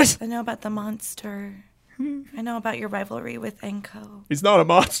what? I know about the monster. I know about your rivalry with Enko. He's not a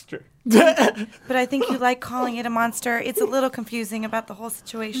monster. But I think you like calling it a monster. It's a little confusing about the whole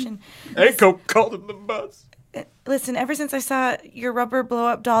situation. Echo called him the bus. Listen, ever since I saw your rubber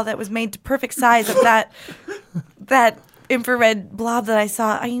blow-up doll that was made to perfect size of that infrared blob that I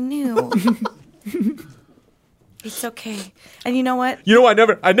saw, I knew. It's okay. And you know what? You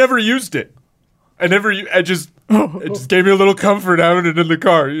know, I never used it. It just gave me a little comfort having it in the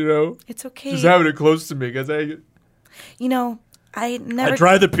car, you know? It's okay. Just having it close to me, because You know, I never... I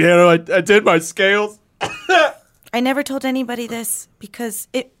tried the piano, I did my scales. I never told anybody this because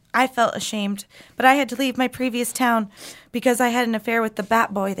I felt ashamed, but I had to leave my previous town because I had an affair with the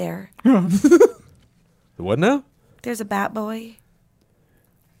bat boy there. The what now? There's a bat boy.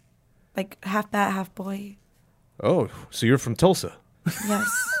 Like half bat, half boy. Oh, so you're from Tulsa.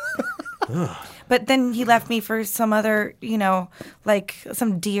 Yes. But then he left me for some other, like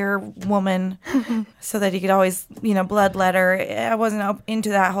some dear woman so that he could always, bloodlet her. I wasn't into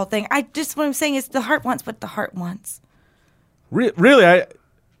that whole thing. What I'm saying is the heart wants what the heart wants. Really, I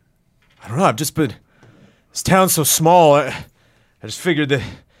don't know. I've just been. This town's so small. I just figured that,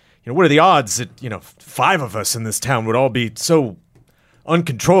 what are the odds that 5 of us in this town would all be so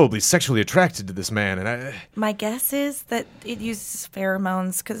uncontrollably sexually attracted to this man? And My guess is that it uses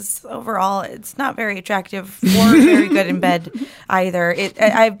pheromones because overall it's not very attractive or very good in bed either.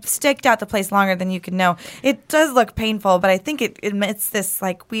 I've staked out the place longer than you can know. It does look painful, but I think it emits this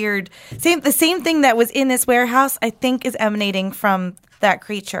like weird the same thing that was in this warehouse. I think is emanating from that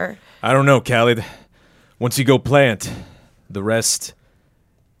creature. I don't know, Callie. Once you go plant, the rest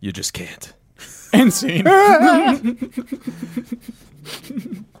you just can't. End scene.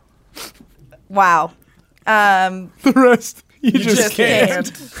 Wow. The rest, you just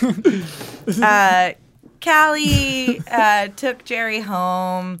can't. Callie took Jerry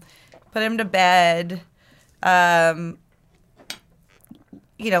home, put him to bed, left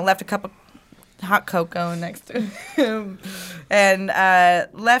a cup of hot cocoa next to him, and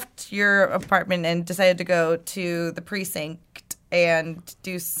left your apartment and decided to go to the precinct and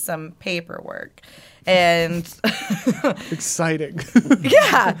do some paperwork. And Exciting.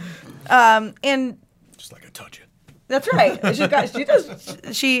 yeah. And Just like I told you. that's right.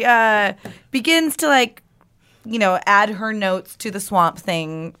 She begins to add her notes to the Swamp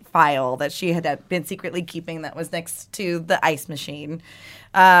Thing file that she had been secretly keeping that was next to the ice machine.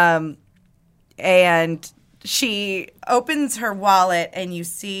 And she opens her wallet and you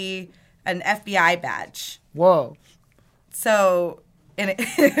see an FBI badge. Whoa. So,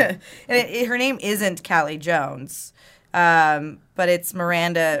 her name isn't Callie Jones, but but it's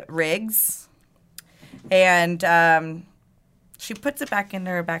Miranda Riggs. And she puts it back into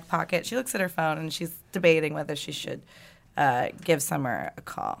her back pocket. She looks at her phone, and she's debating whether she should give Summer a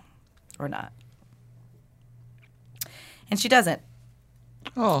call or not. And she doesn't.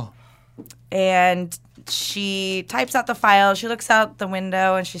 Oh. And she types out the file. She looks out the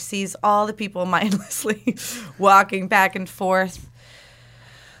window, and she sees all the people mindlessly walking back and forth.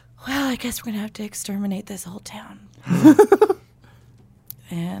 Well, I guess we're going to have to exterminate this whole town.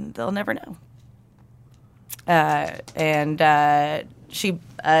 And they'll never know. She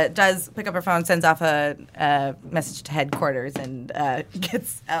does pick up her phone, sends off a message to headquarters, and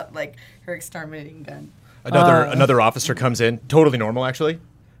gets out, like, her exterminating gun. Another officer comes in, totally normal, actually.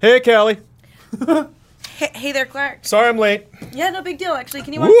 Hey, Callie. Hey there, Clark. Sorry I'm late. Yeah, no big deal, actually.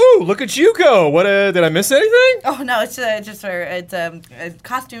 Can you watch? Woo! Look at you go. What? Did I miss anything? Oh, no, it's just a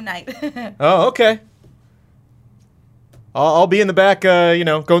costume night. Oh, okay. I'll be in the back,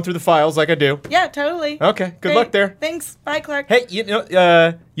 going through the files like I do. Yeah, totally. Okay. Good Great. luck there. Thanks. Bye, Clark. Hey,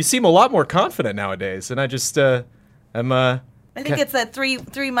 you seem a lot more confident nowadays, and I just, I think it's a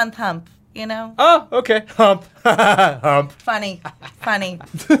three-month hump, Oh, okay. Hump. Hump. Funny.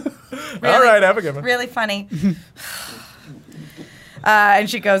 All right, have a good one. Really funny. And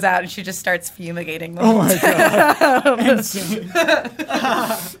she goes out and she just starts fumigating them. Oh my god. Insane.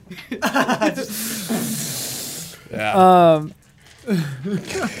 Yeah.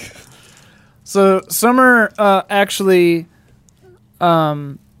 So Summer actually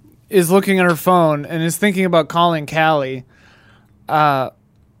is looking at her phone and is thinking about calling Callie, and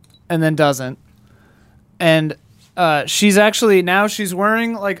then doesn't. And she's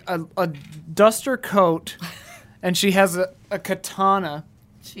wearing like a duster coat, and she has a katana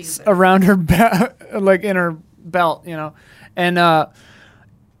around her like in her belt, and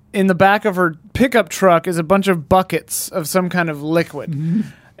in the back of her pickup truck is a bunch of buckets of some kind of liquid.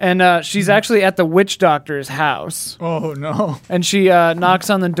 And she's actually at the witch doctor's house. Oh no. And she knocks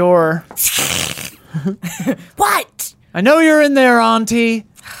on the door. What? I know you're in there, Auntie.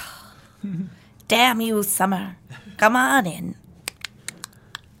 Damn you, Summer. Come on in.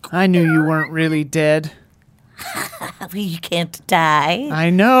 I knew you weren't really dead. We can't die. I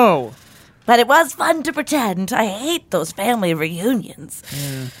know. But it was fun to pretend. I hate those family reunions.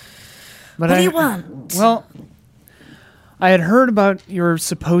 But What do you want? Well, I had heard about your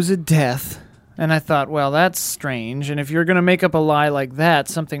supposed death, and I thought, well, that's strange. And if you're going to make up a lie like that,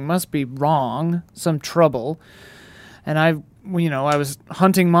 something must be wrong, some trouble. And I was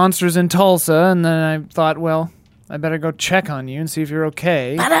hunting monsters in Tulsa, and then I thought, well, I better go check on you and see if you're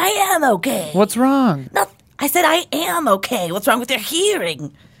okay. But I am okay. What's wrong? No, I said I am okay. What's wrong with your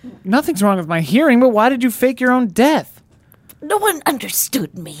hearing? Nothing's wrong with my hearing, but why did you fake your own death? No one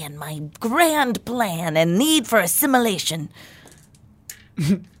understood me and my grand plan and need for assimilation.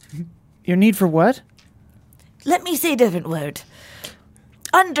 Your need for what? Let me say a different word.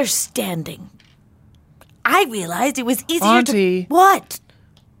 Understanding. I realized it was easier Auntie. to... What?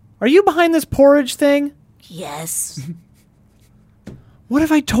 Are you behind this porridge thing? Yes. What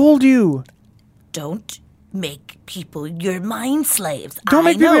have I told you? Don't make people your mind slaves. Don't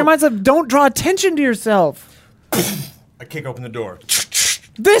make people know. your minds up. Don't draw attention to yourself. I kick open the door.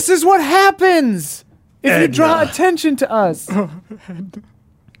 This is what happens if you draw Edna. attention to us.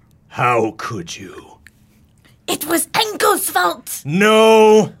 How could you? It was Enko's fault.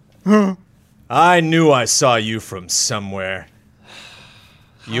 No! I knew I saw you from somewhere.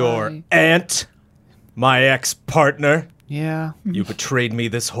 Your aunt, my ex-partner. Yeah. You betrayed me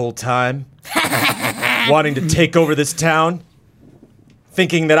this whole time. Wanting to take over this town.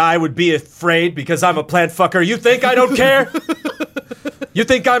 Thinking that I would be afraid because I'm a plant fucker. You think I don't care? You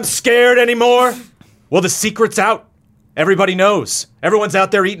think I'm scared anymore? Well, the secret's out. Everybody knows. Everyone's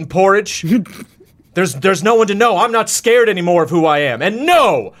out there eating porridge. There's no one to know. I'm not scared anymore of who I am. And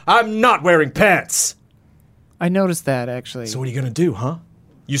no, I'm not wearing pants. I noticed that, actually. So what are you gonna do, huh?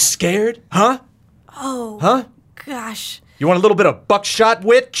 You scared? Huh? Oh. Huh? Gosh. You want a little bit of buckshot,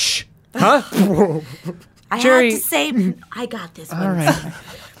 witch? Huh? I Jerry- have to say, I got this one. All right.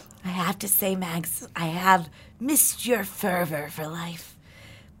 I have to say, Max, I have missed your fervor for life.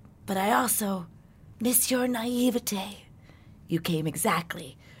 But I also miss your naivete. You came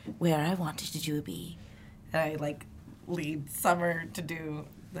exactly where I wanted you to be. And I, lead Summer to do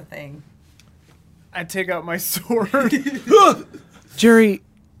the thing. I take out my sword. Jerry,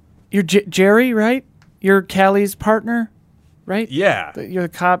 you're Jerry, right? You're Callie's partner, right? Yeah. You're the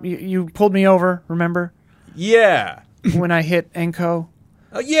cop. You pulled me over, remember? Yeah. When I hit Enko?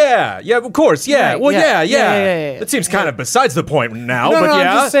 Yeah, of course, yeah. Right, Well, yeah. yeah. Yeah. That seems kind of besides the point now, No, but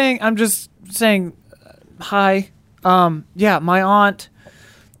yeah. I'm just saying, hi. Yeah, my aunt,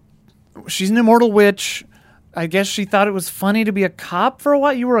 she's an immortal witch. I guess she thought it was funny to be a cop for a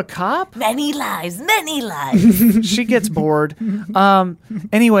while. You were a cop? Many lies, many lies. She gets bored.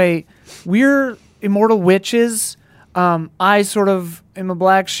 Anyway, we're immortal witches. I sort of am a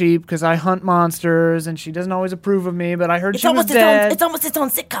black sheep because I hunt monsters, and she doesn't always approve of me, but I heard she was dead. It's almost its own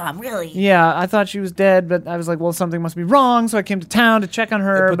sitcom, really. Yeah, I thought she was dead, but I was like, well, something must be wrong, so I came to town to check on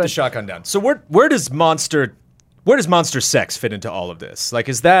her. Put the shotgun down. So where does monster sex fit into all of this? Like,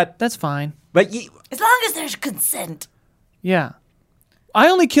 is that? That's fine. But As long as there's consent. Yeah. I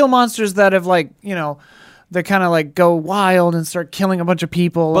only kill monsters that have, like, they kind of like go wild and start killing a bunch of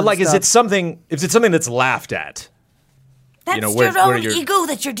people. But like, is it something that's laughed at? That's where your own you're- ego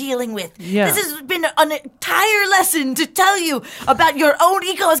that you're dealing with. Yeah. This has been an entire lesson to tell you about your own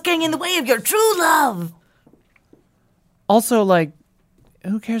ego is getting in the way of your true love. Also, like,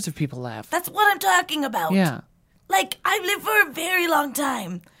 who cares if people laugh? That's what I'm talking about. Yeah. Like, I've lived for a very long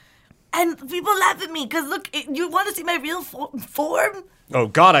time. And people laugh at me because, look, you want to see my real form? Oh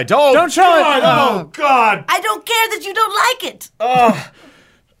God, I don't. Don't show it! Oh God. I don't care that you don't like it.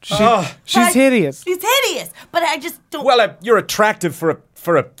 She's hideous. It's hideous, but I just don't. Well, you're attractive for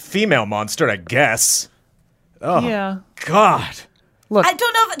a female monster, I guess. Oh Yeah. God. I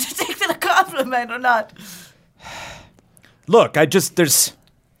don't know if to take that a compliment or not. Look,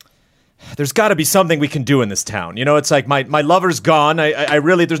 there's got to be something we can do in this town. It's like my lover's gone. I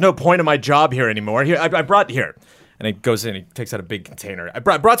really, there's no point in my job here anymore. Here, I brought here. And he goes in, he takes out a big container. I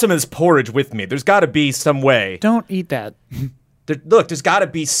brought some of this porridge with me. There's got to be some way. Don't eat that. There's got to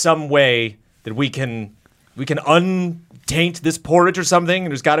be some way that we can untaint this porridge or something.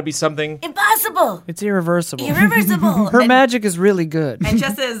 There's got to be something. Impossible. It's irreversible. Irreversible. Her magic is really good. And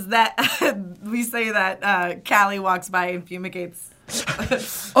just as that, we say that, Callie walks by and fumigates.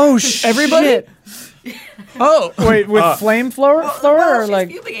 Oh, everybody? Oh, Wait, with flamethrower or she's like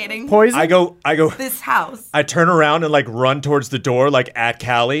fumigating poison? I go. this house. I turn around and like run towards the door, like at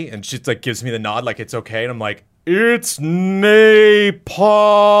Callie, and she like gives me the nod, like it's okay, and I'm like, it's napalm.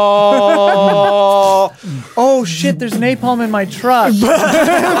 Oh shit! There's napalm in my truck.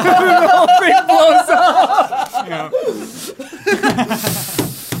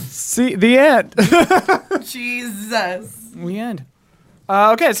 See the end. Jesus. we end.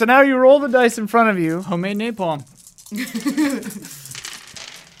 Okay, so now you roll the dice in front of you. Homemade napalm.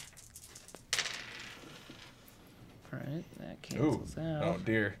 All right, that cancels out.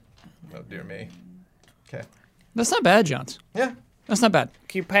 dear me. Okay. That's not bad, Johns. Yeah. That's not bad.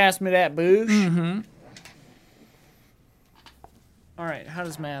 Can you pass me that booze? Mm-hmm. All right, how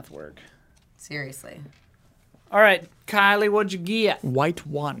does math work? Seriously. All right, Kylie, what'd you get? White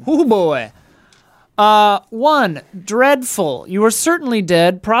one. Oh boy. 1. Dreadful. You are certainly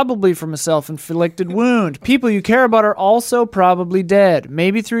dead, probably from a self-inflicted wound. People you care about are also probably dead,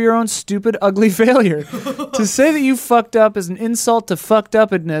 maybe through your own stupid, ugly failure. To say that you fucked up is an insult to fucked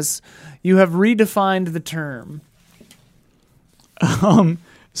upness. You have redefined the term.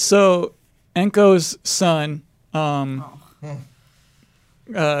 So, Enko's son,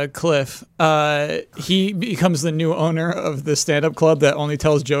 Cliff, he becomes the new owner of the stand-up club that only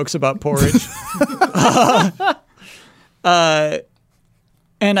tells jokes about porridge.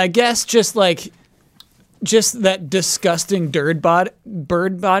 And I guess just that disgusting bird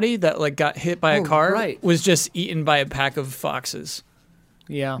body that like got hit by a car right. was just eaten by a pack of foxes.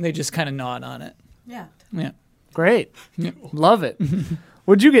 Yeah. They just kind of gnawed on it. Yeah. Yeah. Great. Love it.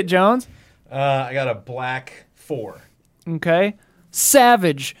 What'd you get, Jones? I got a black 4. Okay.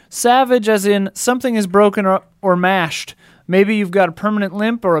 Savage. Savage as in something is broken or mashed. Maybe you've got a permanent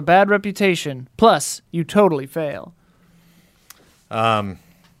limp or a bad reputation. Plus, you totally fail.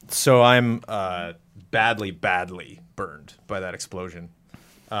 So I'm badly burned by that explosion.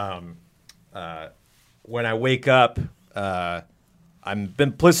 When I wake up, I'm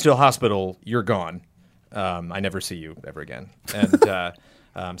been placed to a hospital. You're gone. I never see you ever again. And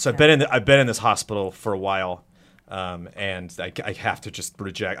so I've been in this hospital for a while. And I have to just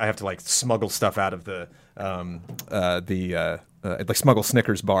reject. I have to like smuggle stuff out of like smuggle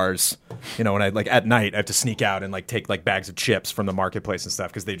Snickers bars, and I like at night I have to sneak out and like take like bags of chips from the marketplace and stuff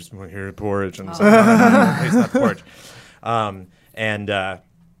because they just want to hear porridge and it's like, taste that porridge.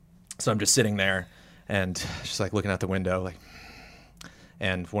 So I'm just sitting there and just like looking out the window like,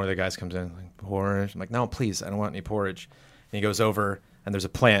 and one of the guys comes in like porridge. I'm like, no, please, I don't want any porridge. And he goes over and there's a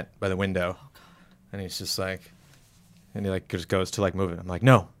plant by the window, and he's just like. And he like just goes to like move it. I'm like,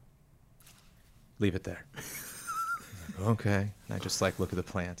 no, leave it there. Like, okay. And I just like look at the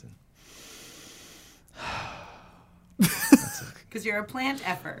plant and Because you're a plant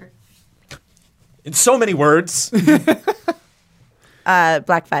effer. In so many words.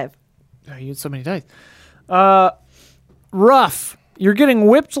 Black 5. Oh, you had so many dice. Rough. You're getting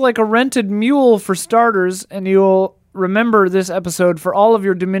whipped like a rented mule for starters, and you'll remember this episode for all of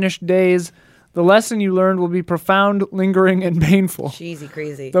your diminished days. The lesson you learned will be profound, lingering, and painful. Cheesy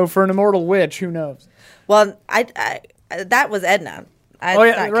crazy. Though for an immortal witch, who knows? Well, I that was Edna. Oh,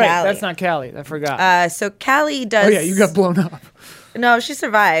 yeah, not right. Callie. That's not Callie. I forgot. So Callie does. Oh, yeah, you got blown up. No, she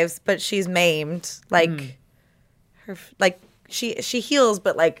survives, but she's maimed. Like her, like she heals,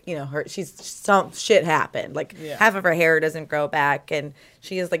 but like some shit happened. Like half of her hair doesn't grow back, and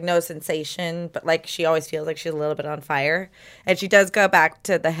she has like no sensation, but like she always feels like she's a little bit on fire. And she does go back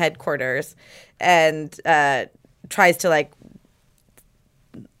to the headquarters and tries to like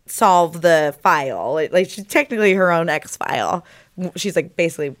solve the file. Like she's technically her own X file. She's like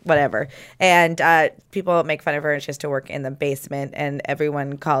basically whatever. And people make fun of her, and she has to work in the basement, and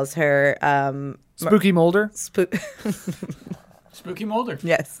everyone calls her Spooky Molder? Spooky Molder.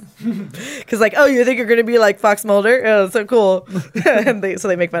 Yes. Because like, oh, you think you're going to be like Fox Mulder? Oh, so cool. And so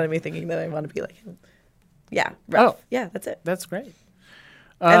they make fun of me thinking that I want to be like him. Yeah. Rough. Oh. Yeah, that's it. That's great.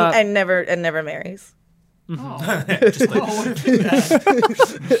 And never marries.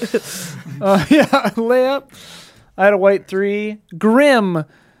 Layup. I had a white 3. Grim.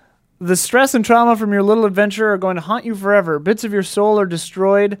 The stress and trauma from your little adventure are going to haunt you forever. Bits of your soul are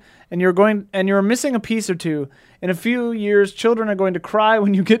destroyed, and you're missing a piece or two. In a few years, children are going to cry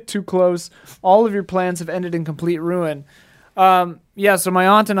when you get too close. All of your plans have ended in complete ruin. So my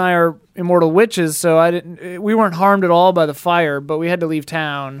aunt and I are immortal witches, so we weren't harmed at all by the fire, but we had to leave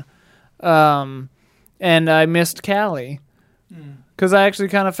town. And I missed Callie because I actually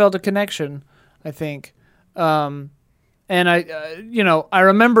kind of felt a connection, I think. And I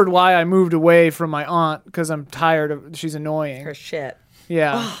remembered why I moved away from my aunt because I'm tired of, she's annoying. Her shit.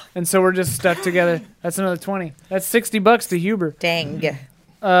 Yeah. And so we're just stuck together. That's another 20. That's $60 to Huber. Dang.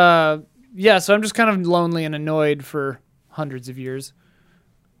 So I'm just kind of lonely and annoyed for hundreds of years.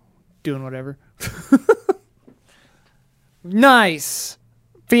 Doing whatever. Nice.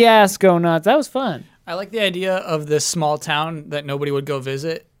 Fiasco nuts. That was fun. I like the idea of this small town that nobody would go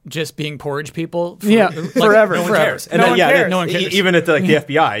visit just being porridge people. Forever. No one cares. And No then, one yeah, cares. No one cares. even at the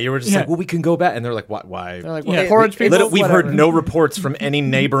FBI, you were just Yeah. like, well, we can go back. And they're like, why? They're like, Yeah. porridge people. We've whatever. heard no reports from any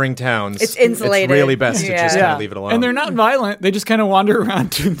neighboring towns. It's insulated. It's really best to Yeah. just Yeah. kind of leave it alone. And they're not violent. They just kind of wander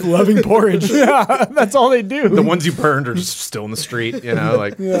around loving porridge. Yeah, that's all they do. the ones you burned are just still in the street,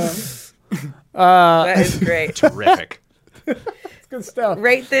 like That is great. terrific. Good stuff.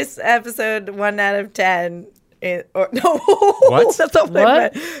 Rate this episode 1 out of 10. No. What? That's not what I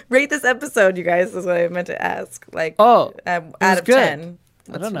What? meant. Rate this episode, you guys, is what I meant to ask. Like, Oh, out was of good. 10.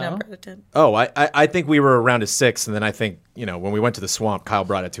 What's don't your know. number out of 10? Oh, I think we were around a 6, and then I think, when we went to the swamp, Kyle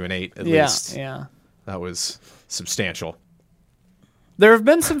brought it to an 8 at least. Yeah. That was substantial. There have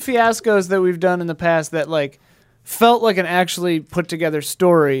been some fiascos that we've done in the past that like felt like an actually put together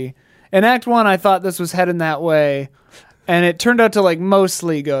story. In Act 1, I thought this was heading that way, and it turned out to like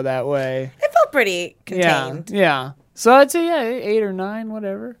mostly go that way. It felt pretty contained. Yeah. So I'd say 8 or 9,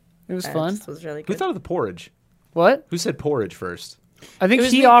 whatever. It was fun. This was really Who good. thought of the porridge? What? Who said porridge first? I think It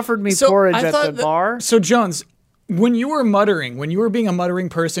was he me. offered me So porridge I at thought the that- bar. So Jones, when you were being a muttering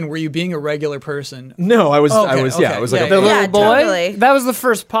person, were you being a regular person? No, I was. Okay, I was. okay. Yeah, I was like Yeah, a The yeah. little Yeah, boy. totally. That was the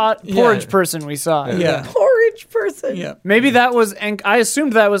first porridge Yeah. person we saw. Yeah. Porridge person. Yeah. Maybe that was I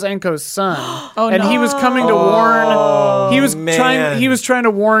assumed that was Enko's son. Oh, and no. he was coming to warn he was man. trying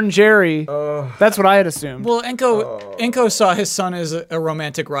to warn Jerry. That's what I had assumed. Well, Enko saw his son as a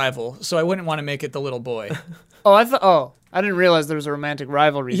romantic rival, so I wouldn't want to make it the little boy. I didn't realize there was a romantic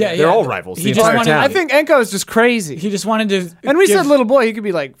rivalry. Yeah, there. They're all rivals. He The just entire wanted- town. I think Enko is just crazy. He just wanted to. And we give- said little boy, he could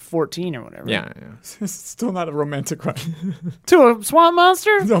be like 14 or whatever. Yeah. It's still not a romantic rival. To a swamp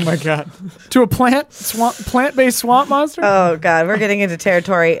monster? Oh my god. To a plant-based swamp monster? Oh, God. We're getting into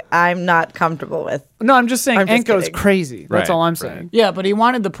territory I'm not comfortable with. No, I'm just saying I'm just Enko's kidding. crazy. That's Right, all I'm right. saying. Yeah, but he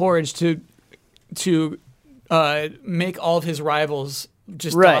wanted the porridge to make all of his rivals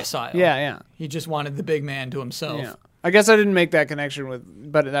just Right. docile. Yeah. He just wanted the big man to himself. Yeah. I guess I didn't make that connection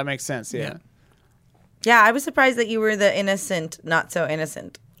but that makes sense. Yeah. Yeah, I was surprised that you were the innocent, not so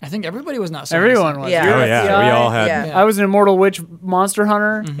innocent. I think everybody was not so Everyone innocent. was. Yeah. You're Oh, the yeah, FBI. we all had. Yeah. I was an immortal witch monster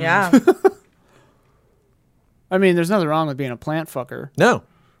hunter. Yeah. I mean, there's nothing wrong with being a plant fucker. No.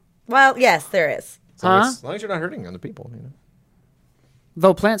 Well, yes, there is. As long as you're not hurting other people.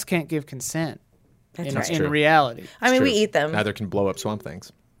 Though plants can't give consent That's in, right. in true. reality. I mean, True. we eat them. Neither can blow up swamp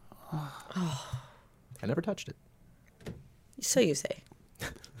things. I never touched it. So you say.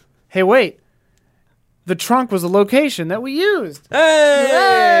 Hey, wait. The trunk was a location that we used.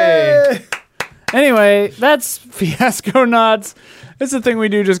 Hey! Anyway, that's Fiasco Knots. It's a thing we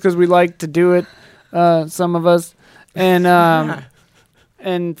do just because we like to do it, some of us. And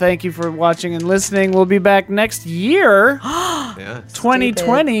and thank you for watching and listening. We'll be back next year,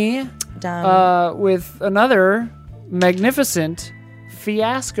 2020, with another magnificent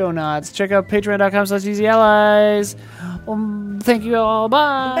Fiasco Knots. Check out patreon.com/easyallies. Thank you all.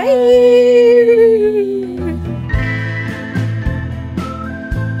 Bye. Bye.